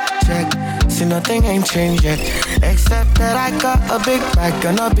checked. See, nothing ain't changed yet, except that I got a big bag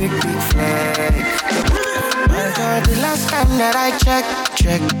and a big flag. My girl, the last time that I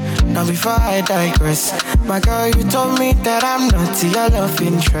checked. Now before I digress, my girl, you told me that I'm not your love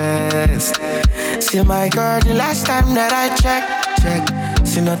interest. See, my girl, the last time that I checked.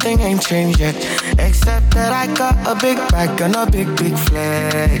 See, nothing ain't changed yet, except that I got a big bag and a big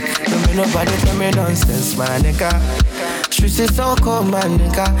flag. Don't make nobody tell me nonsense, my nigga. Streets is so cold, my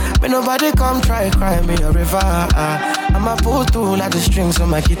nigga. Make nobody come try cry me a river. I'ma pull through like the strings on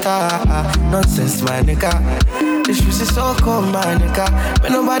my guitar. Nonsense, my nigga. The streets is so cold, my nigga.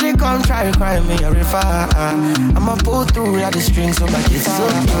 Make nobody come try cry me a river. I'ma pull through like the strings on my guitar. It's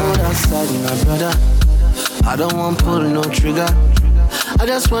so cold outside, my brother. I don't want pull no trigger. I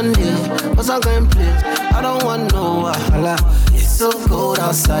just want it, cause I'm going play. I don't want no wahala. It's so cold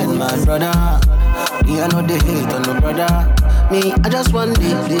outside, my brother. Me, I know they hate on no brother. Me, I just want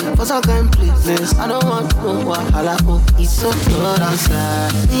it, cause I'm going play. I don't want no wahala. Oh, it's so cold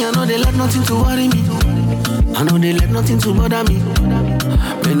outside. Me, I know they let nothing to worry me. I know they let nothing to bother me.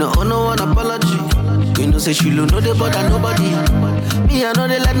 Me no owe no one apology. Me no say she no they bother nobody. Me, I know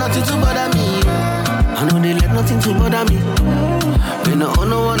they let nothing to bother me. I know they let nothing to bother me. Me no owe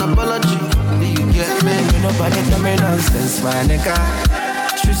no one apology. Do you get me? Me nobody tell me nonsense, my nigga.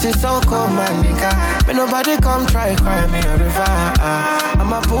 Streets is so cold, my nigga. Me nobody come try cry me a river.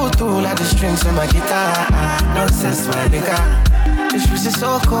 I'ma pull through like the strings on my guitar. Nonsense, my nigga. The streets is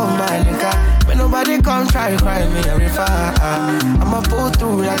so cold, my nigga. Me nobody come try cry me a river. I'ma pull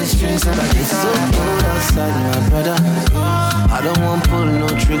through like the strings on my guitar. It's so cold outside, my brother. I don't want pull no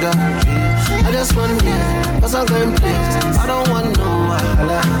trigger. I just want it, cause I'm going play. I don't want no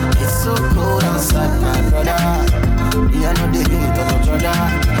wahala. It's so cold outside, my brother. Me, I know they hate on no brother.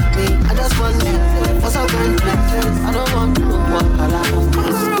 Me, I just want it, cause I'm going play. I don't want no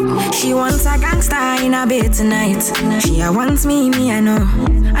wahala. She wants a gangster in a bed tonight. She wants me, I know.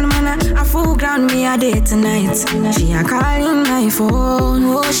 And man, a full ground me a day tonight. She a calling my phone.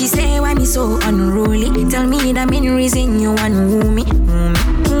 Oh, she say why me so unruly. Tell me the main reason you want me.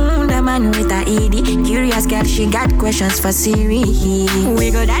 The man with a ED. Curious girl, she got questions for Siri.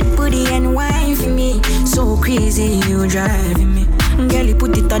 Wiggle that booty and wine for me. So crazy, you driving me. Girl, you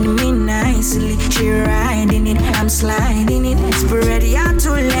put it on me nicely. She riding it, I'm sliding it. Spread your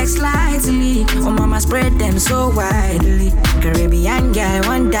two legs slightly. Oh, mama, spread them so widely. Caribbean girl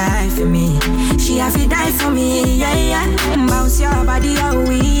won't die for me. She have to die for me, yeah. Bounce your body out,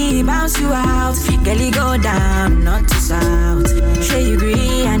 we bounce you out. Girl, you go down, not to south. Sure you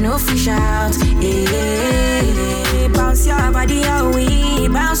agree, I know fish out. Yeah. Bounce your body out, we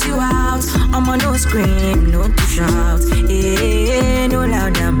bounce you out. I'm on no scream, no to shout. Yeah. No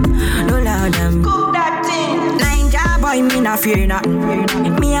loud them. Cook that thing. Ninja boy, time, me not fear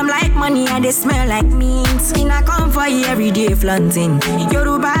nothing. Me, I'm like money and they smell like mint. Me not come for you every day flaunting.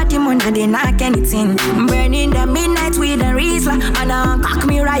 Yoruba, the money, they knock anything. Burning the midnight with a Riesler. And I cock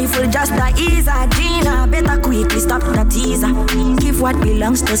me rifle just the easer. Gina, better quickly stop the teaser. Give what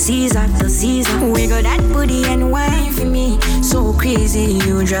belongs to Caesar, to Caesar. Wiggle that booty and wine for me. So crazy,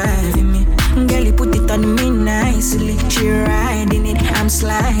 you driving me. Girl, you put it on me nicely. She riding it, I'm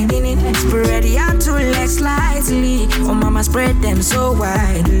sliding it. Spread your two legs slightly. Oh, mama, spread them so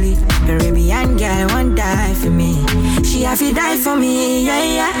widely. Caribbean girl won't die for me. She have to die for me, yeah,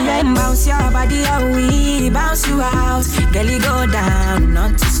 yeah. Bounce your body out, we bounce you out. Girl, you go down,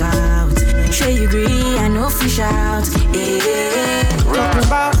 not to south. Sure you agree, I know fish out, yeah. Talk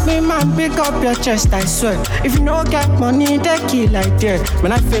about me, man, pick up your chest, I swear. If you no get money, they kill like that.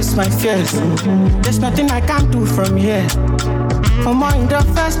 When I face my fears, there's nothing I can do from here. For more in the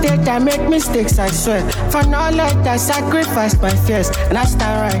first date, I make mistakes, I swear. For knowledge, I sacrificed my fears. And I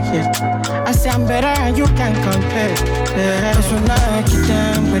stand right here. I say I'm better and you can't compare. Yeah, cause when I get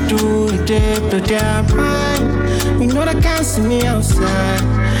them, I do it, they their mind. You know they can't see me outside.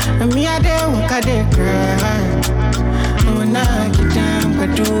 And me, I dey walk, I dey cry. And when I get them, I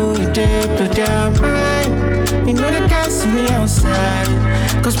do it, they their mind. You know they can't see me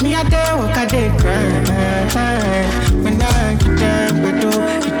outside. Cause me, I dey walk, I dey cry. When I get them, I do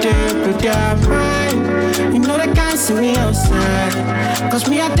it, they their mind. You know they can't see me outside. Cause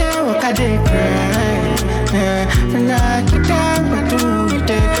me, I dey walk, I dey cry. When I get them, I do it,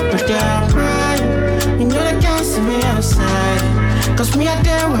 they their mind. You know they can't see me outside. Cause me, I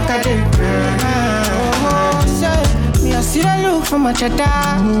dey walk, I dey cry. Oh, say. Me, I see the look for my cheddar.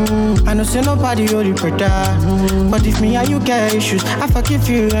 I know say nobody only brother. But if me and you get issues, I forgive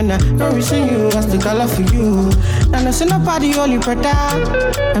you and I don't reason you. I still got love for you. I know say nobody only brother.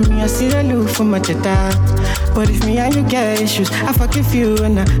 And me, I see the look for my cheddar. But if me and you get issues, I forgive you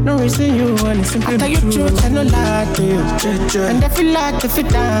and I don't reason you. And it's simply the truth. I no lie to you. And if you like, if you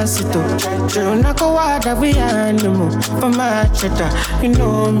dance it up, when I go out, I be animal for my cheddar. You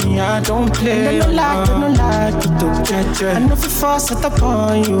know me, I don't play. And I no lie to do. I know if you force it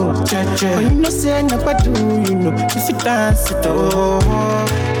upon you, but you know say nobody do, you know. If you dance it all,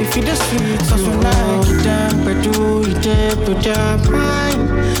 if you the sweet, cause when I get down, but do you take with your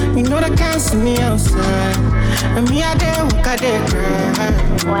mind. You know they can't see me outside, and me I dey walk, I dey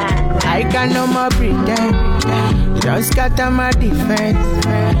cry. I got no more pretend, just got on my defense.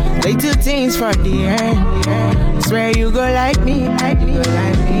 They do things for the end. Swear you go like me, like me.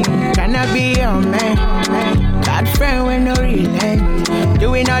 Can I be your man? Bad friend with no relent.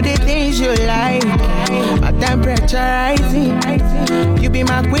 Doing all the things you like. My temperature rising. You be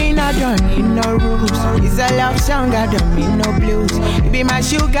my queen, I don't need no rules. It's a love song, I don't need no blues. You be my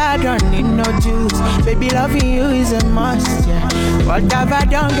sugar, I don't need no juice. Baby, loving you is a must, yeah. What have I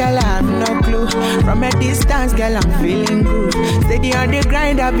done, girl, I have no clue. From a distance, girl, I'm feeling good. Steady on the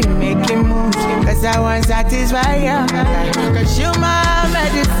grind, I've been making moves. Cause I want to satisfy you. Cause you my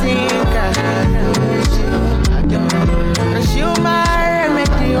medicine, girl. Cause you my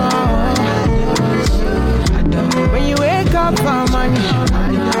remedy, oh. When you wake up for money,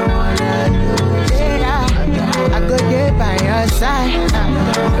 I go there by your side.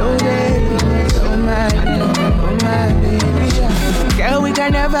 Oh baby, oh my baby. Girl, we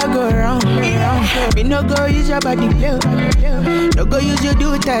can never go wrong. Me no go use your body play. No go use your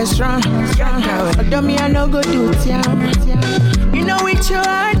do test strong. Although me I no go do it, yeah. You know which you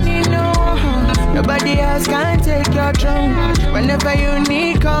I need no. Nobody else can take your throne. Whenever you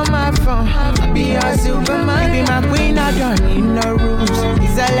need, call my phone. I'll be your superman. You be my queen, I don't need no rules.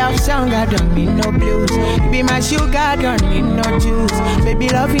 It's a love song, I don't need no blues. You be my sugar, I don't need no juice. Baby,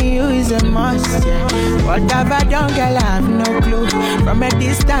 loving you is a must, yeah. What have I done, girl, I have no clue. From a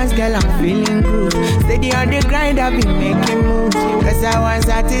distance, girl, I'm feeling good. Steady on the grind, I've been making moves. Cause I want to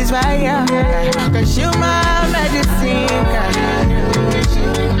satisfy you. Cause you my medicine, girl.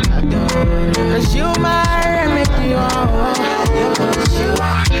 Cause you my remedy, oh.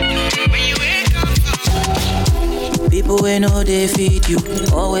 People we know they feed you,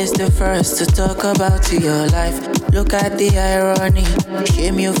 always the first to talk about your life. Look at the irony,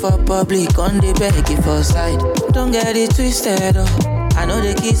 shame you for public, on the beg you for side. Don't get it twisted, oh. I know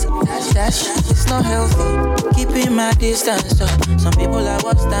the kids, dash, it's not healthy. Keeping my distance, oh. Some people are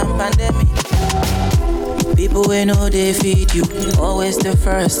worse than pandemic. People we know they feed you, always the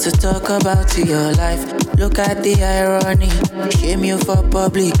first to talk about your life. Look at the irony, shame you for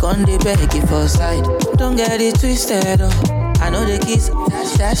public, on the beg you for side. Don't get it twisted, oh. I know the kiss,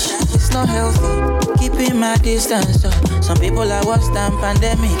 dash, it's not healthy. Keeping my distance, some people are worse than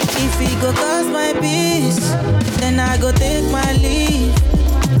pandemic. If it go cause my peace, then I go take my leave.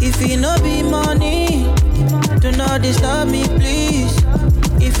 If it no be money, do not disturb me, please.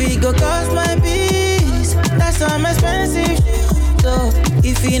 If it go cost my peace, that's some expensive shit. So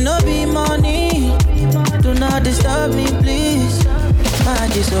if it no be money, do not disturb me, please.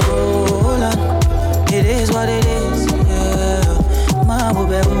 Magic so hold on, it is what it is. Yeah, my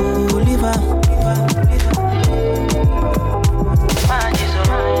baby, live on. Magic so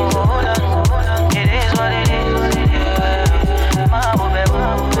hold on, it is what it is. Yeah, my baby,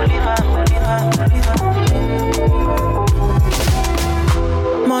 live on.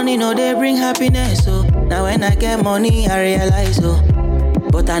 Money no they bring happiness, so now when I get money I realize so.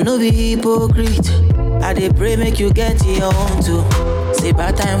 But I know be hypocrite. I dey pray make you get your own too. Say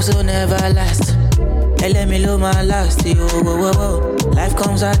bad times will never last. Hey, let me love my last, yo. Whoa, whoa, whoa. Life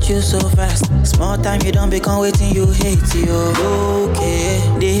comes at you so fast. Small time you don't become waiting you hate, yo. Okay,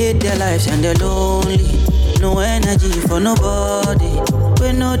 they hate their lives and they're lonely. No energy for nobody.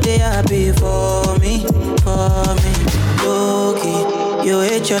 We know they happy for me, okay, you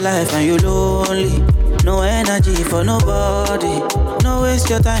hate your life and you lonely. No energy for nobody. No waste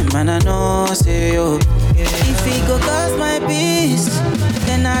your time, man, I know, say yo. If it go cost my peace,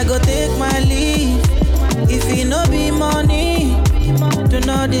 then I go take my leave. If it no be money, do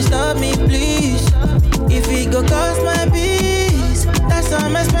not disturb me, please. If it go cost my peace, that's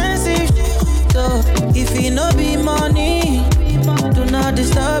some expensive shit. So if it no be money, do not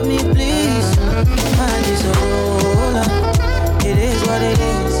disturb me, please. Magic so hold on, it is what it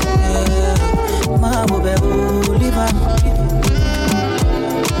is. Yeah, my baby, live on.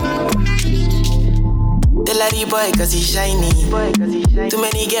 They like the boy cause he's shiny. Too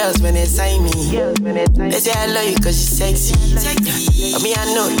many girls when they sign me. They say I love you cause you're sexy. But me I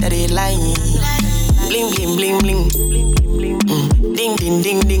know that they lying. Bling bling bling bling. Ding ding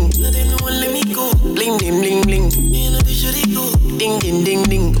ding ding. Bling bling bling bling. Ding ding ding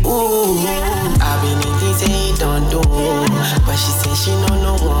ding. Ooh. I been in say don't do, but she say she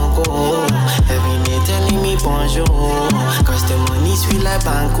no one go. Every day telling me bonjour, cause the money sweet like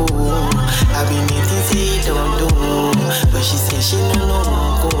banco. I been in say don't do, but she say she no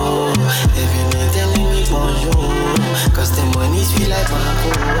one go. Every day telling me bonjour, cause the money sweet like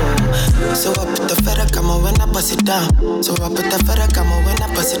banco. So I put the feather come when I bust it down. So I put the feather come when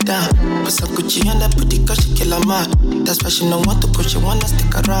I bust it down. Put some Gucci on that booty cause she kill a man. That's why she don't want to push, she wanna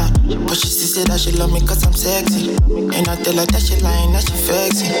stick around. But she say that she love me cause I'm sexy. And I tell her that she lying, that she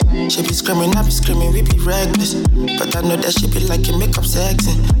vexing. She be screaming, I be screaming, we be reckless. But I know that she be liking makeup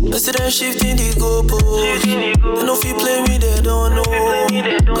sexy. Instead of shifting the goalpost, they know if you play me, they don't know.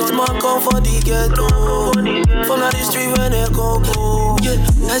 Cause my come for the ghetto. From the street when they go. Yeah,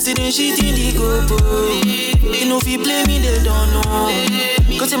 I see them shifting the goalpost. They know if you play me, they don't know.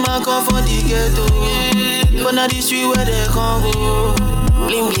 Cause my come for the ghetto. From the street where they go.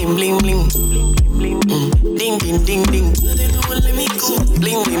 Bling bling bling bling. Ding ding ding ding.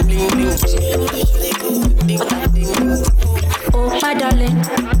 Bling bling bling bling. Oh my darling,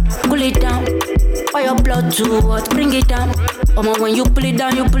 cool it down. Why your blood too hot? Bring it down. Mama, when you pull it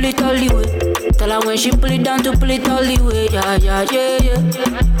down, you pull it all the way. Tell her when she pull it down to pull it all the way. Yeah, yeah, yeah, yeah.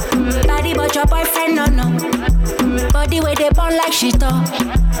 Body but your boyfriend, no. Body where they burn like she talk.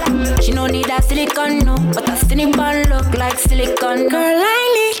 She no need that silicone, no. But her silicone look like silicone. Girl,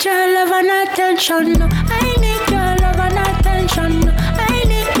 I need your love and attention, no. I need your love and attention, no. I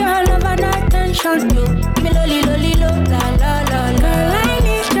need your love and attention, no. Me loli loli lo, la la la. Girl, I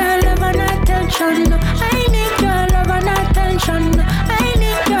need your love and attention, no. I need your love and attention, no. I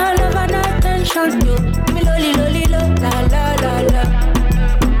need your love and attention, no. Me loli loli lo, la la la la.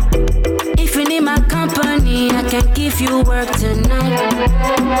 If you need my company, I can give you work tonight.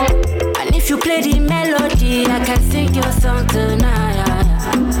 And if you play the melody, I can sing your song tonight.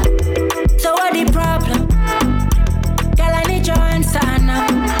 So what the problem? Girl, I need your answer now.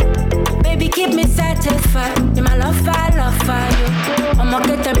 Baby, keep me satisfied. In my love fire, you. I'ma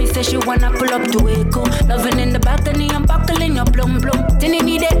get her, me say she wanna pull up to Echo. Loving in the balcony, I'm buckling your blum blum. Then you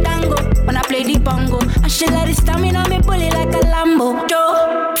need a tango when I play the bongo. And she let it stamina me bully like a Lambo.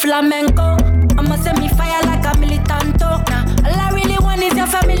 Joe, flamenco. I'ma send me fire like a militanto. Nah, all I really want is your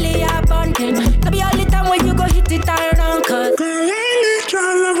family bonding. That'll be all the time when you go hit it around. Cause girl, I need your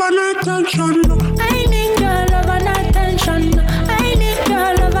love and attention. I need your love and attention. I need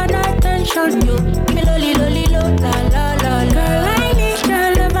your love and attention. Me loli loli lo, la la la. Girl, I need your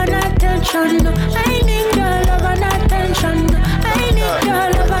love and attention. I need your love and attention. I need your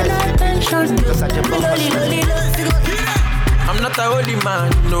love and attention. Me loli loli lo.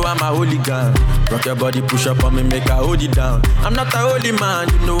 I'm a hooligan. Rock your body, push up on me, make I hold it down. I'm not a holy man,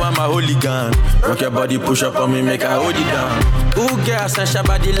 you know I'm a hooligan. Rock your body, push up on me, make I hold it down. Ooh, girl, sense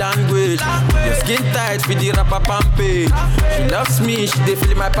body language. Your skin tight, for the rapper pampe. She loves me, she dey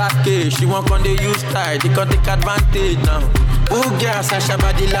feel my package. She won't come, they use tight, they can't take advantage now. Ooh, girl, sense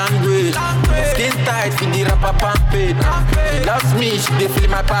body language. Your skin tight, for the rapper pampe. She loves me, she dey feel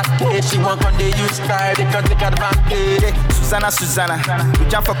my package. She won't come, they use tight, they can't take advantage. Susanna, we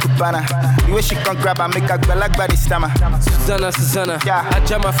jump for Cubana. The way she can grab and make her go like body stammer. Susanna, yeah. I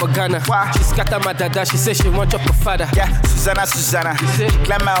jam her for Ghana. Wow. She scatter my dada, she say she want your father. Yeah, Susanna, she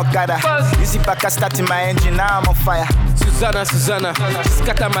climb my Okada. Easy back, I starting my engine, now I'm on fire. Susanna, she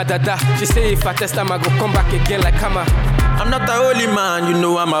scatter my dada. She say if I test time, I go come back again like hammer. I'm not a holy man, you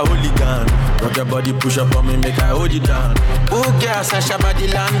know I'm a hooligan. Rock your body, push up on me, make I hold you down. Ooh, girl, sense body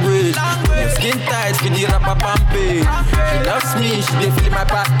language. Your skin tight, for the rapper pampe. She loves me, she dey feel my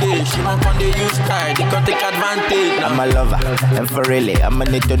package. She won't come, they use tight, they can't take advantage. I'm a lover, and for really, I'ma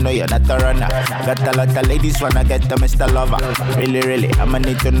need to know you're not a runner. Got a lot of ladies wanna get the Mr. Lover. Really, I'ma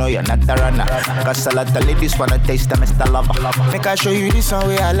need to know you're not a runner. Cause a lot of ladies wanna taste the Mr. Lover. Make I show you this one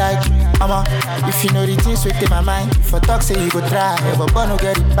way I like you. Mama, if you know the things within my mind. If I talk, say you go try, but no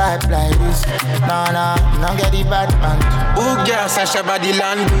get it bad like this. No, get it bad, man. Ooh, girl, sense body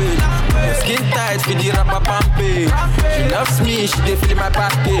language. Your skin tight, for the rapper pampe. She loves me, she dey feel my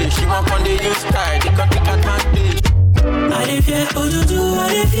package. She won't come, they use tight, they can't take advantage. Allez viens, Odoudou,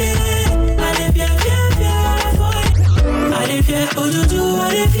 allez viens. Allez viens, allez viens, Odoudou,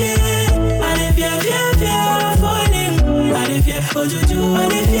 allez viens. Allez viens, falling. Allez viens, Odoudou,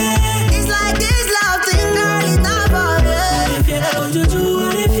 allez viens. It's like this love thing, girl, it's not for me. Allez viens, Odoudou,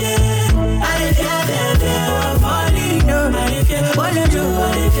 allez viens. Allez viens, falling. Allez viens, Odoudou,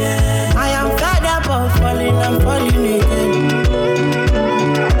 allez viens. I am fed up of falling, I'm falling again.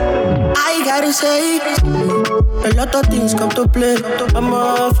 I gotta say, a lot of things come to play. I'm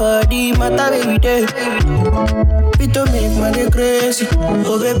all for the matter every day. It to make money crazy,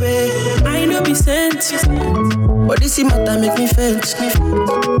 oh baby. I know be sent, but this matter make me faint.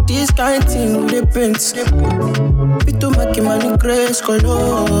 This kind thing with the prints. It to make money crazy,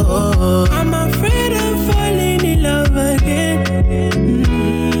 color. I'm afraid of falling in love again.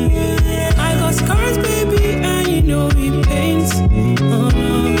 I got scars, baby, and you know it pains.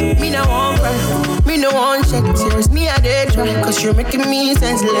 Me no want cry, me no want shed tears. Me I did try, cause you're making me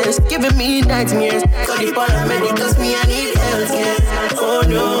senseless, giving me nightmares. So the paramedics, me I need help, yeah. Oh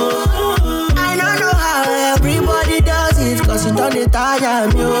no, I don't know how everybody does it, cause it don't tire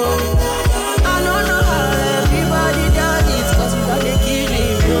me. I don't know how everybody does it, cause it don't kill me.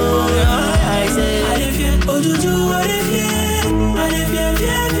 I say, allez viens, Odoudou, allez viens. Allez viens,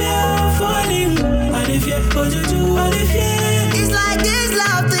 falling. Allez viens, Odoudou, allez viens. It's like this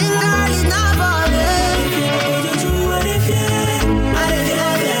love thing, girl, it's not for me.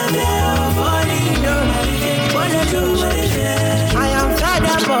 I am fed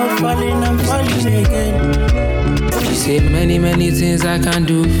up of falling, I'm falling again. You say many things I can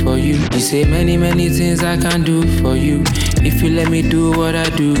do for you. You say many things I can do for you. If you let me do what I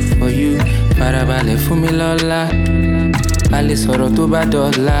do for you. Farabalẹ̀ fún mi lọ́la. A lè sọ̀rọ̀ tó bá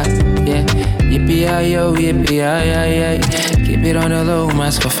dọ̀la. Yeah. Yippee-yi-yo, yippee-yi-yi-yi. Keep it on the low, my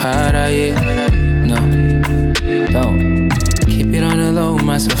safari, yeah. No, don't. Keep it on the low,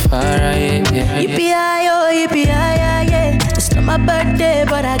 my safari, yeah. Yippee-yi-yo, yippee-yi-yi-yi. It's not my birthday,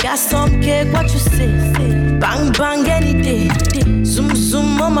 but I got some cake. What you say? Bang, bang, any day. Zoom,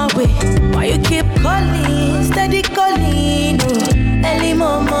 zoom on my way. Why you keep calling? Steady calling. Oh, early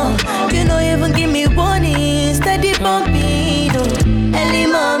mama. You don't even give me warning. Steady bumping. Oh, early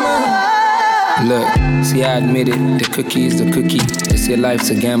mama. Look, see I admit it, the cookie is the cookie. They say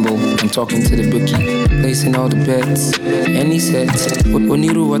life's a gamble, I'm talking to the bookie. Placing all the bets, any sets.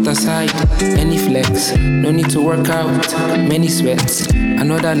 Oniru water side, any flex. No need to work out, many sweats.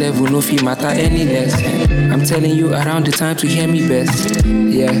 Another level, no fee matter any less. I'm telling you around the time to hear me best.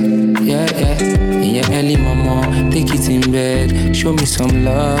 Yeah. In your early mama, take it in bed. Show me some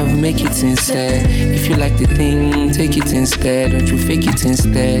love, make it sincere. If you like the thing, take it instead. Don't you fake it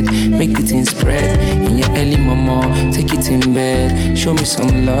instead, make the thing spread. In your early mama, take it in bed. Show me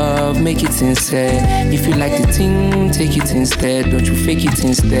some love, make it sincere. If you like the thing, take it instead. Don't you fake it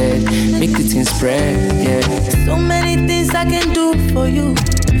instead, make the thing spread. Yeah. So many things I can do for you.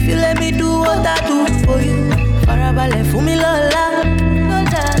 If you let me do what I do for you. Farabalẹ̀ fún mi lọ́la.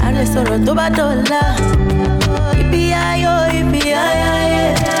 A lè sọ̀rọ̀ tó bá dọ̀la. Yippee-yi-yo, yippee-yi-yi-yi.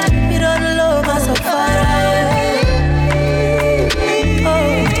 You don't know my safari. Oh,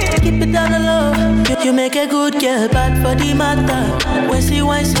 keep it down the low. You make a good girl bad for the matter. When she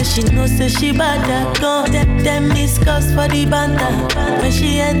whines, so she knows that she bad. Go them discuss for the banter. When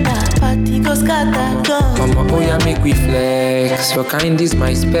she enter, party go scatter. Go. Mama, oh yeah, make we flex. Your kind is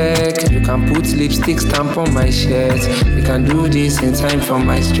my spec. You can put lipstick stamp on my shirt. We can do this in time for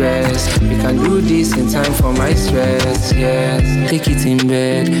my stress. We can do this in time for my stress. Yes, take it in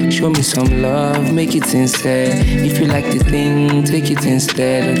bed. Show me some love, make it instead. If you like the thing, take it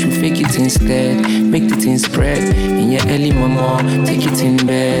instead. Don't you fake it instead. Make the thing spread in your early mama. Take it in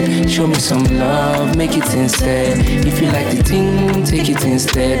bed. Show me some love, make it instead. If you like the thing, take it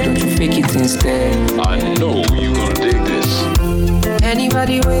instead. Don't you fake it instead. I know you gonna dig this.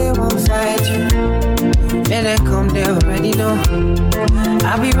 Anybody will won't fight you. Better come, they already know.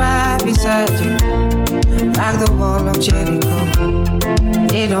 I'll be right beside you, like the wall of Jericho.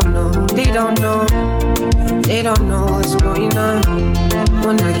 They don't know, they don't know, they don't know what's going on.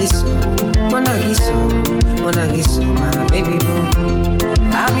 Monagiso, Monagiso, Monagiso, my baby boo.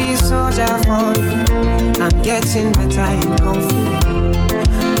 I'll be a soldier for you. I'm getting better in Kung Fu.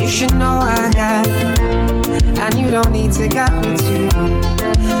 You should know I got it, and you don't need to get me too.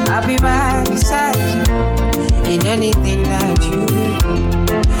 I'll be right beside you in anything that you do.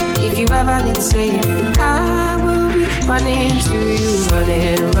 If you ever need saving, I will be running to you,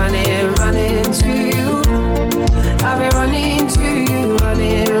 running, running, running to you. I'll be running to you,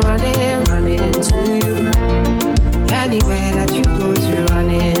 running, running, running to you. Anywhere that you go to,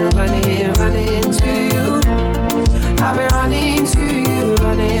 running, running, running to you. I'll be running to you,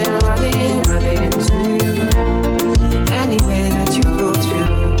 running, running, running to you. Anywhere that you go to.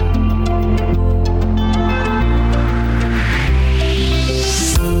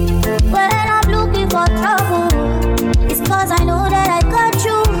 When I'm looking for trouble, it's cause I know that I got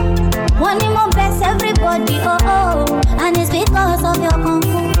you. One in my best, everybody, oh oh. And it's because of your kung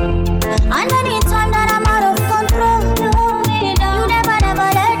fu. And anytime that I'm out of control, you hold me down. You never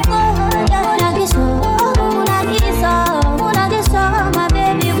let go. Munagiso, my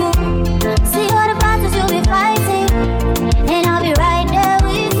baby boo. See all the battles you'll be fighting, and I'll be right there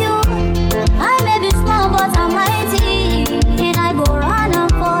with you. I may be small, but I'm mighty, and I go run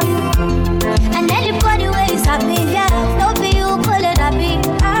up for you. And anybody where is happy, yeah, don't be you, pull it up, be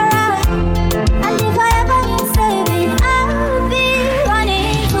alright. And if I ever need saving, I'll be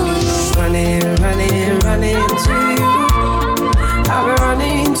running to you. Running, running, running to you. I'll be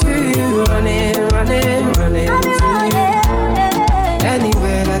running to you, running, running, running to you.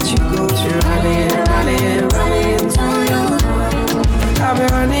 Anywhere that you go to, running, running, running to you. I'll be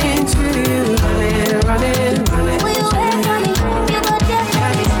running to you, running, running, running to you.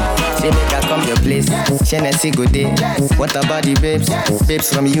 Say make I come your place, Tennessee good day. What about the babes?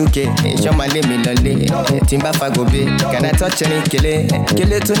 Babes from UK. Show my name in Lolly. Timba Fago Bay. Can I touch any kele?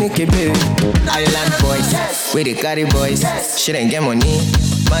 Kele to Nikebe. Island boys, we the carry boys. She didn't get money.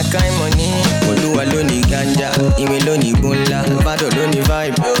 My kind money. Oluwa loni ganja, Ime loni bunla, Bado loni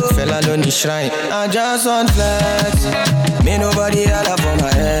vibe, Fella loni shrine. I just want flex. Me nobody holla for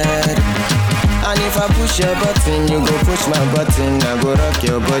my head. And if I push your button, you go push my button. I go rock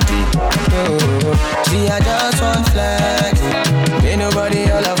your body. Oh, see, I just want flex. Ain't nobody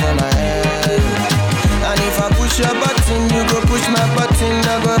all over my head. And if I push your button, you go push my button.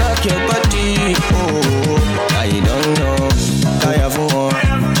 I go rock your body. Oh, I don't know. Kaya fuwa,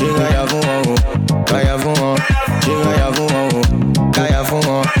 kaya fuwa, kaya fuwa, kaya fuwa, kaya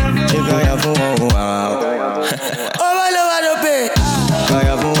fuwa, kaya fuwa. Oh, I know I don't pay.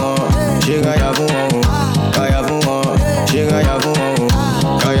 Kaya fuwa. Chega ya vumo, kaya vumo, chega ya vumo,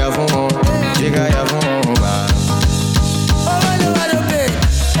 kaya vumo, chega ya vumo. Oh, I know I don't pay.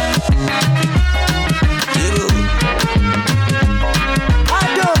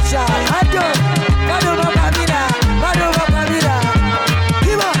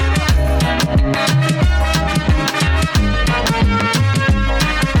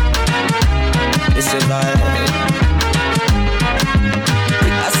 It's a vibe.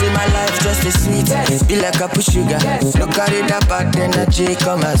 Be like a push sugar. No carry that bad energy,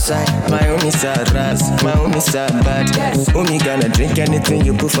 come outside. My homie sad ras, my homie sad bad. Homie gonna drink anything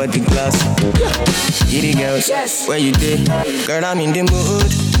you put for the glass. Giddy girls, where you did? Girl, I'm in the mood,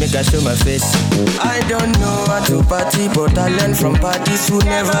 make I show my face. I don't know how to party, but I learn from parties who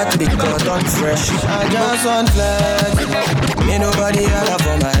never to be caught on fresh. I just want flex, me nobody holla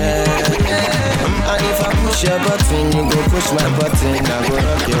for my head. And if I push your button, you go push my button. I go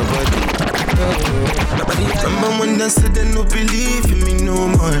rock your body. Remember when they said they no believe in me no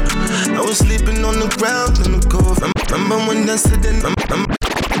more? I was sleeping on the ground in the cold. Remember when they said they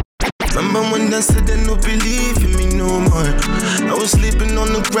Remember when them said they no believe in me no more. I was sleeping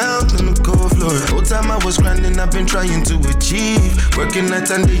on the ground on the cold floor. Whole time I was grinding, I've been trying to achieve. Working night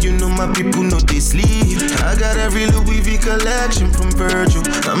and day, you know my people know they sleep. I got every Louis V collection from Virgil.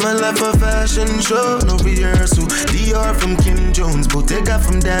 I'm a life of fashion show, no rehearsal. DR from Kim Jones, Bottega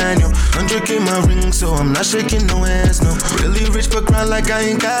from Daniel. 100K my ring, so I'm not shaking no hands, no. Really rich but grind like I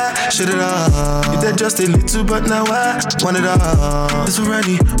ain't got shit at all. You did just a little, but now I want it all. It's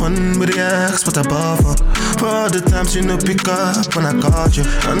already one with the axe, what I bought for all the times you know pick up when I called you.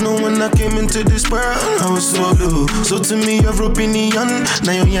 I know when I came into this world, I was so blue. So to me, your opinion,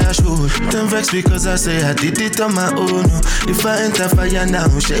 now you're yeah, sure. Don't vex because I say I did it on my own. If I enter fire now,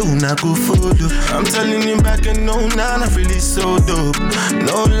 she will not go follow. I'm telling you back and no, now I'm really so dope.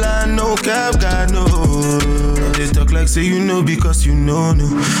 No lie, no cap, God no. They talk like say you know because you know no.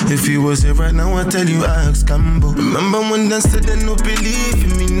 If you was here right now, I tell you I ask Cambo. Remember when they said they no believe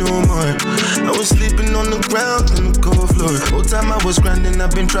in me no more. I was sleeping on the ground on the cold floor. Whole time I was grinding,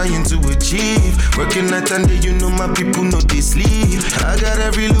 I've been trying to achieve. Working night and day, you know my people know they sleep. I got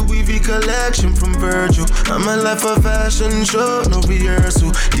every Louis V collection from Virgil. I'm a life of fashion show, no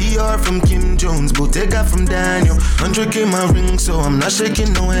rehearsal. DR from Kim Jones, Bottega from Daniel. 100K my ring, so I'm not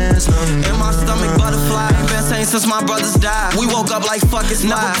shaking no hands. In my stomach butterfly, ain't been same since my brothers died. We woke up like fuck it's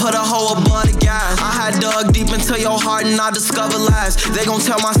never put a hoe above the guys. I had dug deep into your heart and I discovered lies. They gon'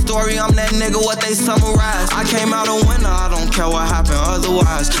 tell my story, I'm that nigga what they summarize. I came out a winner, I don't care what happened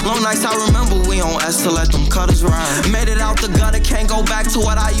otherwise. Long nights I remember, we on S to let them cutters ride. Made it out the gutter, can't go back to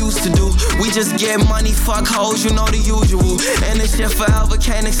what I used to do. We just get money, fuck hoes, you know the usual. And this shit forever,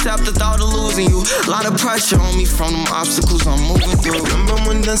 can't accept the thought of losing you. Lot of pressure on me from them obstacles I'm moving through. Remember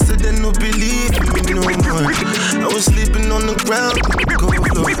when they said they no believe in me no more. I was sleeping on the ground, cold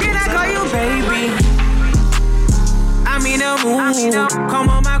floor. Can I call you baby? I'm in a mood, come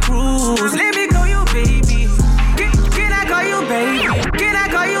on my cruise. Let me call you baby. Can I call you baby? Can I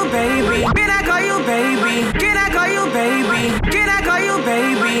call you baby? Can I call you baby? Can I call you baby? Can I call you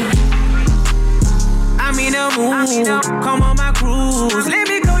baby? I'm in a mood, come on my cruise. Let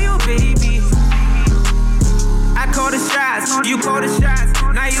me call you baby. I call the shots, you call the shots.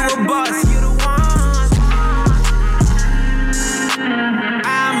 Now you a boss, you the one.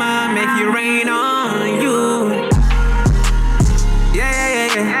 I'ma make you rain on you.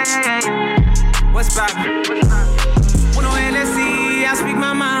 Yeah. What's poppin'? Uno LSC, I speak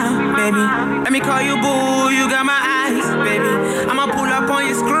my mind, baby. Let me call you boo, you got my eyes, baby. I'ma pull up on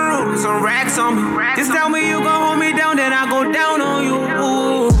your screw, some racks on me. Just tell me you gon' hold me down, then I go down on you.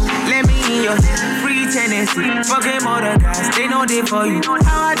 Ooh. Let me in your free tendency. Fucking motor guys, they know they for you.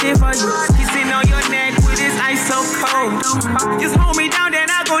 How I did for you. Kissing on your neck with this ice so cold. Just hold me down, then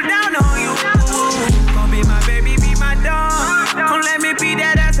I go down on you. Ooh. Gon' be my baby, be my dog. Come let me be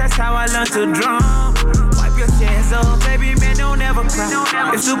that ass, that's how I learned to drum. Wipe your tears up, baby, man, don't ever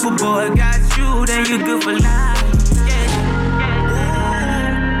cry. If Superboy got you, then you good for life.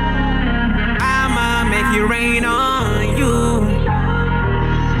 I'ma make you rain on you.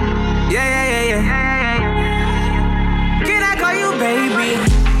 Yeah. Can I call you baby?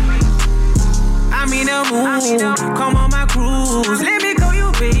 I'm in a mood, come on my cruise. Let me call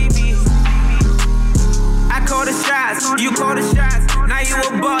you baby. I call the shots, you call the shots. Now you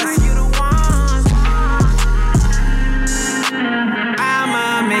a boss, you the one.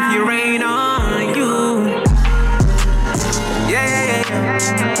 I'ma make you rain on you. Yeah.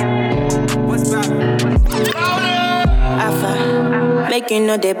 What's poppin'? Alpha, make you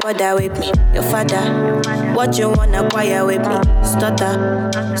know they bother with me. Your father, what you wanna acquire with me?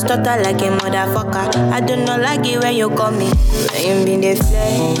 Stutter like a motherfucker. I do not like it when you call me. When you be the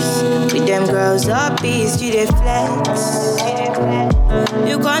flex, with them girls up east, you the flex.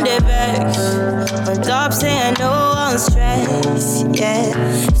 You can't the vex, on top saying no one stress, yeah.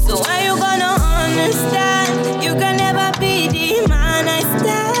 So when you gonna understand, you can never be the man I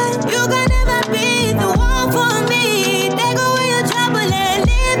stand. You can never be the one for me. Take away your trouble and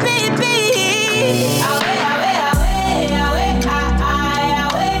leave me be. Away.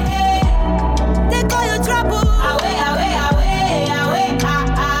 Take all your trouble. Away.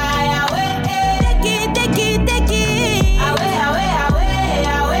 Take it. Away.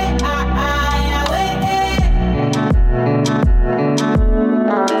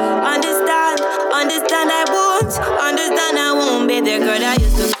 Understand I won't be the girl that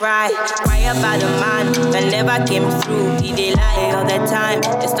used to cry about the man that never came through. He did lie all the time.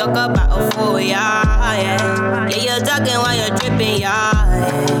 Let's talk about a fool, yeah. You're talking while you're dripping, yeah.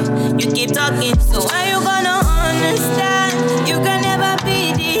 You keep talking, so when you gonna understand? You can never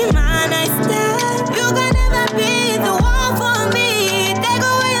be the man I stand. You can never be the one for me. Take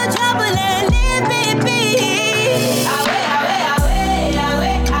away your trouble and leave.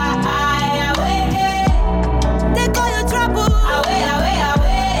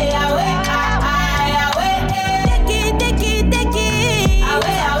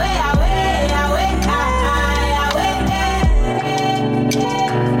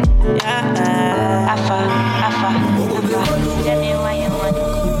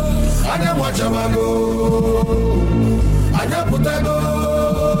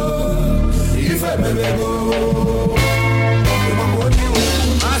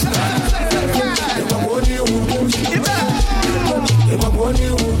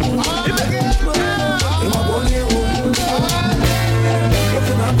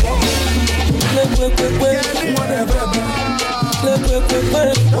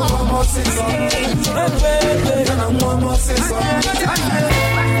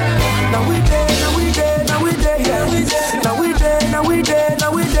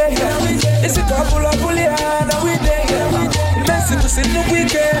 It's a couple of bully, now we there. Messing to sit the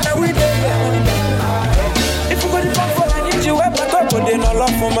weekend, now we there. If you got the phone for I need you, but top of the no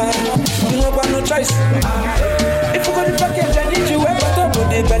love for man. You have no choice. If you got the package, I need you, but top of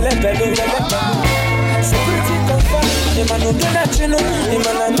the belly. Security confirm, the man who do that, you know. The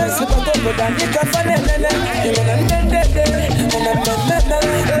man I mess with, but top of the nigga fan, the man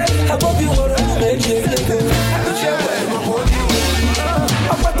I hope you want to make it.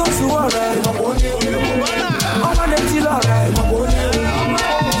 I'm not going to worry. I'm on the deal, alright.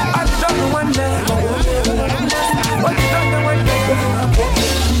 I don't know one day. What you don't know one day?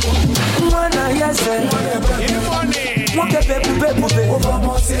 One night, yes, one baby. You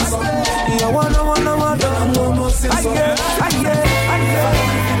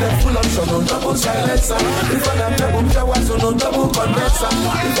full option on double silencer. If I am double, on double condenser.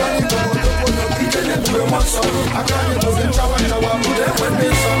 If I need to go, I can't go in shower, put them when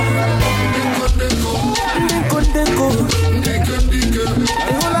they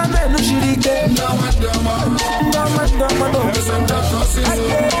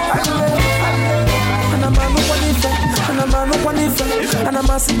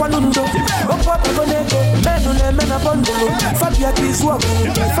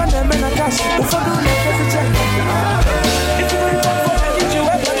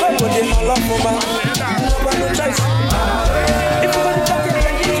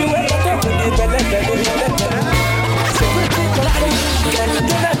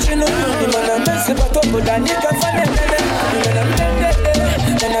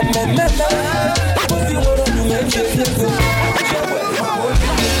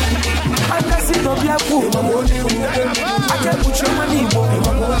I can't put your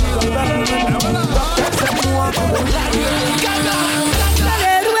money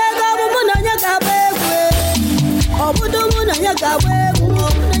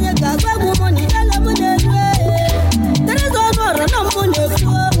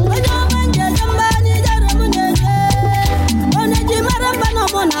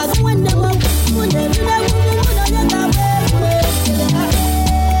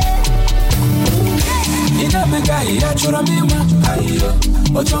achora mema ayo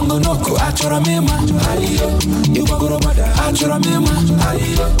otongo noko achora mema ayo ibagoro bada achora mema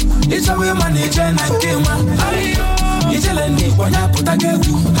ayo isawe manage na kema ayo ijele ndi kwanya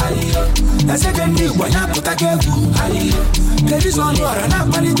putagegu ayo aseke kwanya putagegu ayo ladies on wara na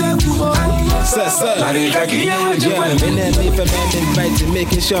panitegu ayo sasa marika kiya mene me for man invite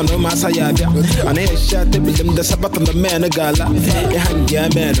making sure no massa ya bia ana ya shot them the sabat on the man gala e hangya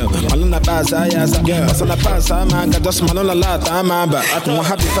man ala na baza ya sa asana pasa man just man on la lata mamba atwa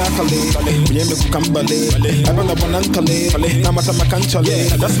happy family nyembe kukambale abanga bonankale na mata makanchale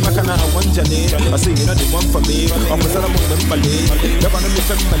just makana wanjane I say you know the one for me opposite of them bale yabana mi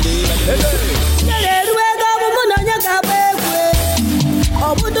family hey ruega muna nyaga bewe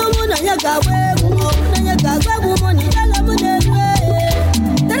obudo muna nyaga bewe muna nyaga bewe muni dala munewe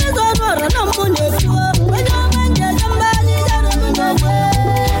there go no na munefu wanyo manje jambani jara munewe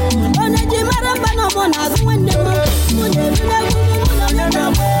ona jimara bana mona gwende munewe na muna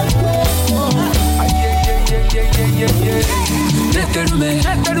nyaga bewe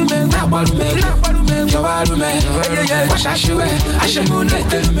Neterume, nabarume, jawarume, washashiwe, ashimu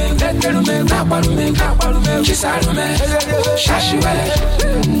neterume, nabarume, chisarume, shashiwe.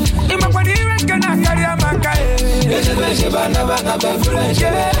 Imakwadiwe kana karia makae, ezebe bana bana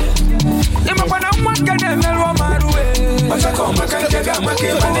bafreje. Imakwana mwakane melwa maruwe, wasako makanga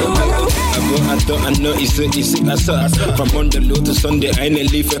makebane. I know it's a from Monday to Sunday. I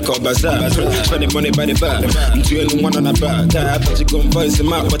ain't leave for bazaar. Spending money by the bar. I'm doing one on a bar. But you go voice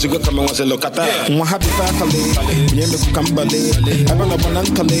him out, but you go come and watch a look at that. I'm happy family. You ain't come ballet. I don't know one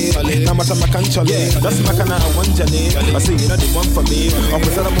uncle. Now my time I can't chale. That's my kind of one journey. I say you know the one for me. I'm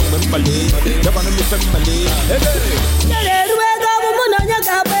with a woman ballet. You're gonna be family. Hey.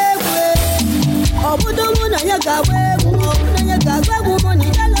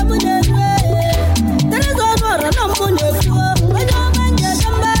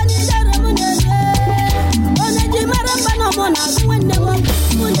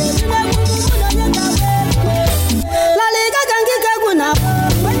 La liga can get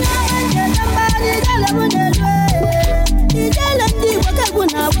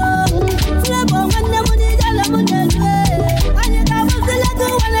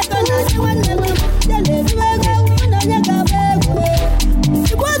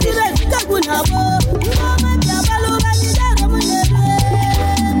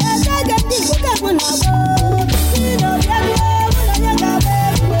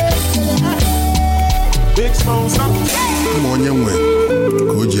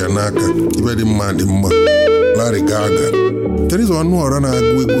n'aka ibe dị mma dị mma Larry Gaga Teresa Ọnụọra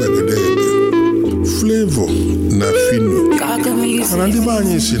na-agụ egwu egedege Flavor na Fino mana ndị be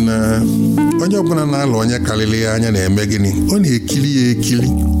anyị si na onye ọbụla na-alụ onye karịrị ya anya na-eme gịnị ọ na-ekili ya ekili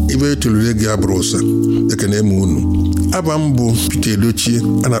ibe etolure gị abụrụ ụsa ekene eme unu aba m bụ Peter Edochie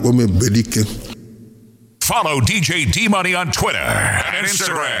a na-akpọ m Ebubedike. Follow DJ D-Money on Twitter and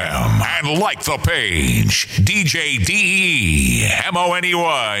Instagram and like the page DJ DEMONEY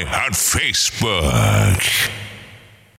on Facebook.